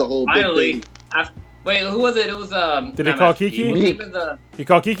that was the whole big thing. Wait, who was it? It was Did he call Kiki? He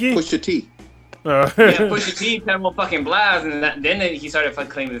called Kiki? Pusha T. Yeah, Pusha T had more fucking blast, and then he started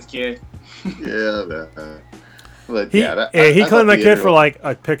fucking claiming this kid. Yeah, man. But he claimed that kid for like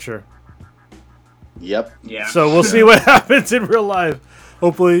a picture. Yep. Yeah. So we'll see what happens in real life.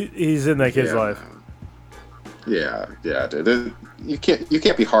 Hopefully, he's in that kid's life. Yeah, dude. You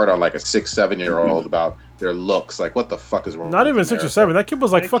can't be hard on like a 6-7-year-old about their looks. Like, what the fuck is wrong? Not even 6 or 7. That kid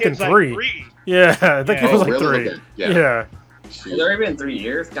was like fucking 3. Yeah, that kid was like really? 3. Okay. Yeah. Has it already been 3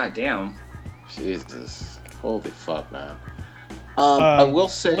 years? God damn. Jesus, holy fuck, man. I will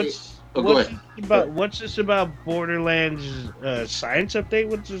say. Go ahead. What's this about Borderlands science update?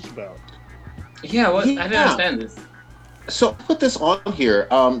 What's this about? Yeah, I didn't understand this. So I put this on here.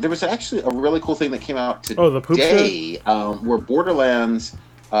 There was actually a really cool thing that came out today. Oh, the poop shit? Where Borderlands.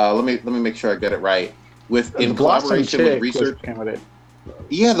 Let me make sure I get it right. In collaboration with research.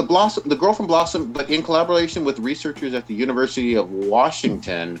 Yeah, the girl from Blossom, but in collaboration with researchers at the University of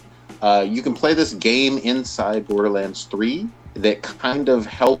Washington, you can play this game inside Borderlands 3 that kind of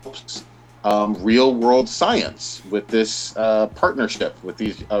helps real world science with this partnership with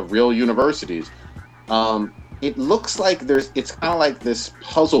these real universities. It looks like it's kind of like this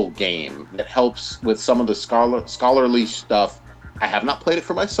puzzle game that helps with some of the scholarly stuff. I have not played it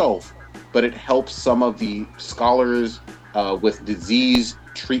for myself, but it helps some of the scholars with disease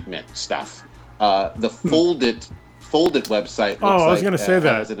treatment stuff. The Foldit website. I was going to say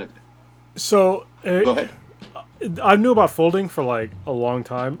that. So go ahead. I knew about folding for like a long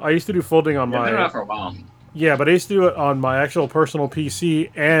time. I used to do folding on my. Been around for a while. Yeah, but I used to do it on my actual personal PC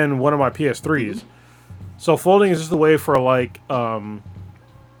and one of my PS3s. So folding is just a way for like,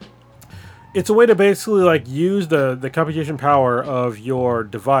 it's a way to basically like use the computation power of your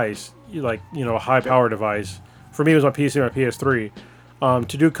device, like, a high power device. For me, it was my PC and my PS3,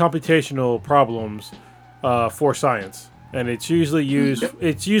 to do computational problems for science, and it's usually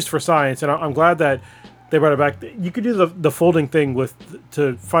used for science. And I'm glad that they brought it back. You could do the folding thing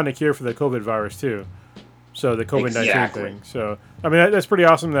to find a cure for the COVID virus too. So the COVID-19 thing. So I mean that's pretty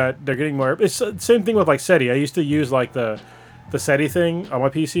awesome that they're getting more. It's the same thing with like SETI. I used to use like the SETI thing on my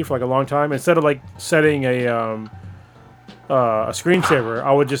PC for like a long time. Instead of like setting a screensaver,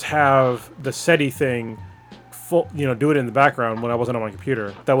 I would just have the SETI thing, do it in the background when I wasn't on my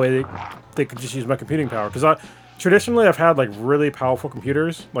computer. That way they could just use my computing power. Because traditionally I've had like really powerful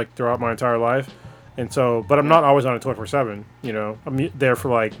computers like throughout my entire life, and so but I'm not always on it 24/7. I'm there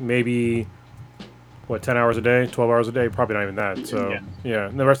for like maybe. 10 hours a day, 12 hours a day? Probably not even that. So, yeah.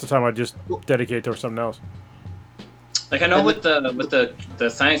 And the rest of the time I just dedicate to something else. Like, I know with the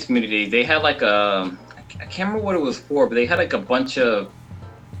science community, they had like I can't remember what it was for, but they had like a bunch of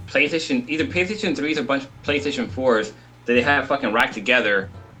either PlayStation 3s or a bunch of PlayStation 4s that they had fucking racked together,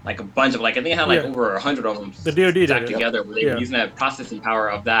 like a bunch of, like, I think they had like over 100 of them the DoD stacked together, where they were using that processing power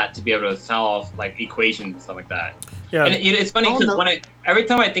of that to be able to solve like equations and stuff like that. Yeah, and it's funny because every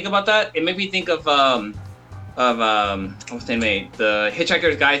time I think about that, it made me think of what's the name? The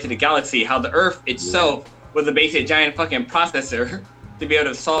Hitchhiker's Guide to the Galaxy. How the Earth itself was a basic giant fucking processor to be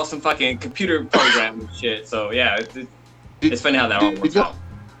able to solve some fucking computer program and shit. So yeah, it's funny how that all works out.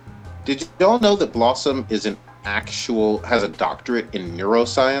 Did y'all know that Blossom has a doctorate in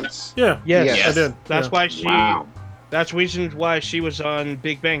neuroscience? Yeah. Yes. I did. That's why she. Wow. That's reasons why she was on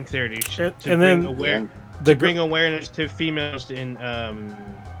Big Bang Theory to bring awareness to females in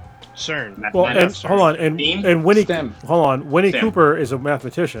CERN. Well, and CERN. Hold on, and Winnie. STEM. Hold on, Winnie Cooper is a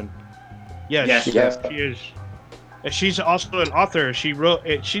mathematician. Yes, she is. And she's also an author. She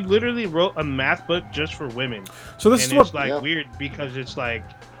literally wrote a math book just for women. So this is what's weird because it's like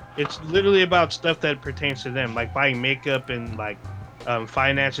it's literally about stuff that pertains to them, like buying makeup and like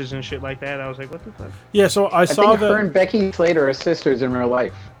finances and shit like that. I was like, what the fuck? Yeah, so I saw that her and Becky Slater are sisters in real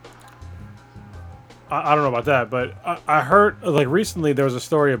life. I don't know about that, but I heard like recently there was a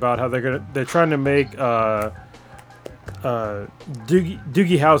story about how they're trying to make Doogie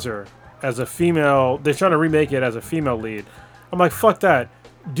Howser as a female. They're trying to remake it as a female lead. I'm like, fuck that.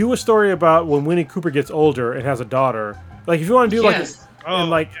 Do a story about when Winnie Cooper gets older and has a daughter. Like if you want to do her as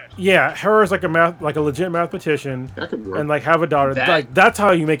like a legit mathematician and like have a daughter. That's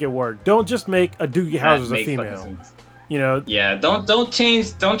how you make it work. Don't just make a Doogie Howser as a female. Yeah, don't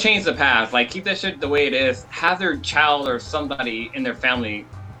change the past. Like, keep that shit the way it is. Have their child or somebody in their family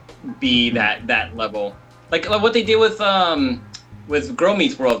be that level. Like what they did with Girl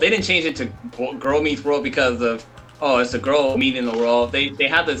Meets World. They didn't change it to Girl Meets World because of it's a girl meeting the world. They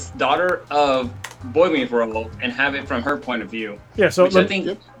had this daughter of Boy Meets World and have it from her point of view. Yeah, so I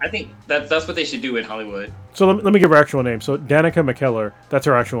think that's what they should do in Hollywood. So let me give her actual name. So Danica McKellar, that's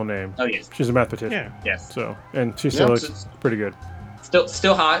her actual name. Oh yes, she's a mathematician. Yeah. Yes. So she still looks pretty good.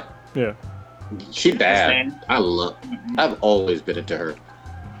 Still hot. Yeah. She bad. I've always been into her.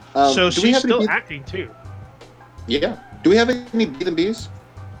 So she's still acting too. Yeah. Do we have any B&Bs?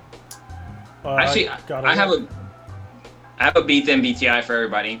 Actually, I have a Beats and BTI for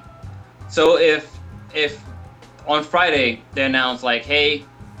everybody. So if on Friday they announce like, hey,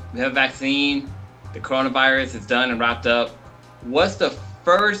 we have a vaccine, the coronavirus is done and wrapped up, what's the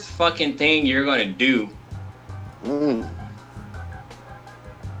first fucking thing you're gonna do?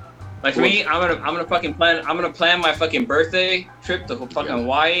 Like for me, I'm gonna plan my fucking birthday trip to fucking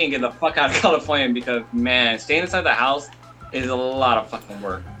Hawaii and get the fuck out of California because man, staying inside the house is a lot of fucking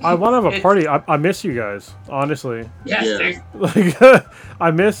work. I want to have a party. I miss you guys, honestly. Yes, like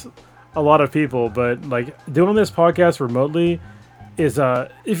I miss a lot of people, but like doing this podcast remotely is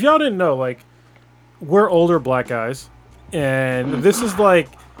if y'all didn't know, like we're older black guys, and this is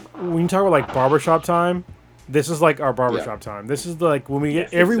like when you talk about like barbershop time. This is like our barbershop time. This is like when we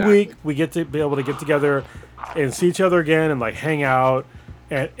get every week we get to be able to get together and see each other again and like hang out,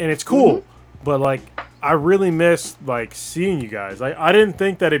 and it's cool. But like I really miss like seeing you guys. Like I didn't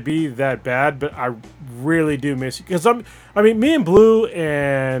think that it'd be that bad, but I really do miss you because me and Blue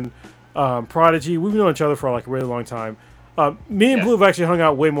and Prodigy, we've known each other for like a really long time. Me and Blue have actually hung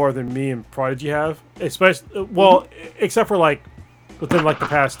out way more than me and Prodigy have, especially except for like within like the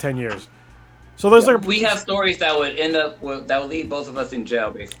past 10 years. So there's like we have stories that would end up that would leave both of us in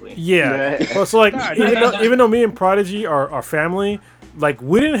jail, basically. Yeah. Well, so like even though me and Prodigy are family, like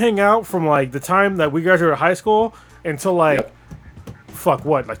we didn't hang out from like the time that we graduated high school until like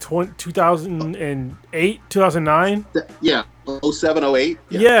like 2008, 2009. Yeah, 07, 08.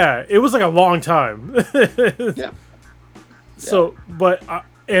 Yeah, it was like a long time. Yeah. So, but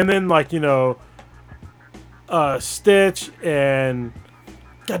and then like Stitch and.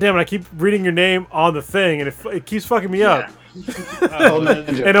 God damn it! I keep reading your name on the thing, and it keeps fucking me up. Old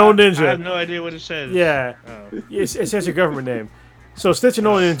Ninja. And Old Ninja. I have no idea what it says. Yeah, it says your government name. So Stitch and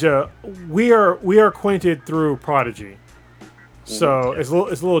Old Ninja, we are acquainted through Prodigy. So it's a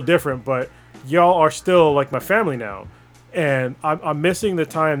little different, but y'all are still like my family now, and I'm missing the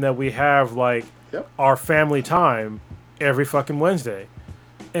time that we have like our family time every fucking Wednesday,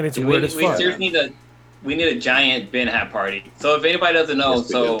 and it's weird as fuck. We need a giant bin hat party. So if anybody doesn't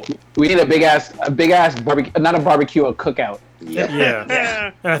know, we need a big ass barbecue, not a barbecue, a cookout.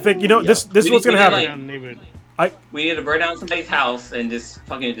 Yeah. And I think this is what's gonna happen. We need to burn down somebody's house and just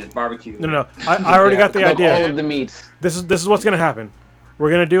barbecue. No. I already got the idea. All of the meats. This is what's gonna happen.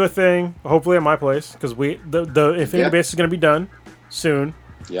 We're gonna do a thing, hopefully at my place, because the Infinity Base is gonna be done soon.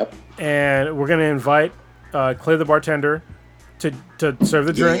 Yep. And we're gonna invite Clay the bartender to serve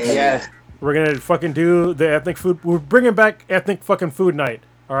the drinks. Yes. We're gonna fucking do the ethnic food. We're bringing back ethnic fucking food night.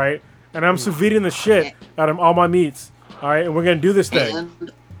 All right. And I'm sous videing the shit out of all my meats. All right. And we're gonna do this thing.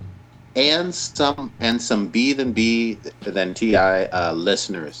 And some B than TI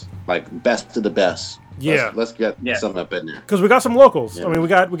listeners, like best of the best. Yeah. Let's get some up in there. Because we got some locals. Yeah. I mean, we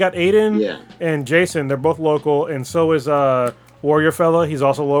got Aiden and Jason. They're both local, and so is Warrior Fella. He's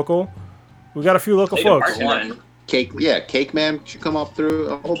also local. We got a few local folks. Cake Man should come up through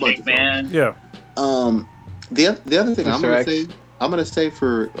a whole bunch of Man. Yeah. The other thing I'm gonna say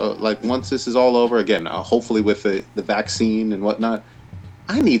for like once this is all over again, hopefully with the vaccine and whatnot,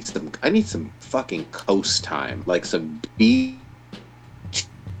 I need some fucking coast time, like some beach.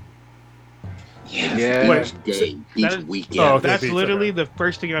 Beach weekend. Oh, that's literally the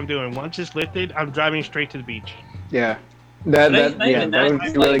first thing I'm doing. Once it's lifted, I'm driving straight to the beach. Yeah. That would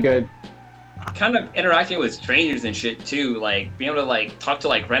be really good. Kind of interacting with strangers and shit too, like being able to like talk to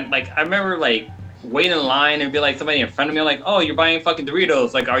like rent. Like I remember like waiting in line and be like somebody in front of me, like, oh, you're buying fucking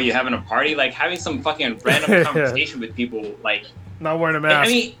Doritos. Like, are you having a party? Like having some fucking random conversation with people. Like not wearing a mask.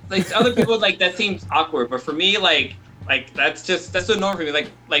 I mean, like other people like that seems awkward, but for me, like that's the norm for me.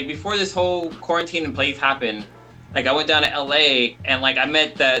 Like before this whole quarantine in place happened, like I went down to LA and like I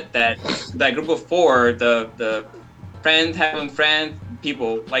met that group of four, the friends having friends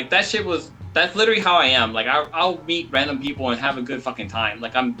people. Like that's literally how I am. Like I'll meet random people and have a good fucking time.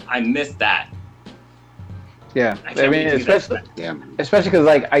 Like I miss that. Yeah, I mean, especially because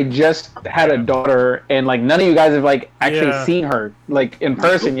like I just had a daughter, and like none of you guys have like actually seen her like in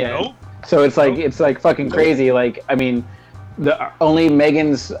person yet. Nope. So it's like fucking crazy. Like I mean, only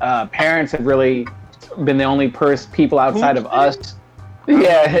Megan's parents have really been the only people outside of us.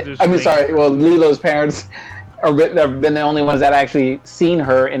 Yeah, I mean, sorry. Well, Lilo's parents have been the only ones that actually seen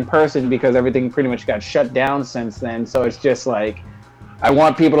her in person because everything pretty much got shut down since then. So it's just like I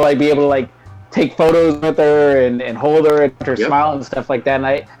want people to like be able to like take photos with her and hold her and her smile and stuff like that.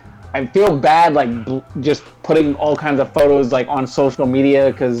 And I feel bad like just putting all kinds of photos like on social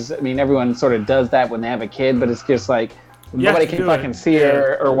media because I mean everyone sort of does that when they have a kid, but it's just like nobody can fucking see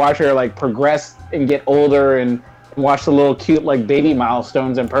her or watch her like progress and get older and watch the little cute like baby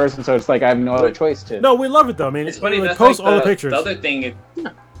milestones in person. So it's like I have no other choice to. No, we love it though. I mean, it's funny. Like, post all the pictures. The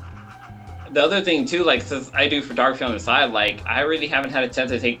other thing too, like since I do photography on the side, like I really haven't had a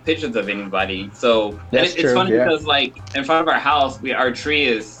chance to take pictures of anybody. So it's funny because like in front of our house, our tree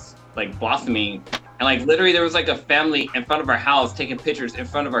is like blossoming, and like literally there was like a family in front of our house taking pictures in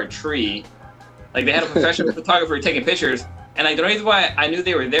front of our tree. Like they had a professional photographer taking pictures, and like the reason why I knew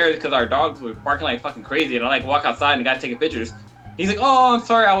they were there is because our dogs were barking like fucking crazy, and I like walk outside and got taking pictures. He's like, "Oh, I'm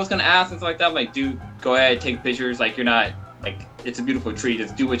sorry, I was gonna ask," and stuff like that. I'm like, "Dude, go ahead, take pictures. Like you're not like it's a beautiful tree.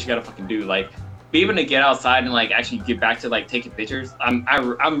 Just do what you gotta fucking do." Like be able to get outside and like actually get back to like taking pictures.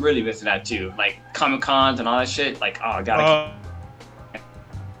 I'm really missing that too. Like Comic Cons and all that shit. Like I gotta.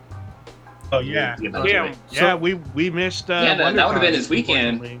 We missed. That would have been this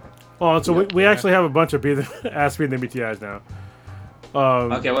weekend. Oh, so we actually have a bunch of Ask Me the MBTIs now.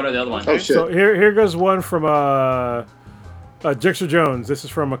 Okay, what are the other ones? Oh, shit. So here goes one from Jixer Jones. This is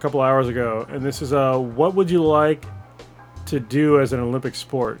from a couple hours ago, and this is what would you like to do as an Olympic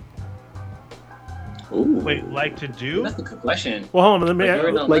sport? Ooh. Wait, like to do? That's a good question. Well, hold on. Let me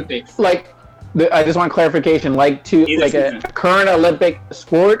I just want clarification. Like a current Olympic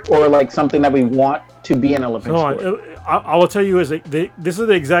sport, or like something that we want to be an Olympic sport. I will tell you this is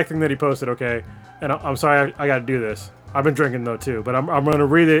the exact thing that he posted. Okay, and I'm sorry I got to do this. I've been drinking though too, but I'm going to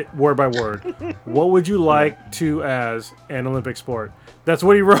read it word by word. What would you like to as an Olympic sport? That's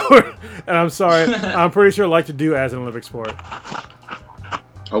what he wrote, and I'm sorry. I'm pretty sure like to do as an Olympic sport.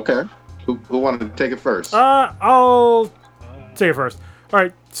 Okay. Who wanted to take it first? I'll take it first. All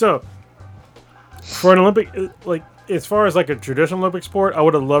right. So, for an Olympic, like as far as like a traditional Olympic sport, I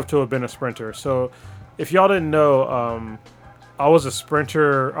would have loved to have been a sprinter. So, if y'all didn't know, I was a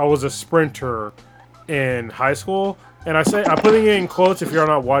sprinter. I was a sprinter in high school, and I'm putting it in quotes. If you're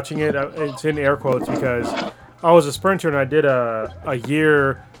not watching it, it's in air quotes because I was a sprinter and I did a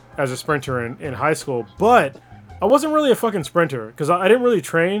year as a sprinter in high school. But I wasn't really a fucking sprinter because I didn't really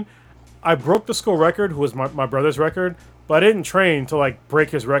train. I broke the school record, who was my brother's record, but I didn't train to like break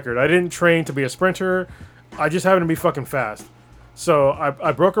his record. I didn't train to be a sprinter. I just happened to be fucking fast. So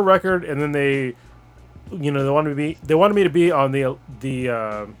I broke a record, and then they wanted me to be on the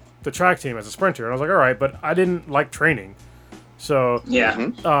track team as a sprinter, and I was like, all right, but I didn't like training. So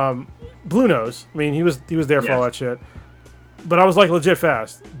Blue Nose, I mean, he was there for all that shit, but I was like legit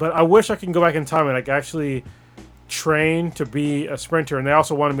fast. But I wish I could go back in time and like actually train to be a sprinter, and they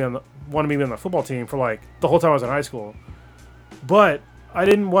also wanted me on the football team for like the whole time I was in high school. But I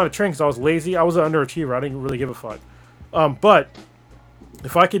didn't want to train because I was lazy. I was an underachiever. I didn't really give a fuck. But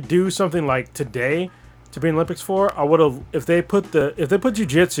if I could do something like today to be in Olympics for, I would have. If they put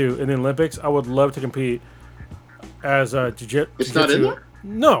jiu-jitsu in the Olympics, I would love to compete as a jiu-jitsu. It's not in there?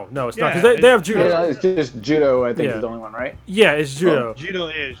 No, it's not because they have judo. Yeah, it's just judo. I think is the only one, right? Yeah, it's judo. Oh, judo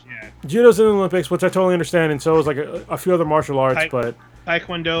is Judo's in the Olympics, which I totally understand, and so is like a few other martial arts, but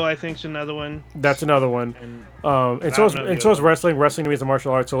Taekwondo, I think, is another one. That's another one. And so is wrestling. Wrestling to me is a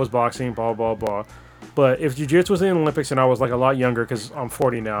martial art. So is boxing. Blah blah blah. But if jiu-jitsu was in the Olympics and I was like a lot younger, because I'm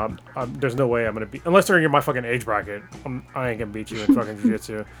 40 now, there's no way I'm gonna be, unless they're in my fucking age bracket. I ain't gonna beat you in fucking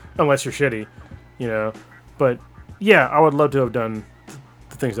jiu-jitsu unless you're shitty, you know. But yeah, I would love to have done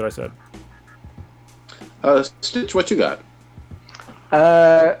the things that I said. Stitch, what you got?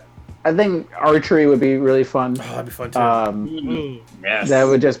 I think archery would be really fun. Oh, that'd be fun too. Yes. That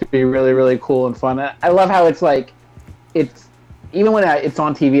would just be really, really cool and fun. I love how it's like, even when it's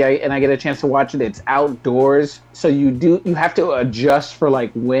on TV and I get a chance to watch it, it's outdoors. So you have to adjust for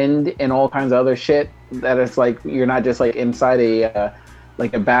like wind and all kinds of other shit. That it's like you're not just like inside a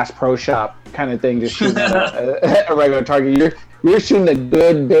Bass Pro Shop kind of thing, just shooting at a regular target. You're shooting a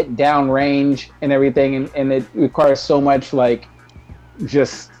good bit down range and everything, and it requires so much like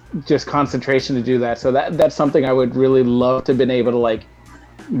just concentration to do that. So that's something I would really love to have been able to like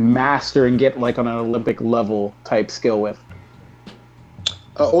master and get like on an Olympic level type skill with.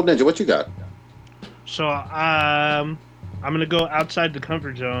 Old Ninja, what you got? So I'm gonna go outside the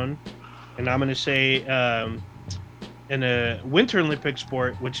comfort zone, and I'm gonna say in a Winter Olympic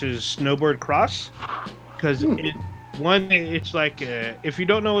sport, which is snowboard cross, because it's like if you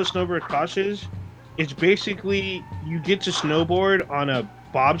don't know what snowboard cross is, it's basically you get to snowboard on a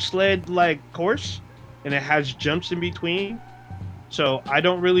bobsled like course, and it has jumps in between. So I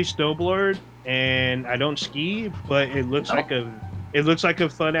don't really snowboard and I don't ski, but it looks like a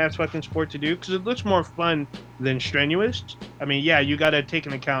fun ass fucking sport to do because it looks more fun than strenuous. I mean, yeah, you gotta take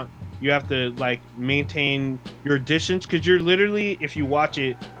into account you have to like maintain your distance because you're literally, if you watch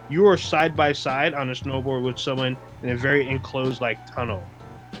it, you are side by side on a snowboard with someone in a very enclosed like tunnel.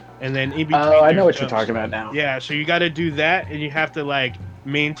 and then in between. Oh, I know what you're talking about now. Yeah, so you got to do that, and you have to like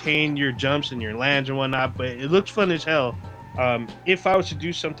maintain your jumps and your lands and whatnot. But it looks fun as hell. If I was to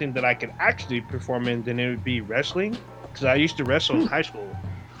do something that I could actually perform in, then it would be wrestling, because I used to wrestle in high school.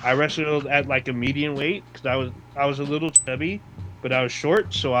 I wrestled at like a medium weight because I was a little chubby, but I was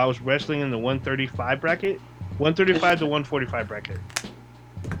short, so I was wrestling in the 135 bracket, 135 to 145 bracket.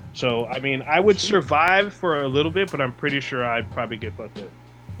 So I mean, I would survive for a little bit, but I'm pretty sure I'd probably get fucked up.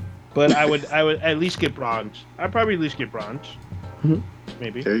 But I would at least get bronze. I'd probably at least get bronze.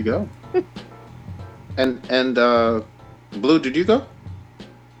 Maybe. There you go. and Blue, did you go?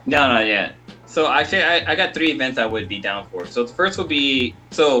 No, not yet. So actually, I got 3 events I would be down for. So the first would be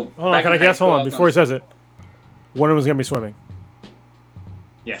Hold on, can I guess? Hold on, before he says it. One of them is gonna be swimming.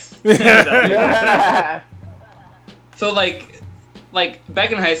 Yes. So like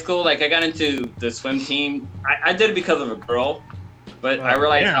back in high school, like I got into the swim team. I did it because of a girl, but I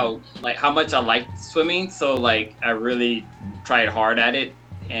realized how much I liked swimming. So like I really tried hard at it,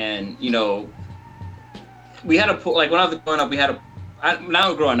 and you know, we had a pool. Like when I was growing up, we had a.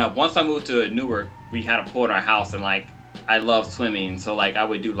 Now growing up, once I moved to Newark, we had a pool in our house, and like I love swimming, so like I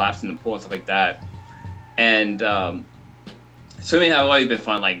would do laps in the pool and stuff like that. And swimming has always been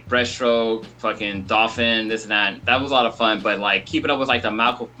fun, like breaststroke, fucking dolphin, this and that. That was a lot of fun, but like keeping up with like the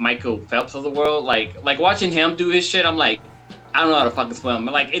Michael Phelps of the world, like watching him do his shit, I'm like, I don't know how to fucking swim.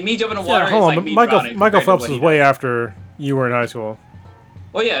 But like me jumping in the water, hold on, like me Michael Phelps was way after you were in high school.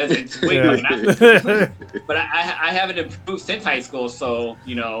 Well, yeah, it's way better than but I haven't improved since high school, so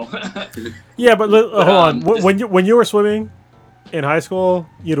you know. Yeah, but hold on. When you were swimming in high school,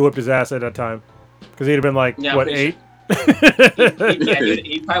 you'd have whipped his ass at that time, because he'd have been like 8.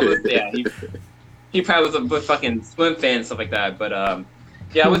 He probably was. Yeah, he probably was a fucking swim fan and stuff like that. But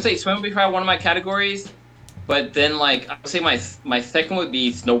yeah, I would say swim would be probably one of my categories. But then, like, I would say my second would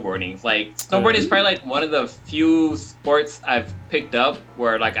be snowboarding. Like, snowboarding is probably like one of the few sports I've picked up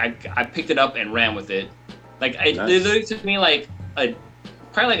where like I picked it up and ran with it. Like, it literally took me like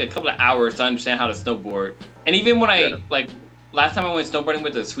probably like a couple of hours to understand how to snowboard. And even when I like last time I went snowboarding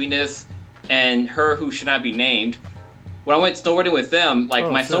with the Sweetness and her who should not be named, when I went snowboarding with them,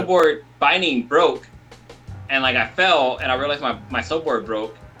 like my snowboard binding broke, and like I fell and I realized my snowboard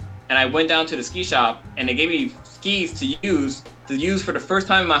broke. And I went down to the ski shop, and they gave me skis to use for the first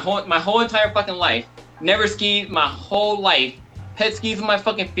time in my whole entire fucking life. Never skied my whole life. Had skis on my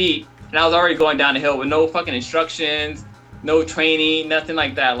fucking feet, and I was already going down the hill with no fucking instructions, no training, nothing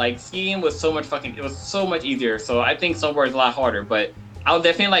like that. Like skiing was so much easier. So I think snowboard is a lot harder, but I'll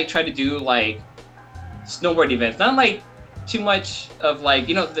definitely like try to do like snowboard events. Not like too much of like,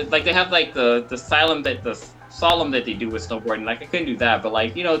 you know, like they have like the slalom that they do with snowboarding. Like I couldn't do that, but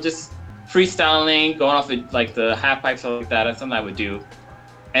like, you know, just freestyling, going off of like the half pipe, stuff like that. That's something I would do.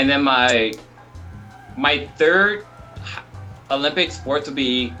 And then my third Olympic sport would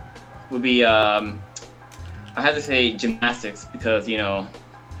be I have to say gymnastics, because you know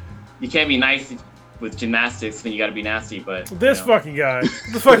you can't be nice with gymnastics when you got to be nasty. But this fucking guy,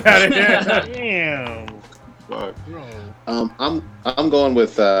 get the fuck out of here! Damn. Fuck. I'm going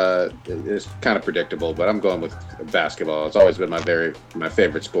with it's kind of predictable, but I'm going with basketball. It's always been my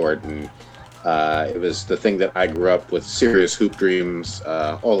favorite sport, and it was the thing that I grew up with serious hoop dreams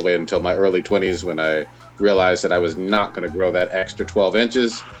all the way until my early 20s, when I realized that I was not going to grow that extra 12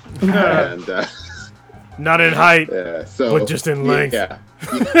 inches, and not in height, but just in length. Yeah,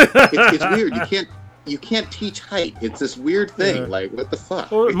 it's weird. You can't teach height. It's this weird thing. Like, what the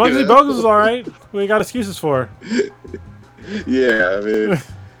fuck? Well, Muggsy Bogues is all right. We got excuses for. Yeah, I mean,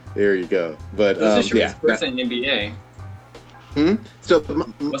 there you go. But who's the shortest person in NBA? So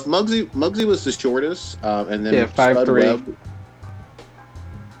Muggsy was the shortest, and then 5'3".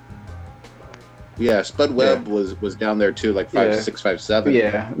 Yeah, Spud Webb was down there too, like 5'6", 5'7".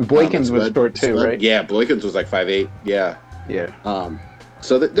 Yeah, Boykins was short too, right? Yeah, Boykins was like 5'8". Yeah.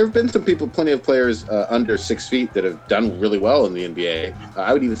 So there have been plenty of players under 6 feet that have done really well in the NBA.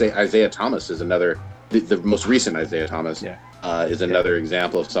 I would even say Isaiah Thomas is another, the most recent Isaiah Thomas is another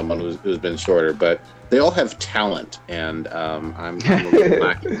example of someone who's been shorter. But they all have talent, and I'm a little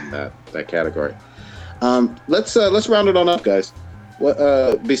lacking in that category. Let's round it on up, guys.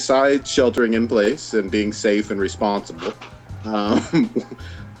 What besides sheltering in place and being safe and responsible,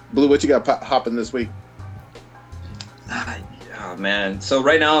 Blue, what you got hopping this week? Oh man! So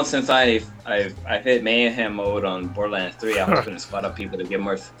right now, since I've hit mayhem mode on Borderlands 3, I'm hoping to spot up people to get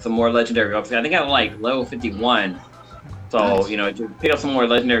some more legendary weapons. I think I'm like level 51, so you know, to pick up some more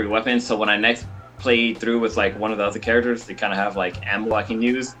legendary weapons. So when I next play through with like one of the other characters, they kind of have like ammo I can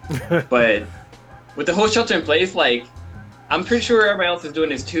use. But with the whole shelter in place, like I'm pretty sure everybody else is doing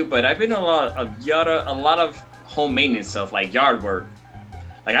this too, but I've been doing a lot of home maintenance stuff, like yard work.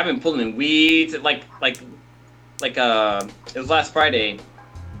 Like I've been pulling weeds, like it was last Friday.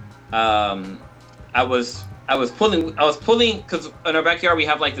 I was pulling because in our backyard we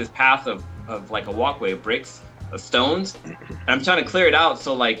have like this path of like a walkway of bricks, of stones, and I'm trying to clear it out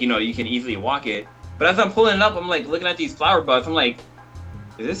so like you can easily walk it. But as I'm pulling it up, I'm like looking at these flower buds. I'm like,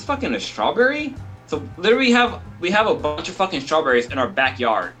 is this fucking a strawberry? So literally we have a bunch of fucking strawberries in our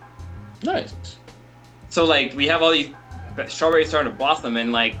backyard. Nice. So like we have all these strawberries starting to blossom,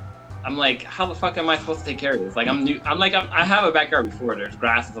 and like I'm like, how the fuck am I supposed to take care of this? Like I have a backyard before, there's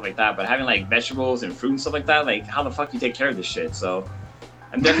grass and stuff like that, but having like vegetables and fruit and stuff like that, like how the fuck you take care of this shit? So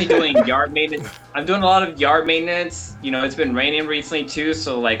I'm definitely doing yard maintenance. I'm doing a lot of yard maintenance. It's been raining recently too,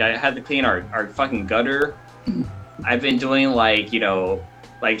 so like I had to clean our fucking gutter. I've been doing like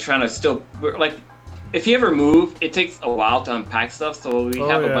trying to still like. If you ever move, it takes a while to unpack stuff, so we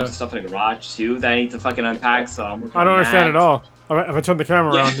have a bunch of stuff in the garage too that I need to fucking unpack. So I don't understand at all. If I turn the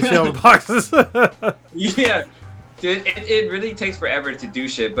camera around, you see all the boxes. Yeah, dude, it really takes forever to do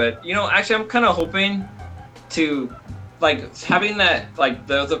shit. But actually, I'm kind of hoping to like having that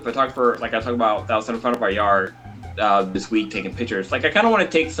there was a photographer like I talked about that was in front of our yard this week taking pictures. Like I kind of want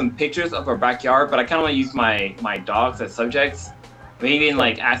to take some pictures of our backyard, but I kind of want to use my dogs as subjects. Maybe even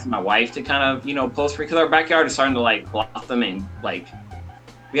like asking my wife to kind of post for because our backyard is starting to like blossom and like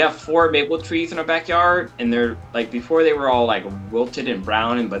we have 4 maple trees in our backyard and they're like before they were all like wilted and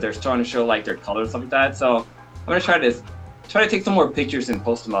brown but they're starting to show like their colors and stuff like that. So I'm gonna try to take some more pictures and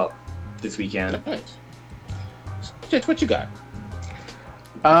post them up this weekend. Nice. Stitch, what you got?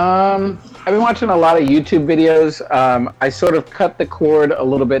 I've been watching a lot of YouTube videos. I sort of cut the cord a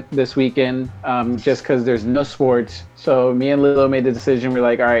little bit this weekend, just because there's no sports. So me and Lilo made the decision. We're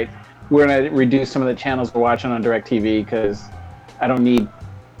like, all right, we're gonna reduce some of the channels we're watching on DirecTV because I don't need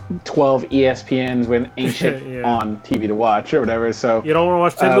 12 ESPNs when ain't shit on TV to watch or whatever. So you don't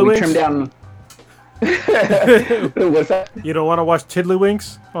want to watch Tiddlywinks? We trimmed down. What's that? You don't want to watch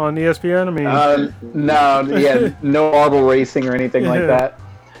Tiddlywinks on ESPN? I mean, no marble racing or anything like that.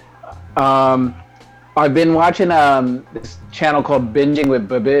 I've been watching this channel called Binging with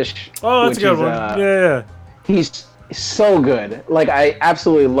Babish. Oh, that's a good one. Yeah. He's so good. Like I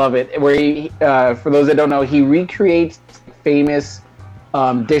absolutely love it. Where he, for those that don't know, he recreates famous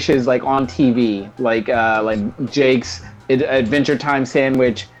dishes like on TV, like Jake's Adventure Time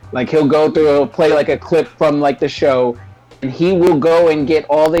sandwich. Like he'll play like a clip from like the show, and he will go and get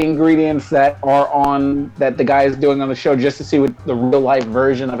all the ingredients that are on that the guy is doing on the show just to see what the real life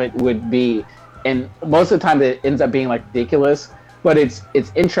version of it would be. And most of the time it ends up being like ridiculous, but it's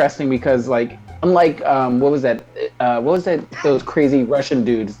interesting because like unlike what was that those crazy Russian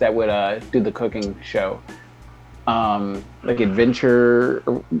dudes that would do the cooking show. Like Adventure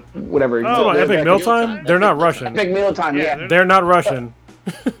or whatever. Oh, Epic Mealtime? They're not Russian. Epic Mealtime, yeah. They're not Russian.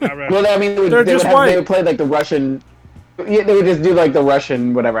 Well, I mean, they would play like the Russian. Yeah, they would just do like the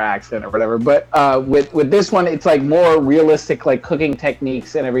Russian whatever accent or whatever. But with this one, it's like more realistic, like cooking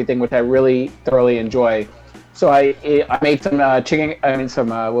techniques and everything, which I really thoroughly enjoy. So I made some chicken. I mean, some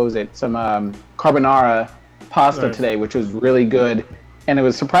some carbonara pasta today, which was really good, and it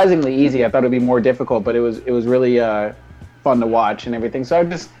was surprisingly easy. I thought it'd be more difficult, but it was really fun to watch and everything. So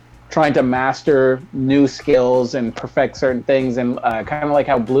I'm just trying to master new skills and perfect certain things, and kind of like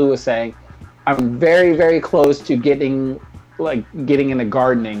how Blue was saying, I'm very, very close to getting into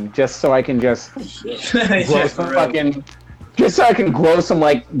gardening, just so I can just grow so I can grow some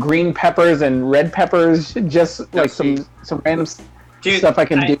like green peppers and red peppers, just like some random stuff I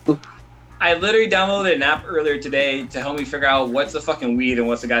can do. I literally downloaded an app earlier today to help me figure out what's a fucking weed and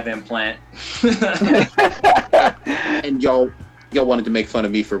what's a goddamn plant. And y'all wanted to make fun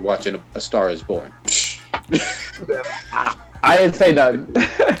of me for watching A Star Is Born. I didn't say nothing.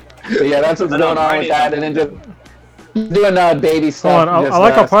 But yeah, that's what's going on with that, and then just doing baby stuff. Hold on, I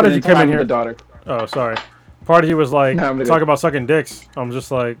like how Prodigy came in here. Daughter. Oh, sorry. Prodigy was like, talking about sucking dicks. I'm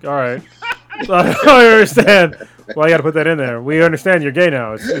just like, all right. I don't understand why you got to put that in there. We understand you're gay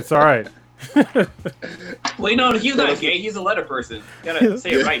now. It's all right. Well, no, he's not gay. He's a letter person. You gotta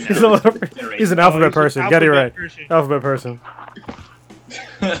say it right now. He's an alphabet person. Get it right. Alphabet person.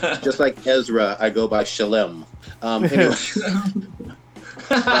 Just like Ezra, I go by Shalem. Anyway.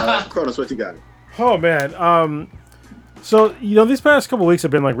 Cronus, what you got? Oh man. So these past couple weeks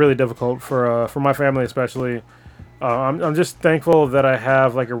have been like really difficult for my family, especially. I'm just thankful that I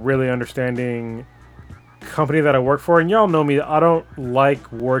have like a really understanding company that I work for, and y'all know me. I don't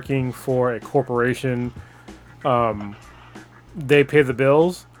like working for a corporation. They pay the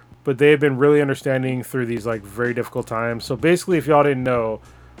bills, but they have been really understanding through these like very difficult times. So basically, if y'all didn't know,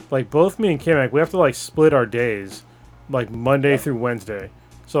 like both me and Kamek, we have to like split our days, like Monday through Wednesday.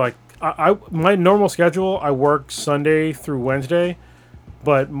 So like I my normal schedule, I work Sunday through Wednesday,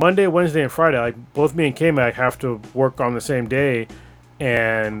 but Monday, Wednesday, and Friday, like both me and Kamek have to work on the same day,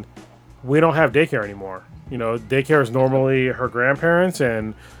 and we don't have daycare anymore. You know, daycare is normally her grandparents,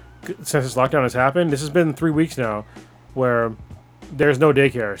 and since this lockdown has happened, this has been 3 weeks now, where there's no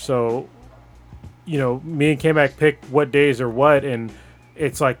daycare. So, you know, me and K-Mac pick what days are what, and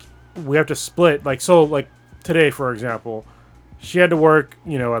it's like we have to split. Like, so, like today, for example, she had to work,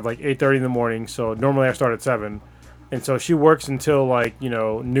 you know, at like 8:30 in the morning. So normally I start at 7. And so she works until like, you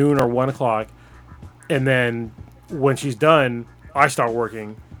know, noon or 1 o'clock. And then when she's done, I start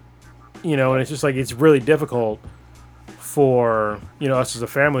working, you know, and it's just like, it's really difficult for, you know, us as a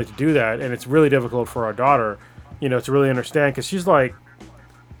family to do that. And it's really difficult for our daughter, you know, to really understand, because she's like,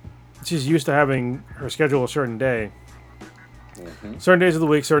 she's used to having her schedule a certain day, certain days of the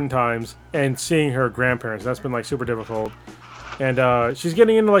week, certain times, and seeing her grandparents. That's been like super difficult. And she's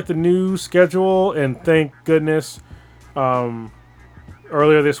getting into like the new schedule, and thank goodness,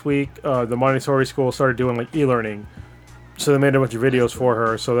 earlier this week, the Montessori school started doing like e-learning. So they made a bunch of videos for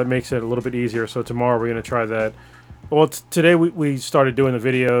her, so that makes it a little bit easier. So tomorrow we're going to try that. Well, today we started doing the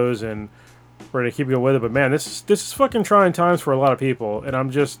videos, and we're going to keep going with it. But man, this is fucking trying times for a lot of people, and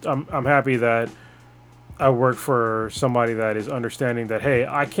I'm happy that I work for somebody that is understanding that, hey,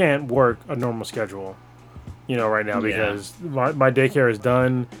 I can't work a normal schedule, you know, right now, because my daycare is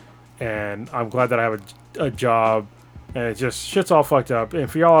done, and I'm glad that I have a job, and it just shit's all fucked up. And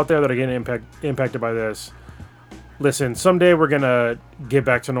for y'all out there that are getting impacted by this, listen, someday we're gonna get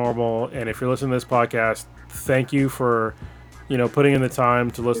back to normal. And if you're listening to this podcast, thank you for, you know, putting in the time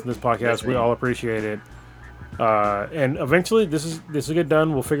to listen to this podcast. We all appreciate it. And eventually this will get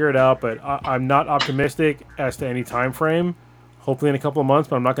done. We'll figure it out. But I'm not optimistic as to any time frame. Hopefully in a couple of months,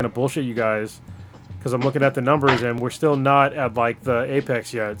 but I'm not gonna bullshit you guys, because I'm looking at the numbers and we're still not at like the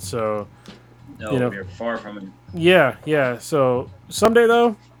apex yet. So, no, you know, we're far from it. Yeah. So someday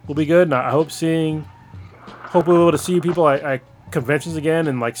though, we'll be good. And I hope we'll be able to see people at conventions again,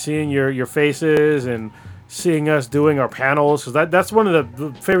 and like seeing your faces and seeing us doing our panels. Because that's one of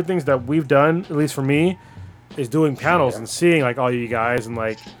the favorite things that we've done, at least for me, is doing panels and seeing like all you guys, and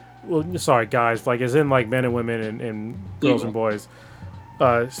like, well, sorry guys, like as in like men and women and girls and boys,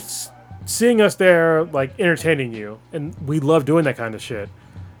 seeing us there, like entertaining you. And we love doing that kind of shit.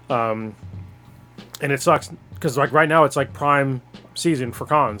 And it sucks because like right now it's like prime season for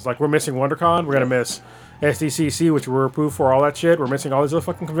cons. Like we're missing WonderCon, we're gonna miss SDCC, which we're approved for, all that shit. We're missing all these other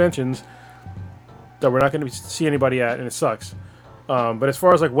fucking conventions that we're not going to see anybody at, and it sucks. But as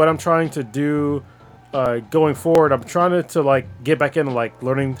far as like what I'm trying to do going forward, I'm trying to like get back into like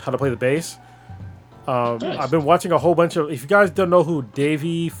learning how to play the bass. Nice. I've been watching a whole bunch of. If you guys don't know who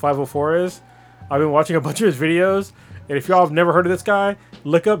Davey504 is, I've been watching a bunch of his videos, and if y'all have never heard of this guy,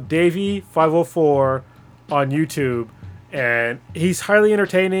 look up Davey504 on YouTube, and he's highly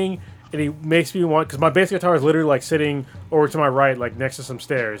entertaining. And he makes me want, because my bass guitar is literally like sitting over to my right, like next to some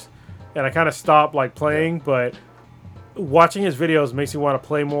stairs, and I kind of stopped like playing. But watching his videos makes me want to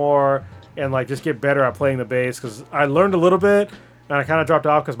play more and like just get better at playing the bass. Because I learned a little bit, and I kind of dropped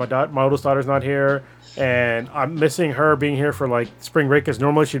off because my oldest daughter's not here, and I'm missing her being here for like spring break. Because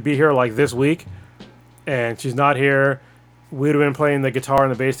normally she'd be here like this week, and she's not here. We'd have been playing the guitar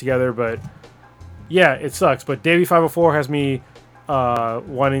and the bass together, but yeah, it sucks. But Davey504 has me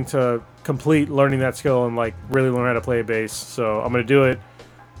wanting to complete learning that skill and like really learn how to play a bass. So I'm gonna do it,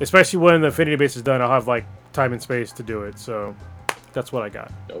 especially when the Infinity bass is done. I'll have like time and space to do it. So that's what I got.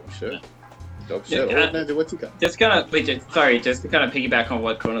 Dope shit. Yeah, what you got? Just kind of just to kind of piggyback on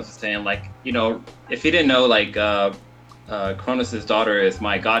what Kronos was saying. Like, you know, if you didn't know, like Kronos' daughter is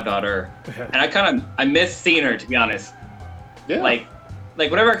my goddaughter, and I miss seeing her, to be honest. Yeah. Like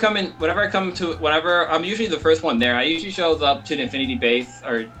whenever I'm usually the first one there. I usually shows up to the Infinity base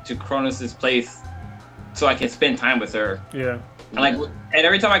or to Kronos' place so I can spend time with her. Yeah. And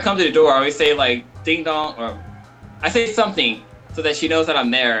every time I come to the door, I always say like ding dong, or I say something so that she knows that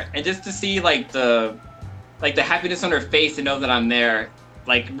I'm there. And just to see like the happiness on her face to know that I'm there,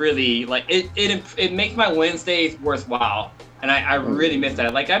 like really, like it makes my Wednesdays worthwhile. And I really miss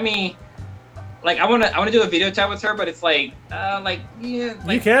that. Like, I mean, like I wanna do a video chat with her, but it's like yeah, like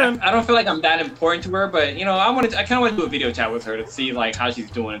you can. I don't feel like I'm that important to her, but you know, I kind of want to do a video chat with her to see like how she's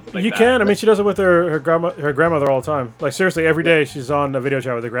doing. And you can. I mean, she does it with her grandmother all the time. Like seriously, every day she's on a video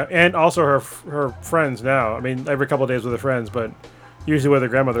chat with her and also her friends now. I mean, every couple of days with her friends, but usually with her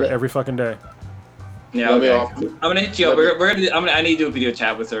grandmother every fucking day. Yeah, okay. I'm gonna hit you up. I need to do a video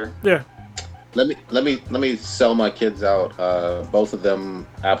chat with her. Yeah. Let me sell my kids out. Both of them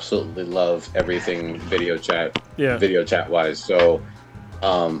absolutely love everything video chat wise. So,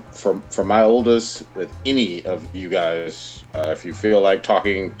 for my oldest, with any of you guys, if you feel like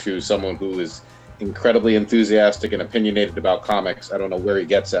talking to someone who is incredibly enthusiastic and opinionated about comics, I don't know where he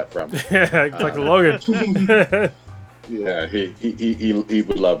gets that from. Yeah, like Logan. Yeah, he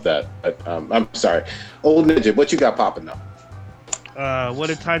would love that. But, I'm sorry, old Ninja, what you got popping though? What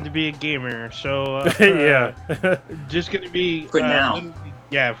a time to be a gamer. So yeah, just gonna be for now.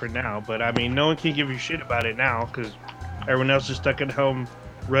 Yeah, for now. But I mean, no one can give you shit about it now because everyone else is stuck at home,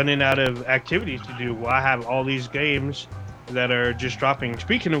 running out of activities to do. Well, I have all these games that are just dropping.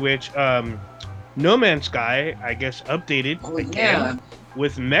 Speaking of which, No Man's Sky, I guess, updated again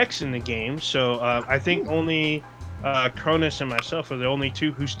with mechs in the game. So I think only Cronus and myself are the only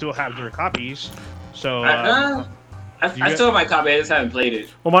two who still have their copies. So. I still have my copy. I just haven't played it.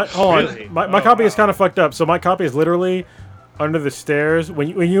 Well, my copy is kind of fucked up. So my copy is literally under the stairs. When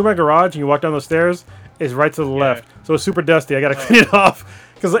you're in my garage and you walk down those stairs, it's right to the left. So it's super dusty. I gotta clean it off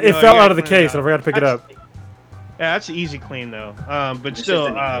because it fell out of the case and I forgot to pick it up. Yeah, that's an easy clean though. But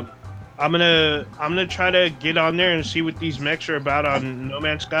still, I'm gonna try to get on there and see what these mechs are about on No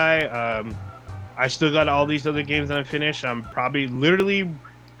Man's Sky. I still got all these other games that I finished. I'm probably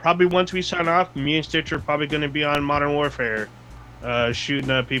once we sign off, me and Stitch are probably going to be on Modern Warfare,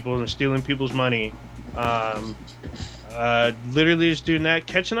 shooting up people and stealing people's money. Literally just doing that,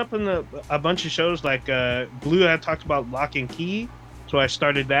 catching up on a bunch of shows like Blue had talked about Lock and Key, so I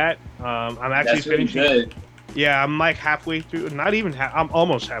started that. I'm actually finishing. Really good. Yeah, I'm like halfway through. Not even I'm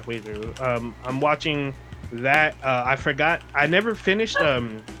almost halfway through. I'm watching that. I forgot. I never finished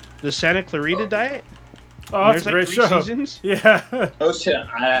the Santa Clarita Diet. Oh, that's a great show. Seasons. Yeah. Oh shit!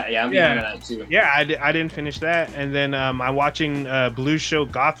 I'm behind on that too. Yeah, I didn't finish that, and then I'm watching Blue's show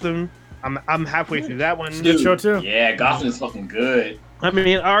Gotham. I'm halfway through that one. Good show too. Yeah, Gotham is fucking good. I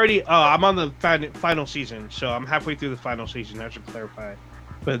mean, I'm on the final season, so I'm halfway through the final season. I should clarify.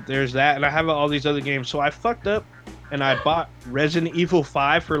 But there's that, and I have all these other games. So I fucked up, and I bought Resident Evil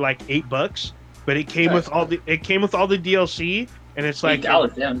 5 for like $8, but it came with all the DLC, and it's like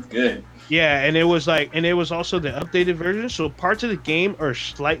 $8. Damn, it's good. Yeah, and it was also the updated version, so parts of the game are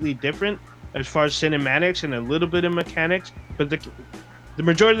slightly different as far as cinematics and a little bit of mechanics, but the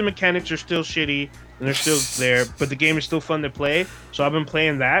majority of the mechanics are still shitty and they're still there, but the game is still fun to play. So I've been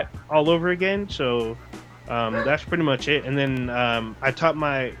playing that all over again. So that's pretty much it. And then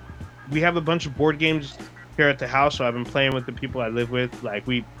we have a bunch of board games here at the house, so I've been playing with the people I live with. Like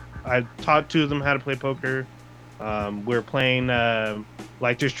I taught two of them how to play poker. We're playing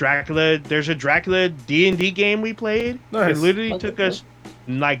there's Dracula. There's a Dracula D&D game we played. Nice. It literally took us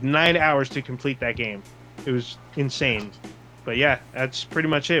like 9 hours to complete that game. It was insane. But yeah, that's pretty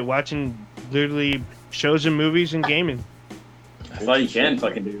much it. Watching literally shows and movies and gaming. That's all you can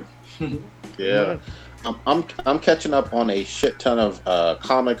fucking do. Yeah. I'm catching up on a shit ton of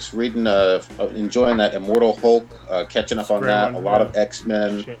comics, reading, enjoying that Immortal Hulk, catching up on that. A lot of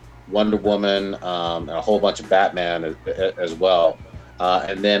X-Men. Wonder Woman, and a whole bunch of Batman as well.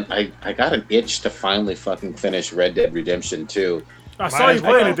 And then I got an itch to finally fucking finish Red Dead Redemption 2. I saw you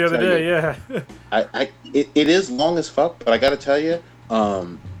playing it the other day, yeah. It is long as fuck, but I gotta tell you,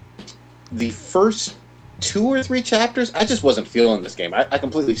 the first 2 or 3 chapters, I just wasn't feeling this game. I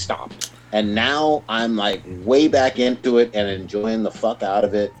completely stopped. And now I'm like way back into it and enjoying the fuck out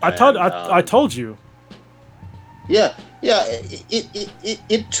of it. I told you. Yeah.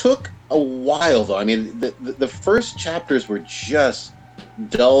 It took a while though. I mean, the first chapters were just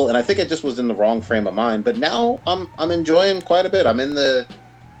dull, and I think I just was in the wrong frame of mind. But now I'm enjoying quite a bit. I'm in the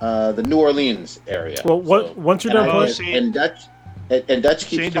New Orleans area. Well, once you're done playing, and Dutch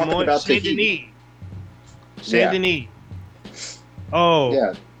keeps talking about Saint Denis. Oh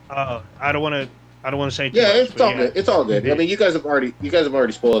yeah. I don't want to say too much, it's all good. It's all good. I mean, you guys have already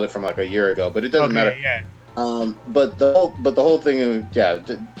spoiled it from like a year ago, but it doesn't matter. Yeah. But the whole thing,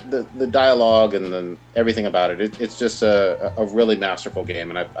 the dialogue and then everything about it's just a really masterful game,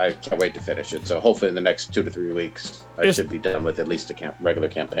 and I can't wait to finish it. So hopefully in the next 2 to 3 weeks, I should be done with at least a regular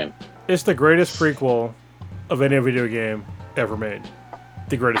campaign. It's the greatest prequel of any video game ever made.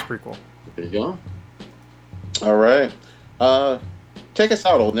 The greatest prequel. There you go. All right. Take us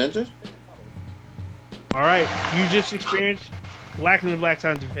out, old ninja. All right. You just experienced Black and the Black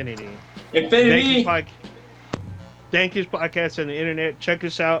Times Infinity. Dankest podcast on the internet. Check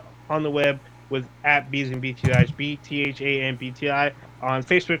us out on the web with @Bs and BTIs, BTHANBTI. On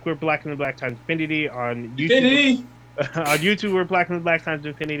Facebook, we're Black and the Black Times Infinity. On YouTube, we're Black and the Black Times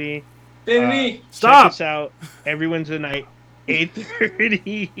Infinity. Stop! Check us out every Wednesday night,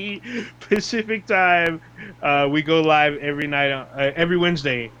 8:30 Pacific time. We go live every night. Every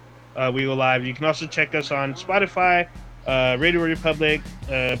Wednesday, we go live. You can also check us on Spotify, Radio Republic,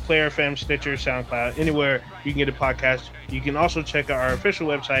 Player FM, Stitcher, SoundCloud, anywhere you can get a podcast. You can also check out our official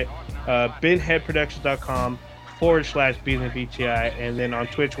website, binheadproductions.com/BTI, and then on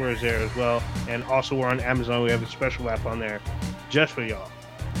Twitch we're there as well. And also we're on Amazon. We have a special app on there just for y'all.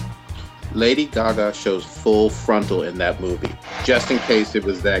 Lady Gaga shows full frontal in that movie, just in case it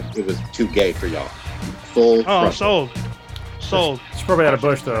was too gay for y'all. Full frontal. Sold. She's probably out of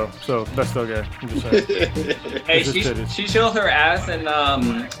bush though, so that's still gay. I'm just saying. Hey, she showed her ass in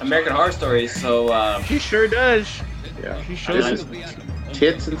American Horror Story, so she sure does. Yeah, she shows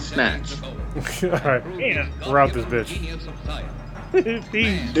tits and snatch. All right, yeah. We're out this bitch.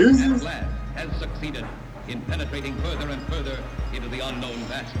 Deuces. Has succeeded in penetrating further and further into the unknown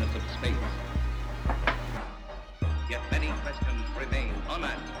vastness of space. Yet many questions remain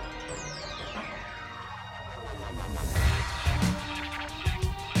unanswered.